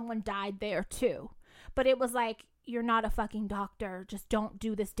crossed where someone died there too. But it was like, you're not a fucking doctor. Just don't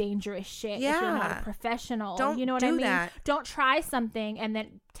do this dangerous shit if you're not a professional. You know what I mean? That. Don't try something and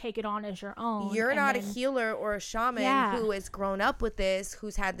then take it on as your own. You're not a healer or a shaman who has grown up with this,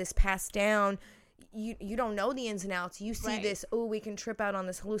 who's had this passed down. You don't know the ins and outs. You see this, oh, we can trip out on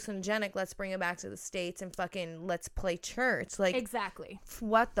this hallucinogenic. Let's bring it back to the States and fucking let's play church. Like, exactly.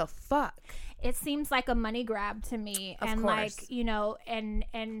 What the fuck? It seems like a money grab to me. Of course. Like, you know, and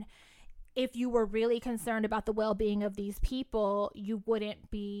if you were really concerned about the well-being of these people, you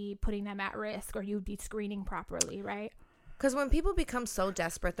wouldn't be putting them at risk, or you'd be screening properly, right? Because when people become so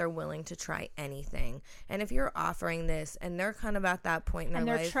desperate, they're willing to try anything. And if you're offering this and they're kind of at that point in their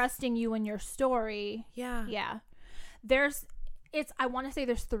life. And they're trusting you in your story. Yeah. Yeah. I want to say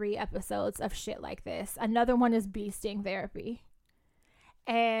there's 3 episodes of shit like this. Another one is bee sting therapy.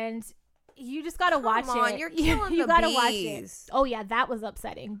 And you just gotta watch it. You're killing you gotta watch it. Oh yeah, that was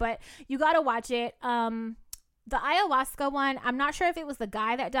upsetting, but you gotta watch it. The ayahuasca one, I'm not sure if it was the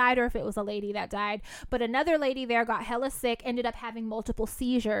guy that died or if it was a lady that died, but another lady there got hella sick, ended up having multiple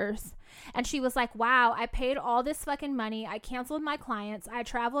seizures, and she was like, wow, I paid all this fucking money, I canceled my clients, I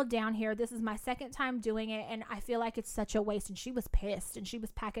traveled down here, this is my 2nd time doing it, and I feel like it's such a waste. And she was pissed, and she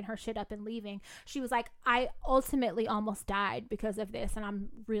was packing her shit up and leaving. She was like, I ultimately almost died because of this, and I'm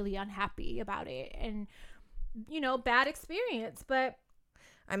really unhappy about it. And, you know, bad experience, but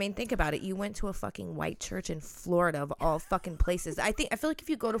I mean, think about it. You went to a fucking white church in Florida, of all fucking places. I feel like if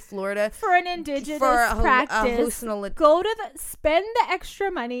you go to Florida for an indigenous practice, spend the extra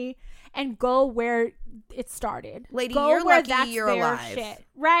money and go where it started. Lady, you're lucky you're alive. Shit.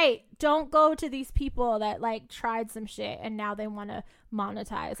 Right. Don't go to these people that like tried some shit and now they want to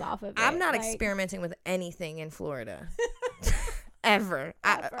monetize off of it. I'm not experimenting with anything in Florida. Ever.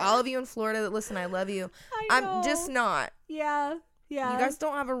 All of you in Florida that listen, I love you. I'm just not. Yeah. Yeah. You guys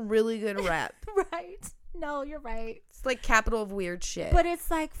don't have a really good rep. Right. No, you're right. It's like capital of weird shit. But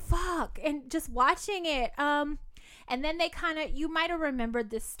it's like, fuck. And just watching it, and then they kind of, you might have remembered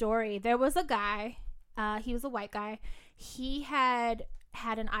this story. There was a guy, he was a white guy. He had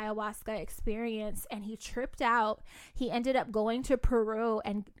an ayahuasca experience and he tripped out. He ended up going to Peru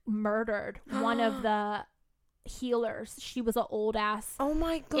and murdered one of the healers. She was an old ass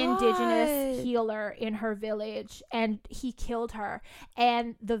indigenous healer in her village, and he killed her.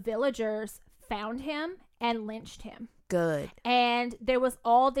 And the villagers found him and lynched him. Good. And there was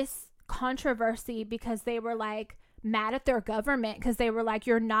all this controversy because they were like mad at their government because they were like,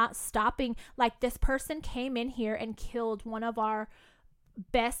 you're not stopping. Like, this person came in here and killed one of our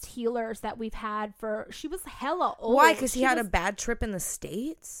best healers that we've had for, she was hella old. Why? Because he had a bad trip in the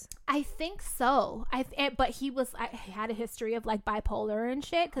States? I think so. But he had a history of like bipolar and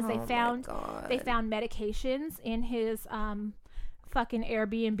shit because they found medications in his fucking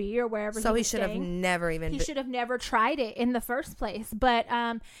Airbnb or wherever. So he should have never tried it in the first place. But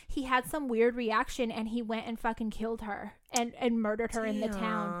he had some weird reaction and he went and fucking killed her and murdered her in the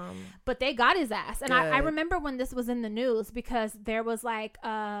town. But they got his ass. And I remember when this was in the news because there was like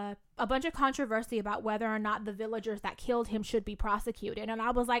a bunch of controversy about whether or not the villagers that killed him should be prosecuted. And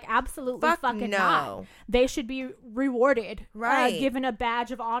I was like, absolutely fucking not. They should be rewarded. Right. Given a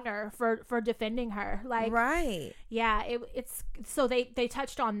badge of honor for defending her. Like, right. Yeah, it's so they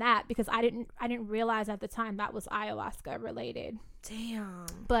touched on that because I didn't realize at the time that was ayahuasca related. Damn.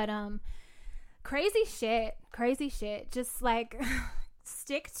 But crazy shit. Just like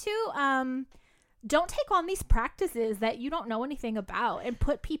stick to don't take on these practices that you don't know anything about and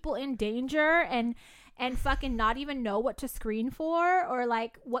put people in danger and fucking not even know what to screen for or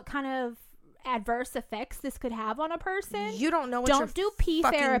like what kind of adverse effects this could have on a person. You don't know what Don't do pee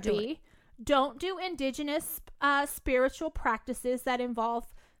therapy. Doing. Don't do indigenous spiritual practices that involve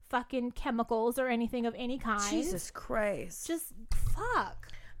fucking chemicals or anything of any kind. Jesus Christ. Just fuck.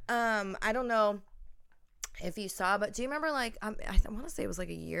 I don't know if you saw, but do you remember like I want to say it was like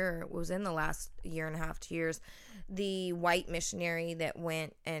a year, it was in the last year and a half, 2 years, the white missionary that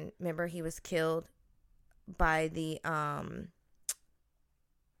went and remember he was killed by the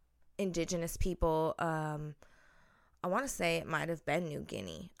indigenous people. I want to say it might have been New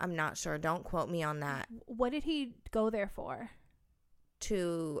Guinea. I'm not sure. Don't quote me on that. What did he go there for?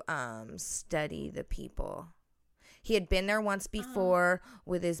 To study the people. He had been there once before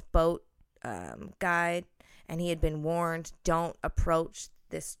with his boat guide, and he had been warned, don't approach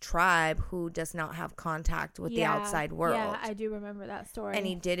this tribe who does not have contact with the outside world. Yeah, I do remember that story. And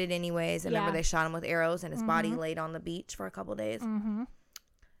he did it anyways. And remember they shot him with arrows and his body laid on the beach for a couple days. Mm-hmm.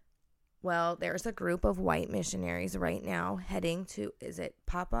 Well, there's a group of white missionaries right now heading to, is it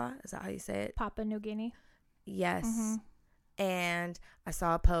Papua? Is that how you say it? Papua New Guinea. Yes. Mm-hmm. And I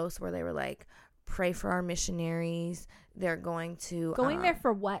saw a post where they were like, pray for our missionaries. They're going to... Going there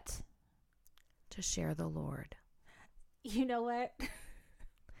for what? To share the Lord. You know what?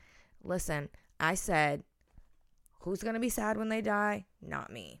 Listen, I said, who's going to be sad when they die?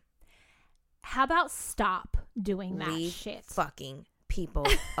 Not me. How about stop doing that shit? Fucking people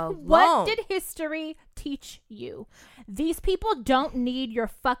alone. What did history teach you? These people don't need your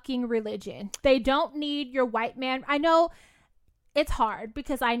fucking religion. They don't need your white man. I know it's hard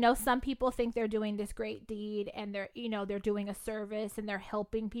because I know some people think they're doing this great deed and they're doing a service and they're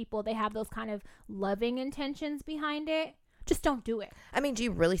helping people. They have those kind of loving intentions behind it. Just don't do it. I mean, do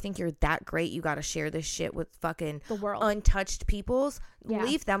you really think you're that great? You got to share this shit with fucking the world. Untouched peoples? Yeah.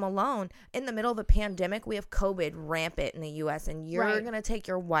 Leave them alone. In the middle of a pandemic, we have COVID rampant in the U.S. and you're going to take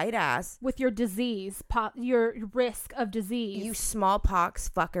your white ass. With your disease, your risk of disease. You smallpox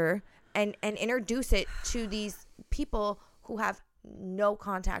fucker. And introduce it to these people who have no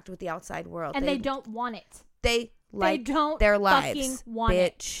contact with the outside world. And they don't want it. They don't their lives, want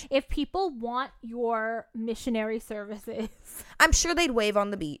bitch. It. If people want your missionary services, I'm sure they'd wave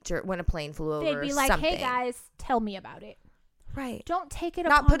on the beach or when a plane flew over. They'd be like, "Hey guys, tell me about it." Right. Don't take it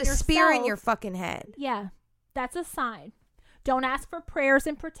Not upon put a spear in your fucking head. Yeah, that's a sign. Don't ask for prayers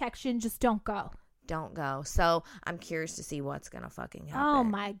and protection. Just don't go. Don't go. So I'm curious to see what's gonna fucking happen. Oh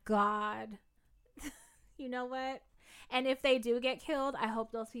my God. You know what? And if they do get killed, I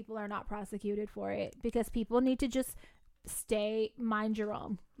hope those people are not prosecuted for it because people need to just mind your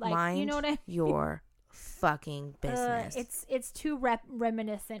own. Like, mind you know what I mean? Your fucking business. It's too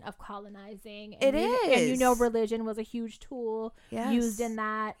reminiscent of colonizing. And And religion was a huge tool used in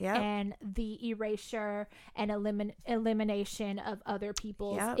that. Yep. And the erasure and elimination of other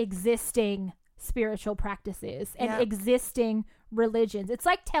people's existing spiritual practices and existing religions. It's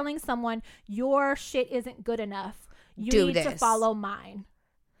like telling someone your shit isn't good enough. You need to follow mine.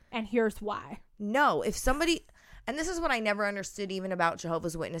 And here's why. No, if somebody... And this is what I never understood even about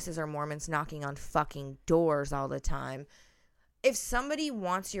Jehovah's Witnesses or Mormons knocking on fucking doors all the time. If somebody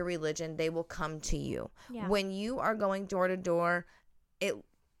wants your religion, they will come to you. Yeah. When you are going door to door, it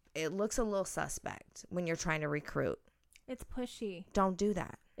looks a little suspect when you're trying to recruit. It's pushy. Don't do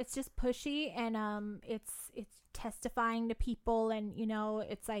that. It's just pushy, and it's testifying to people, and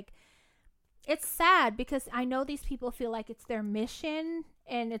it's like, it's sad because I know these people feel like it's their mission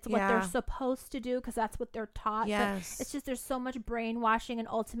and it's what they're supposed to do because that's what they're taught. Yes. But it's just there's so much brainwashing, and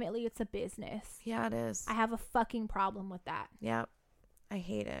ultimately it's a business. Yeah, it is. I have a fucking problem with that. Yep. I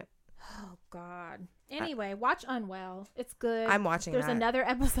hate it. Oh, God. Anyway, watch Unwell. It's good. I'm watching There's another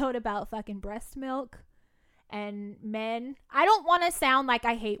episode about fucking breast milk and men. I don't want to sound like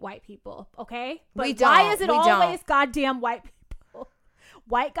I hate white people, okay? But why is it always goddamn white people?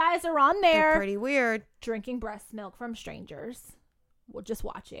 White guys are on there. They're pretty weird. Drinking breast milk from strangers. We'll just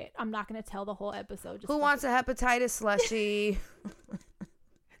watch it. I'm not going to tell the whole episode. Who wants a hepatitis slushie?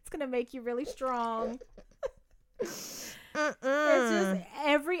 It's going to make you really strong. It's just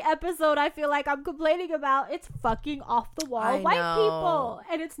every episode I feel like I'm complaining about, it's fucking off the wall white people,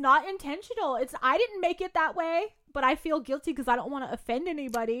 and it's not intentional. I didn't make it that way, but I feel guilty because I don't want to offend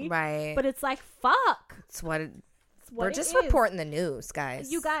anybody. Right. But it's like, fuck. It's what we're just reporting the news, guys.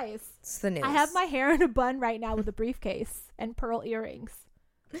 You guys. It's the news. I have my hair in a bun right now with a briefcase and pearl earrings.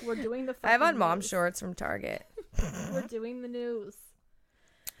 We're doing the I have on mom shorts from Target. We're doing the news.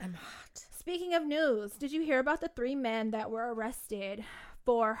 I'm hot. Speaking of news, did you hear about the 3 men that were arrested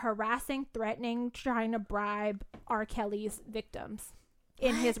for harassing, threatening, trying to bribe R. Kelly's victims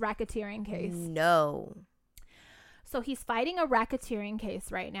in his racketeering case? No. So he's fighting a racketeering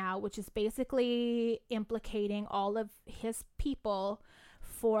case right now, which is basically implicating all of his people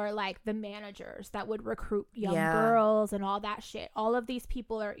for like the managers that would recruit young girls and all that shit. All of these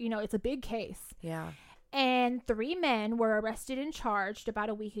people are, it's a big case. Yeah. And 3 men were arrested and charged about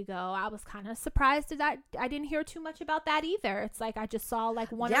a week ago. I was kind of surprised that I didn't hear too much about that either. It's like I just saw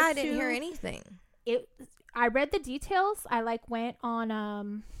like one or two. Yeah, I didn't hear anything. I read the details. I like went on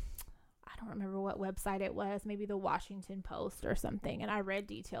I don't remember what website it was, maybe the Washington Post or something, and I read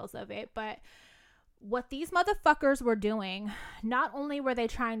details of it. But what these motherfuckers were doing, not only were they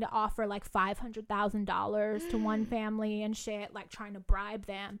trying to offer like $500,000 to one family and shit, like trying to bribe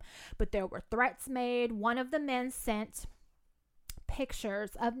them, but there were threats made. One of the men sent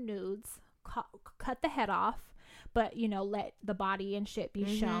pictures of nudes, cut the head off, but let the body and shit be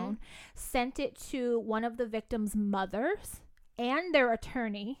shown, sent it to one of the victims' mothers and their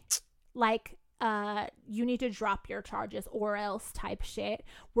attorney, like, you need to drop your charges or else type shit.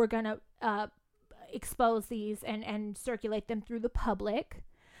 We're gonna expose these and circulate them through the public.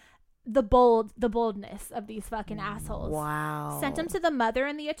 The boldness of these fucking assholes. Wow. Sent them to the mother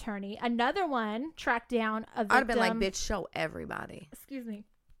and the attorney. Another one tracked down a victim. I'd have been like, bitch, show everybody. Excuse me.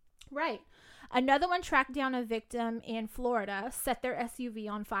 Right. Another one tracked down a victim in Florida, set their SUV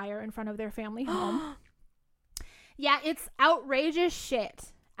on fire in front of their family home. Yeah, it's outrageous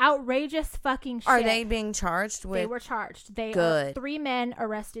shit. Outrageous fucking shit. Are they being charged with? They were charged. They Good. 3 men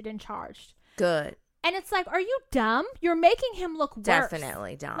arrested and charged. Good. And it's like, are you dumb? You're making him look worse.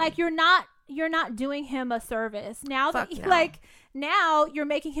 Definitely dumb. Like you're not doing him a service. Now now you're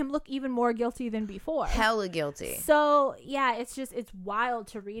making him look even more guilty than before. Hella guilty. So yeah, it's wild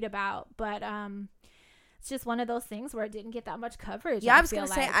to read about, but it's just one of those things where it didn't get that much coverage. Yeah, I was going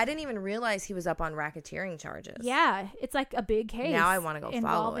to say, I didn't even realize he was up on racketeering charges. Yeah, it's like a big case. Now I want to go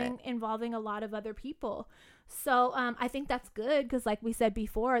follow it. Involving a lot of other people. So I think that's good because like we said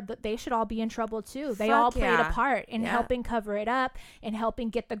before, they should all be in trouble too. They all played a part in helping cover it up and helping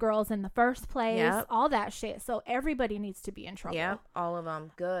get the girls in the first place, all that shit. So everybody needs to be in trouble. Yeah, all of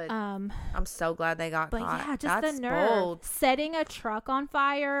them. Good. I'm so glad they got caught. Yeah, just the nerve. Bold. Setting a truck on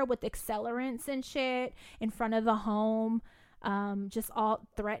fire with accelerants and shit in front of the home. Just all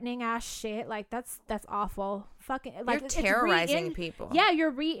threatening ass shit. Like that's awful. Fucking like you're terrorizing people. Yeah,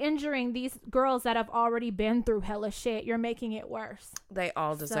 you're re-injuring these girls that have already been through hella shit. You're making it worse. They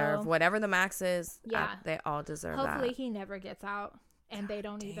all deserve whatever the max is. Yeah, they all deserve Hopefully that. he never gets out, and they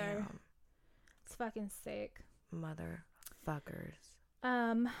don't either. It's fucking sick. Motherfuckers.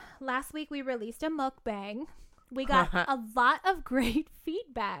 Last week we released a mukbang. We got a lot of great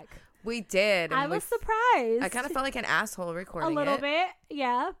feedback. We did. I was surprised. I kind of felt like an asshole recording it. A little bit,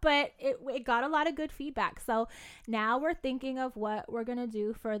 yeah. But it got a lot of good feedback. So now we're thinking of what we're going to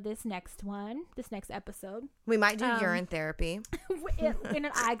do for this next episode. We might do urine therapy. in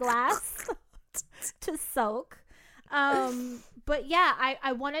an eyeglass to soak. But yeah,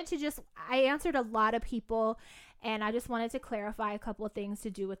 I wanted to I answered a lot of people. And I just wanted to clarify a couple of things to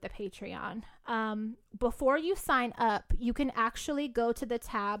do with the Patreon. Before you sign up, you can actually go to the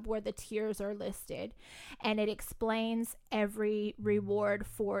tab where the tiers are listed, and it explains every reward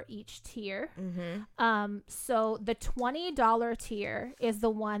for each tier. So the $20 tier is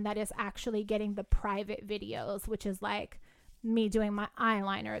the one that is actually getting the private videos, which is like me doing my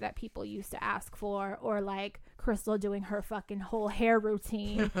eyeliner that people used to ask for, or like Crystal doing her fucking whole hair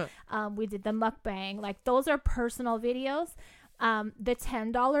routine. We did the mukbang. Like, those are personal videos. The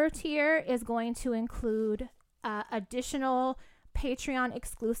 $10 tier is going to include additional Patreon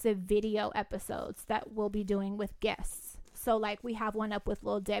exclusive video episodes that we'll be doing with guests. So like, we have one up with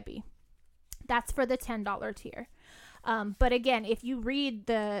Lil Debbie. That's for the $10 tier. But again, if you read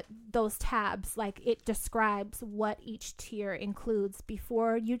those tabs, like, it describes what each tier includes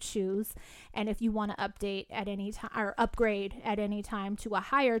before you choose, and if you want to update at any time or upgrade at any time to a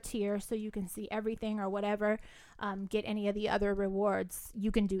higher tier so you can see everything or whatever, get any of the other rewards,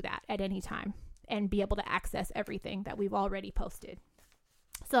 you can do that at any time and be able to access everything that we've already posted.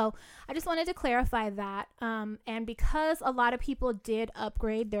 So I just wanted to clarify that. And because a lot of people did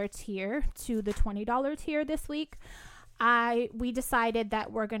upgrade their tier to the $20 tier this week, we decided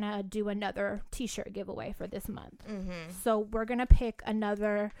that we're going to do another t-shirt giveaway for this month. So we're going to pick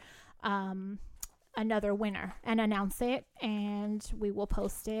another winner and announce it, and we will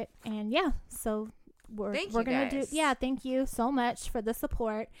post it. And yeah, so we're going to do, thank you so much for the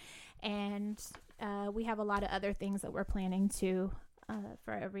support. And we have a lot of other things that we're planning to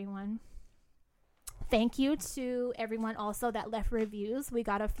for everyone. Thank you to everyone also that left reviews. We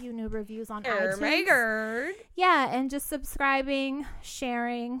got a few new reviews on iTunes. Yeah, and just subscribing,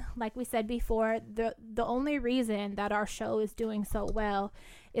 sharing. Like we said before, the only reason that our show is doing so well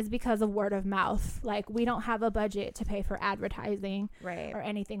is because of word of mouth. Like, we don't have a budget to pay for advertising or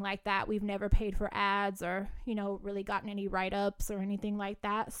anything like that. We've never paid for ads or, really gotten any write-ups or anything like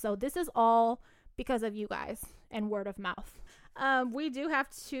that. So this is all because of you guys and word of mouth. We do have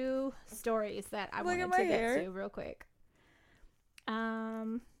 2 stories that I wanted to get to real quick. Okay,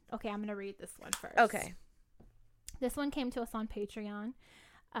 I'm going to read this one first. Okay. This one came to us on Patreon.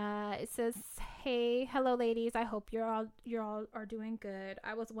 It says, "Hey, hello ladies. I hope you're all are doing good.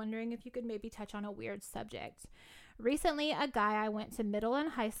 I was wondering if you could maybe touch on a weird subject. Recently, a guy I went to middle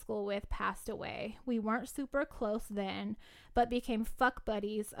and high school with passed away. We weren't super close then, but became fuck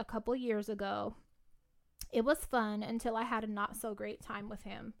buddies a couple years ago. It was fun until I had a not so great time with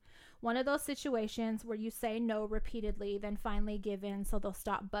him. One of those situations where you say no repeatedly, then finally give in so they'll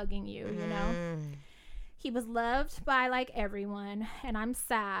stop bugging you, you know? He was loved by like everyone, and I'm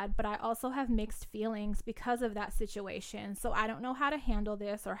sad, but I also have mixed feelings because of that situation, so I don't know how to handle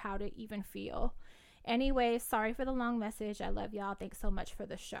this or how to even feel. Anyway, sorry for the long message. I love y'all. Thanks so much for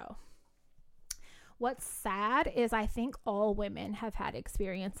the show." What's sad is I think all women have had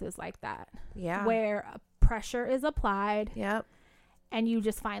experiences like that. Yeah. Where pressure is applied. Yep. And you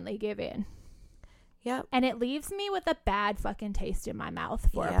just finally give in. Yep. And it leaves me with a bad fucking taste in my mouth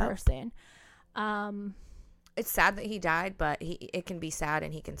for a person. It's sad that he died, but it can be sad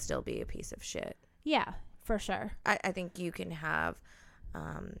and he can still be a piece of shit. Yeah, for sure. I think you can have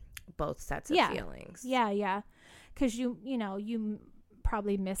both sets of feelings. Yeah. Because you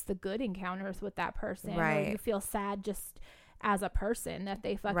probably miss the good encounters with that person. Right. Or you feel sad just as a person that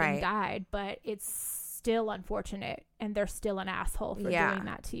they fucking died, but it's still unfortunate and they're still an asshole for doing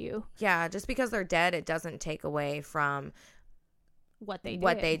that to you. Yeah, just because they're dead, it doesn't take away from what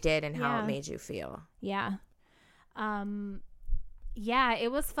they did and how it made you feel. Yeah. Yeah,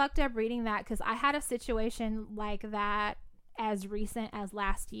 it was fucked up reading that because I had a situation like that as recent as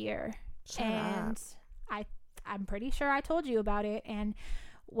last year. Shut up. I'm pretty sure I told you about it. And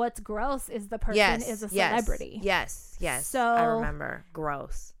what's gross is the person is a celebrity. Yes. So I remember.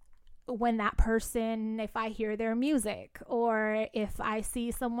 Gross. When that person, if I hear their music or if I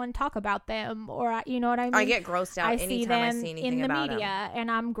see someone talk about them or you know what I mean? I get grossed out anytime I see anything about them. In the media and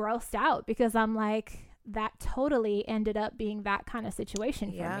I'm grossed out because I'm like, that totally ended up being that kind of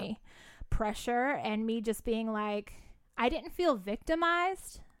situation for me. Pressure and me just being like, I didn't feel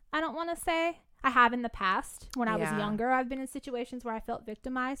victimized. I don't want to say. I have in the past when I was younger. I've been in situations where I felt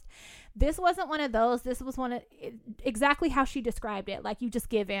victimized. This wasn't one of those. This was exactly how she described it. Like, you just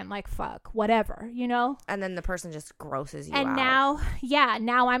give in, like, fuck, whatever, you know? And then the person just grosses you out. And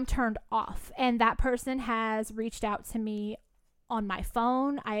now I'm turned off. And that person has reached out to me on my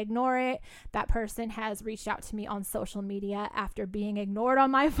phone. I ignore it. That person has reached out to me on social media after being ignored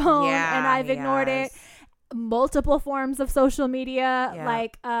on my phone. And I've ignored it. Multiple forms of social media,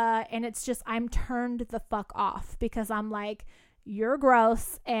 and it's just, I'm turned the fuck off because I'm like, you're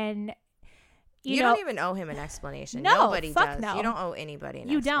gross and You don't even owe him an explanation. No, nobody does. No. You don't owe anybody an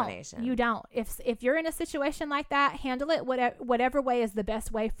explanation. You don't. If you're in a situation like that, handle it whatever way is the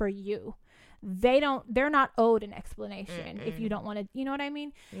best way for you. They're not owed an explanation if you don't want to, you know what I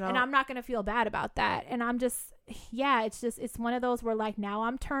mean? No. And I'm not going to feel bad about that. And I'm just, it's one of those where like now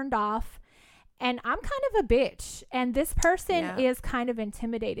I'm turned off and I'm kind of a bitch. And this person is kind of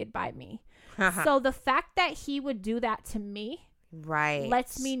intimidated by me. So the fact that he would do that to me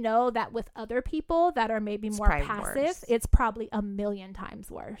lets me know that with other people that are maybe more passive, it's probably a million times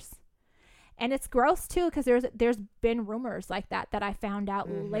worse. And it's gross too, because there's been rumors like that I found out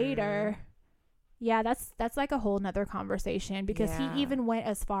later. Yeah, that's like a whole nother conversation, because he even went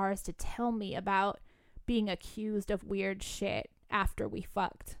as far as to tell me about being accused of weird shit after we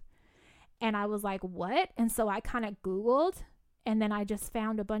fucked. And I was like, what? And so I kind of Googled, and then I just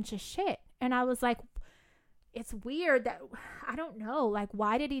found a bunch of shit. And I was like, it's weird that, I don't know, like,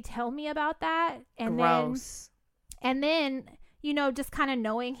 why did he tell me about that? And gross. Then, you know, just kind of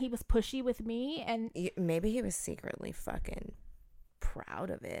knowing he was pushy with me, and maybe he was secretly fucking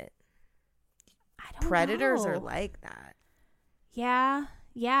proud of it. I don't Predators know. Are like that. Yeah.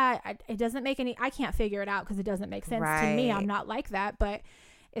 It doesn't make I can't figure it out because it doesn't make sense to me. I'm not like that, but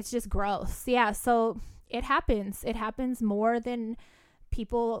it's just gross. Yeah. So it happens. It happens more than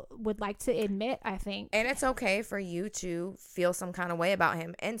people would like to admit, I think. And it's okay for you to feel some kind of way about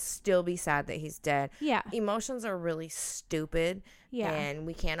him and still be sad that he's dead. Yeah. Emotions are really stupid. Yeah. And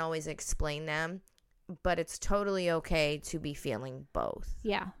we can't always explain them, but it's totally okay to be feeling both.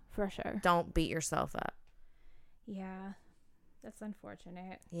 Yeah, for sure. Don't beat yourself up. Yeah. That's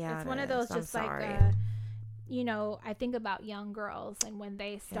unfortunate. Yeah. It's one of those just like, you know, I think about young girls and when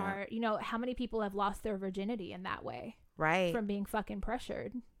they start, you know, how many people have lost their virginity in that way? Right. From being fucking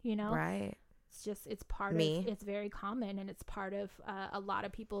pressured, you know? Right. It's just, it's part of, it's very common, and it's part of a lot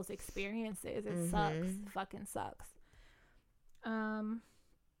of people's experiences. It sucks. It fucking sucks.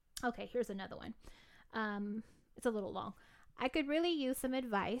 Okay, here's another one. It's a little long. I could really use some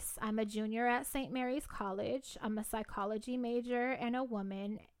advice. I'm a junior at St. Mary's College. I'm a psychology major and a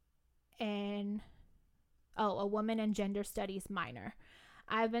woman and gender studies minor.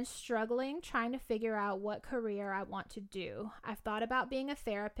 I've been struggling trying to figure out what career I want to do. I've thought about being a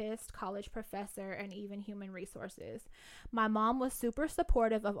therapist, college professor, and even human resources. My mom was super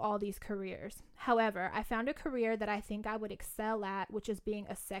supportive of all these careers. However, I found a career that I think I would excel at, which is being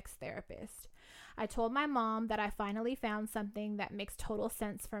a sex therapist. I told my mom that I finally found something that makes total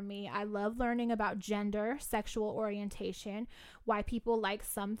sense for me. I love learning about gender, sexual orientation, why people like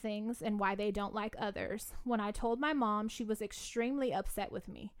some things and why they don't like others. When I told my mom, she was extremely upset with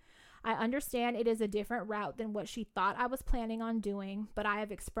me. I understand it is a different route than what she thought I was planning on doing, but I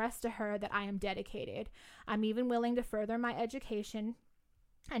have expressed to her that I am dedicated. I'm even willing to further my education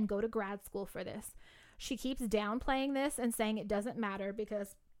and go to grad school for this. She keeps downplaying this and saying it doesn't matter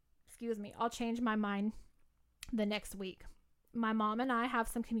because I'll change my mind the next week. My mom and I have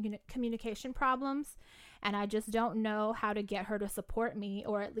some communication problems, and I just don't know how to get her to support me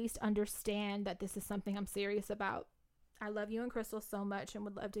or at least understand that this is something I'm serious about. I love you and Crystal so much and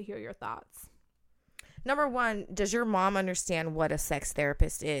would love to hear your thoughts. Number one, does your mom understand what a sex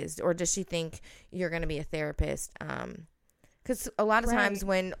therapist is, or does she think you're going to be a therapist? Because a lot of times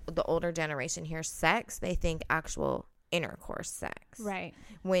when the older generation hears sex, they think actual intercourse sex, right?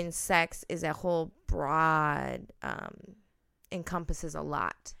 When sex is a whole broad encompasses a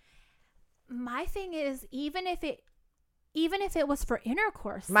lot. My thing is, even if it was for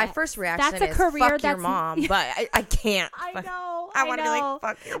intercourse my sex, first reaction is fuck your mom, but I can't. I know. I want to be like,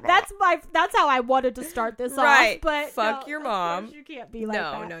 fuck your mom. That's how I wanted to start this off. But fuck your mom. Of course you can't be like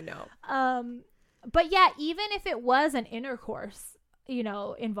that. No. But yeah, even if it was an intercourse, you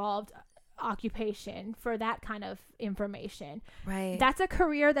know, involved occupation for that kind of information, right, that's a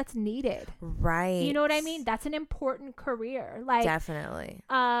career that's needed, right? You know what I mean? That's an important career. Like, definitely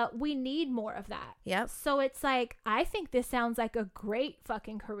we need more of that. Yep. So it's like, I think this sounds like a great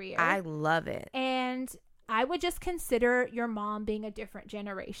fucking career. I love it. And I would just consider your mom being a different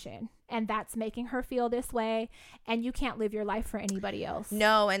generation, and that's making her feel this way, and you can't live your life for anybody else.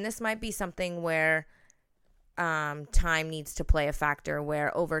 No. And this might be something where time needs to play a factor,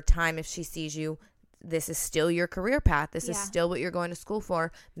 where over time, if she sees you, this is still your career path, this is still what you're going to school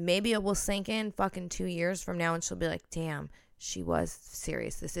for, maybe it will sink in fucking 2 years from now and she'll be like, damn, she was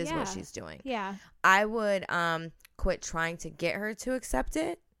serious, this is what she's doing. I would quit trying to get her to accept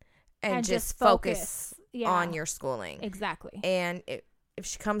it and just focus on your schooling. Exactly. And if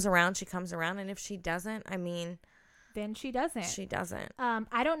she comes around, she comes around, and if she doesn't, I mean, then she doesn't. She doesn't.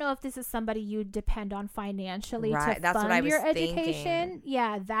 I don't know if this is somebody you depend on financially to fund your education.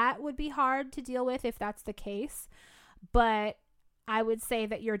 Yeah, that would be hard to deal with if that's the case. But I would say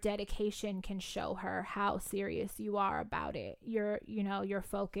that your dedication can show her how serious you are about it. Your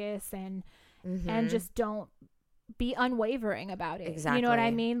focus and just don't be unwavering about it. Exactly. You know what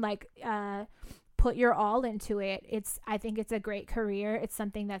I mean? Like, put your all into it. I think it's a great career. It's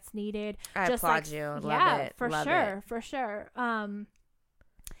something that's needed. I applaud you. Love it. For sure.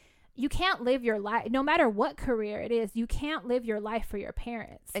 You can't live your life, no matter what career it is, you can't live your life for your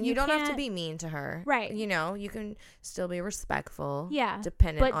parents. And you don't have to be mean to her. Right. You know, you can still be respectful. Yeah.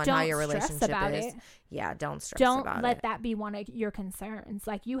 Dependent on how your relationship is. Yeah, don't stress about it. Don't let that be one of your concerns.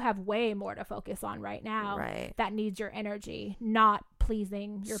 Like, you have way more to focus on right now. Right. That needs your energy, not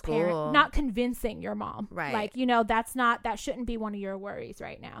pleasing your parent, not convincing your mom. Right. Like, that shouldn't be one of your worries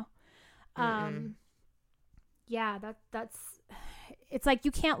right now. Yeah, that's it's like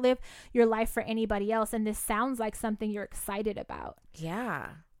you can't live your life for anybody else, and this sounds like something you're excited about. Yeah.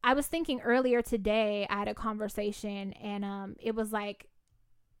 I was thinking earlier today, I had a conversation, and it was like,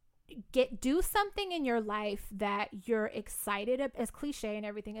 do something in your life that you're excited about, as cliche and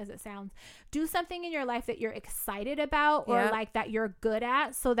everything as it sounds. Do something in your life that you're excited about, or like that you're good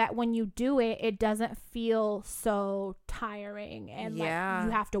at, so that when you do it, it doesn't feel so tiring and like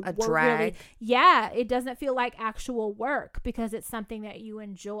you have to work really. Yeah, it doesn't feel like actual work because it's something that you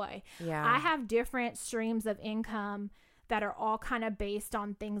enjoy. Yeah. I have different streams of income that are all kind of based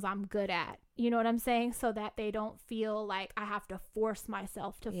on things I'm good at. You know what I'm saying? So that they don't feel like I have to force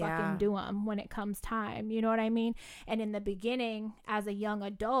myself to fucking do them when it comes time. You know what I mean? And in the beginning, as a young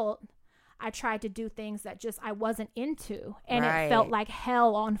adult, I tried to do things that just I wasn't into. And it felt like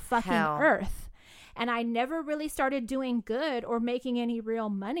hell on fucking earth. And I never really started doing good or making any real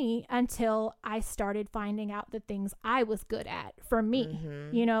money until I started finding out the things I was good at for me.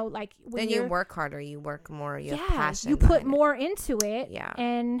 You know, like when you work harder, you work more, you have passion. You put more into it. Yeah.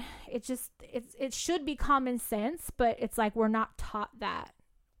 And it should be common sense, but it's like we're not taught that.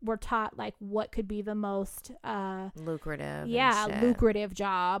 We're taught like what could be the most lucrative. Lucrative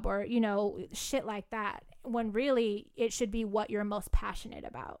job, or, you know, shit like that. When really it should be what you're most passionate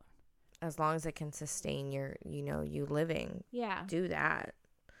about. As long as it can sustain your, you living. Yeah. Do that.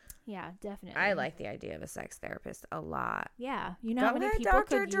 Yeah, definitely. I like the idea of a sex therapist a lot. Yeah. You know how many people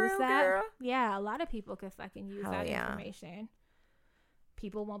could use that? Girl. Yeah, a lot of people could fucking use that information.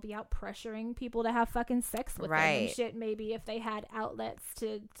 People won't be out pressuring people to have fucking sex with them and shit. Maybe if they had outlets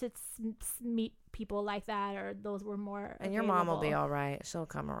to meet people like that, or those were more And your mom will be all right. She'll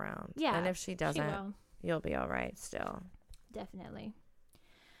come around. Yeah. And if she doesn't, you'll be all right still. Definitely.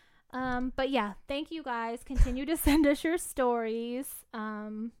 But yeah, thank you guys. Continue to send us your stories.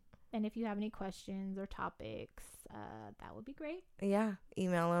 And if you have any questions or topics, that would be great. Yeah.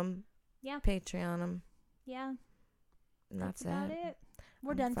 Email them. Yeah. Patreon them. Yeah. And that's about it.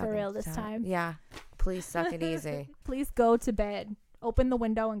 We're done for real this time. Yeah. Please suck it easy. Please go to bed. Open the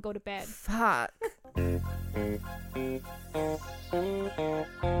window and go to bed. Fuck.